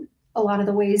in a lot of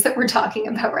the ways that we're talking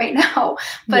about right now.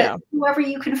 But whoever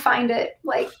you can find it,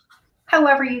 like,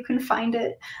 however you can find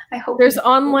it. I hope there's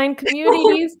online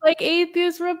communities like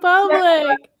Atheist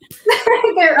Republic.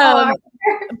 There are.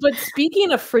 But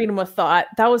speaking of freedom of thought,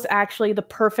 that was actually the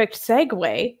perfect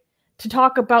segue to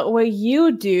talk about what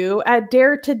you do at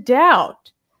Dare to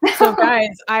Doubt. So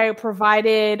guys, I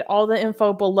provided all the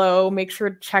info below. Make sure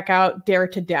to check out Dare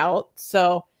to Doubt.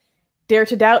 So Dare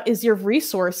to Doubt is your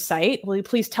resource site. Will you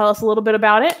please tell us a little bit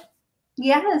about it?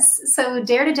 Yes. So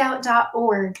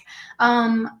daretodoubt.org.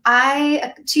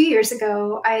 2 years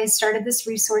ago, I started this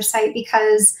resource site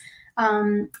because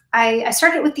I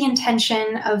started it with the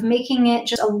intention of making it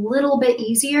just a little bit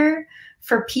easier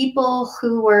for people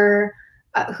who were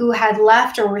who had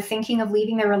left or were thinking of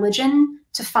leaving their religion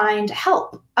to find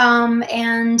help.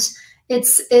 And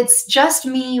it's just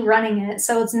me running it.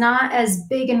 So it's not as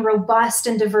big and robust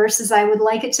and diverse as I would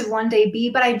like it to one day be,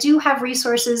 but I do have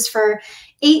resources for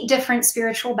 8 different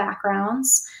spiritual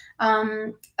backgrounds,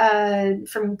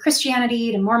 from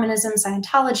Christianity to Mormonism,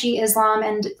 Scientology, Islam,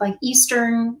 and like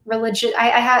Eastern religion.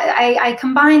 I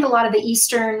combined a lot of the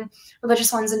Eastern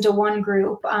religious ones into one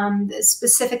group,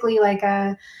 specifically like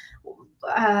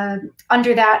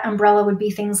under that umbrella would be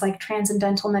things like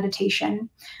transcendental meditation,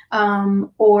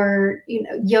 or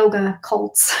yoga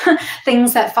cults,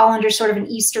 things that fall under sort of an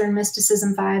Eastern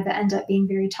mysticism vibe that end up being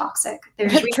very toxic.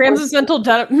 There's transcendental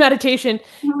meditation.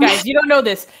 Guys, you don't know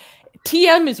this.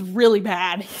 TM is really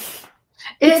bad.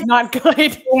 It's not good.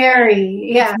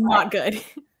 It's not good.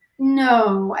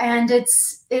 No, and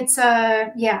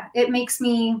it makes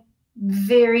me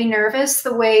very nervous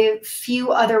the way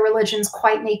few other religions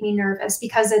quite make me nervous,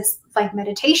 because it's like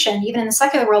meditation. Even in the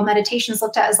secular world, meditation is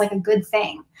looked at as like a good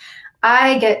thing.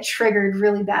 I get triggered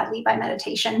really badly by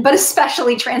meditation, but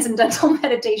especially transcendental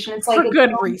meditation. It's like for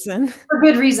good reason. For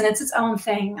good reason. It's its own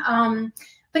thing.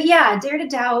 But yeah, Dare to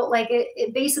Doubt, like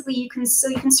it basically you can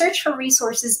search for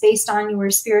resources based on your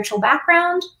spiritual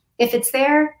background. If it's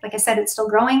there, like I said, it's still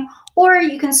growing. Or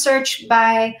you can search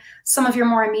by some of your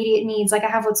more immediate needs. Like I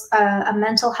have what's a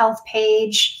mental health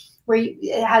page where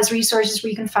it has resources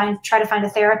where you can try to find a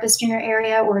therapist in your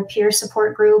area or a peer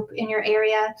support group in your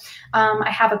area.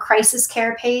 I have a crisis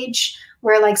care page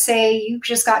where, like, say you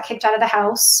just got kicked out of the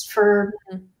house for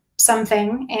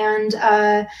something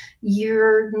and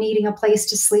you're needing a place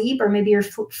to sleep, or maybe you're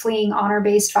fleeing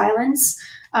honor-based violence,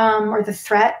 or the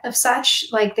threat of such.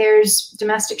 Like there's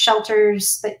domestic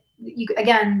shelters that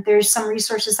there's some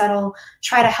resources that'll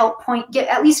try to help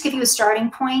at least give you a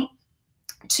starting point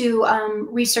to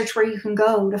research where you can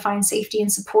go to find safety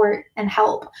and support and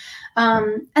help.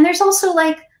 And there's also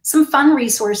like some fun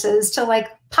resources to like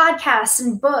podcasts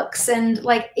and books, and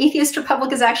like Atheist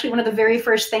Republic is actually one of the very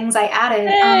first things I added.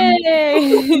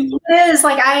 It is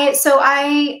like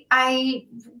I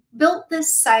built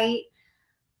this site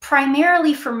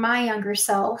primarily for my younger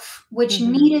self, which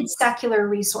needed secular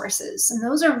resources. And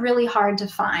those are really hard to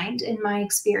find in my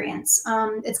experience.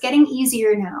 It's getting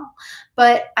easier now,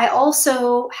 but I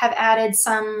also have added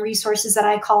some resources that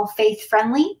I call faith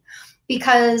friendly,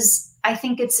 because I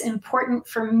think it's important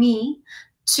for me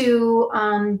to,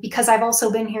 because I've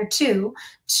also been here too,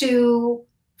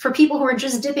 for people who are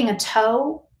just dipping a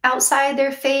toe outside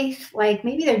their faith, like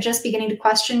maybe they're just beginning to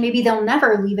question, maybe they'll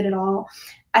never leave it at all.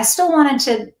 I still wanted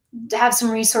to have some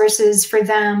resources for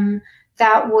them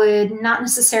that would not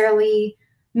necessarily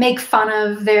make fun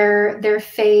of their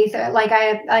faith. Like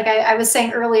I was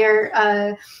saying earlier,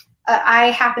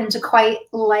 I happen to quite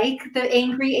like the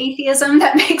angry atheism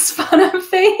that makes fun of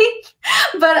faith,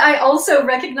 but I also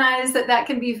recognize that that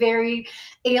can be very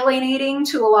alienating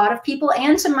to a lot of people,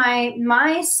 and to my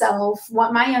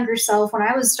younger self, when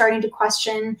I was starting to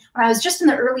question, when I was just in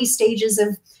the early stages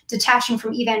of detaching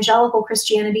from evangelical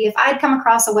Christianity. If I'd come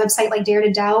across a website like Dare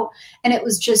to Doubt and it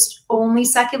was just only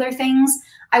secular things,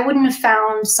 I wouldn't have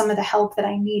found some of the help that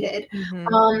I needed.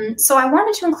 So I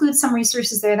wanted to include some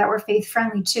resources there that were faith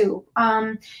friendly too.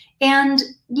 And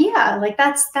yeah, like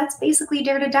that's basically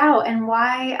Dare to Doubt and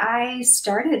why I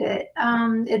started it.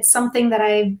 It's something that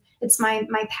it's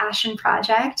my passion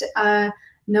project.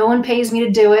 No one pays me to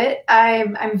do it.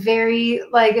 I'm very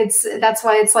like, that's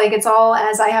why it's like, it's all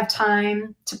as I have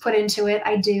time to put into it,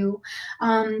 I do.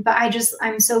 But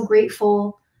I'm so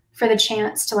grateful for the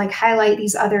chance to like highlight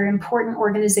these other important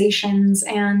organizations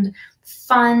and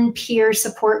fun peer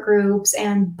support groups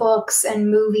and books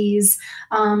and movies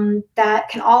that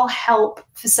can all help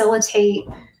facilitate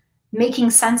making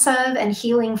sense of and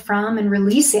healing from and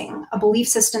releasing a belief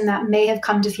system that may have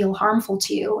come to feel harmful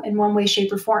to you in one way,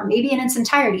 shape, or form, maybe in its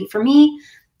entirety. For me,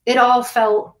 it all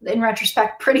felt, in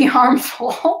retrospect, pretty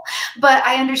harmful. But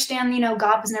I understand,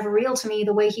 God was never real to me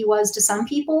the way he was to some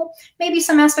people. Maybe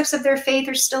some aspects of their faith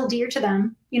are still dear to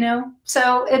them,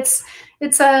 So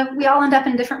we all end up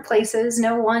in different places.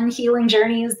 No one healing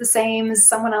journey is the same as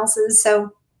someone else's.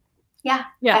 So yeah,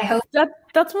 I hope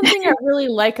that's one thing I really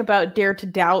like about Dare to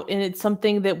Doubt, and it's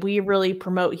something that we really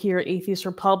promote here at Atheist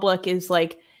Republic is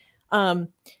like,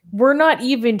 we're not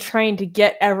even trying to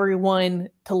get everyone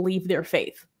to leave their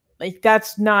faith. Like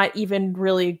that's not even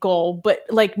really a goal, but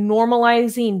like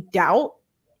normalizing doubt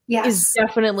is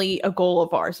definitely a goal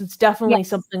of ours. It's definitely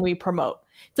something we promote.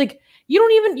 It's like,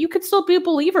 you could still be a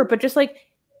believer, but just like,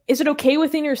 is it okay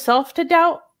within yourself to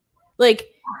doubt? Like,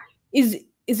 is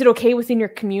it okay within your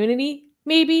community?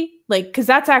 Maybe like, because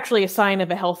that's actually a sign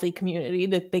of a healthy community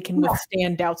that they can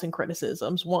withstand doubts and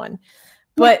criticisms. One,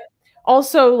 but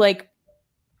also like,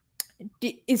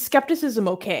 is skepticism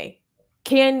okay?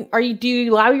 Do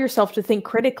you allow yourself to think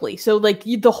critically? So like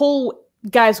the whole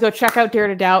guys go check out Dare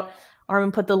to Doubt.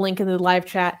 Armin put the link in the live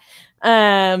chat.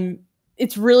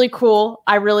 It's really cool.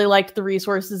 I really liked the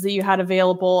resources that you had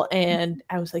available, and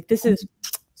I was like, this is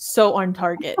so on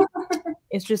target.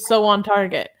 It's just so on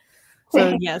target.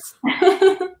 So yes,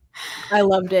 I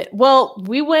loved it. Well,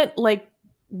 we went like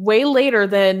way later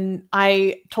than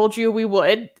I told you we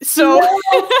would. So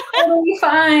it's totally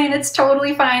fine. It's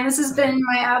totally fine. This has been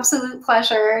my absolute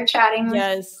pleasure chatting with you.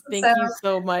 Yes, thank you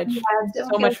so much.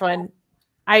 So much fun.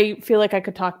 I feel like I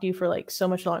could talk to you for like so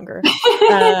much longer.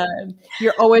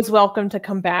 You're always welcome to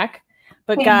come back.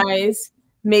 But guys,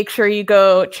 make sure you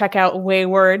go check out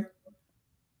Wayward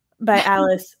by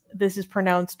Alice. This is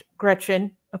pronounced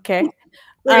Greczyn. Okay.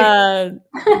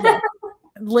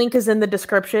 Link is in the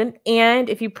description. And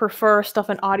if you prefer stuff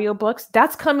in audiobooks,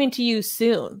 that's coming to you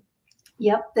soon.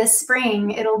 Yep, this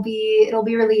spring it'll be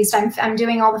released. I'm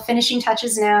doing all the finishing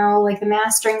touches now, like the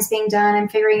mastering's being done. I'm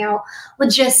figuring out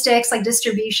logistics, like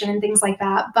distribution and things like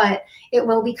that. But it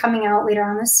will be coming out later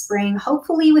on this spring,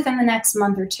 hopefully within the next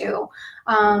month or two.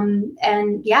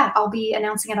 And yeah, I'll be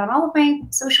announcing it on all of my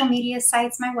social media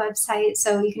sites, my website,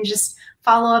 so you can just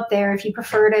follow up there if you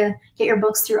prefer to get your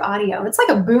books through audio. It's like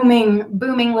a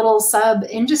booming little sub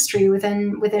industry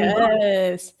within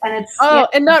yes. Books. And it's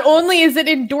and not only is it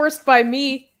endorsed by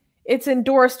me, it's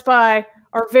endorsed by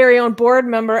our very own board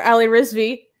member, Ali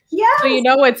Rizvi. Yeah. So you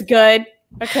know it's good.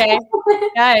 Okay.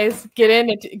 Guys, get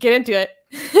into it.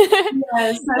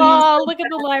 Yes, oh, look at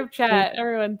the live chat.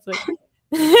 Everyone's like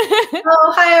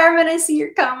oh, hi Armin, I see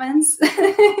your comments.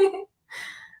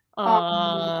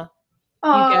 Aww. You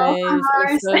guys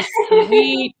are so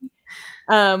sweet.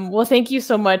 Well, thank you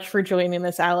so much for joining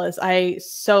us, Alice. I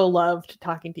so loved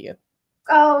talking to you.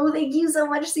 Oh, thank you so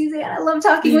much, Susanna. I love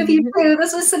talking with you too.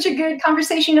 This was such a good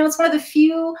conversation. It's one of the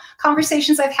few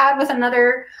conversations I've had with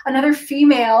another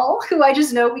female who I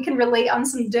just know we can relate on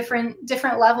some different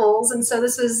levels. And so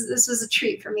this was a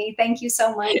treat for me. Thank you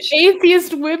so much.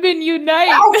 Atheist women unite.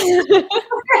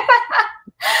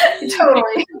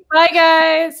 Totally. Bye,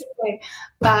 guys. Okay.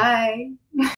 Bye.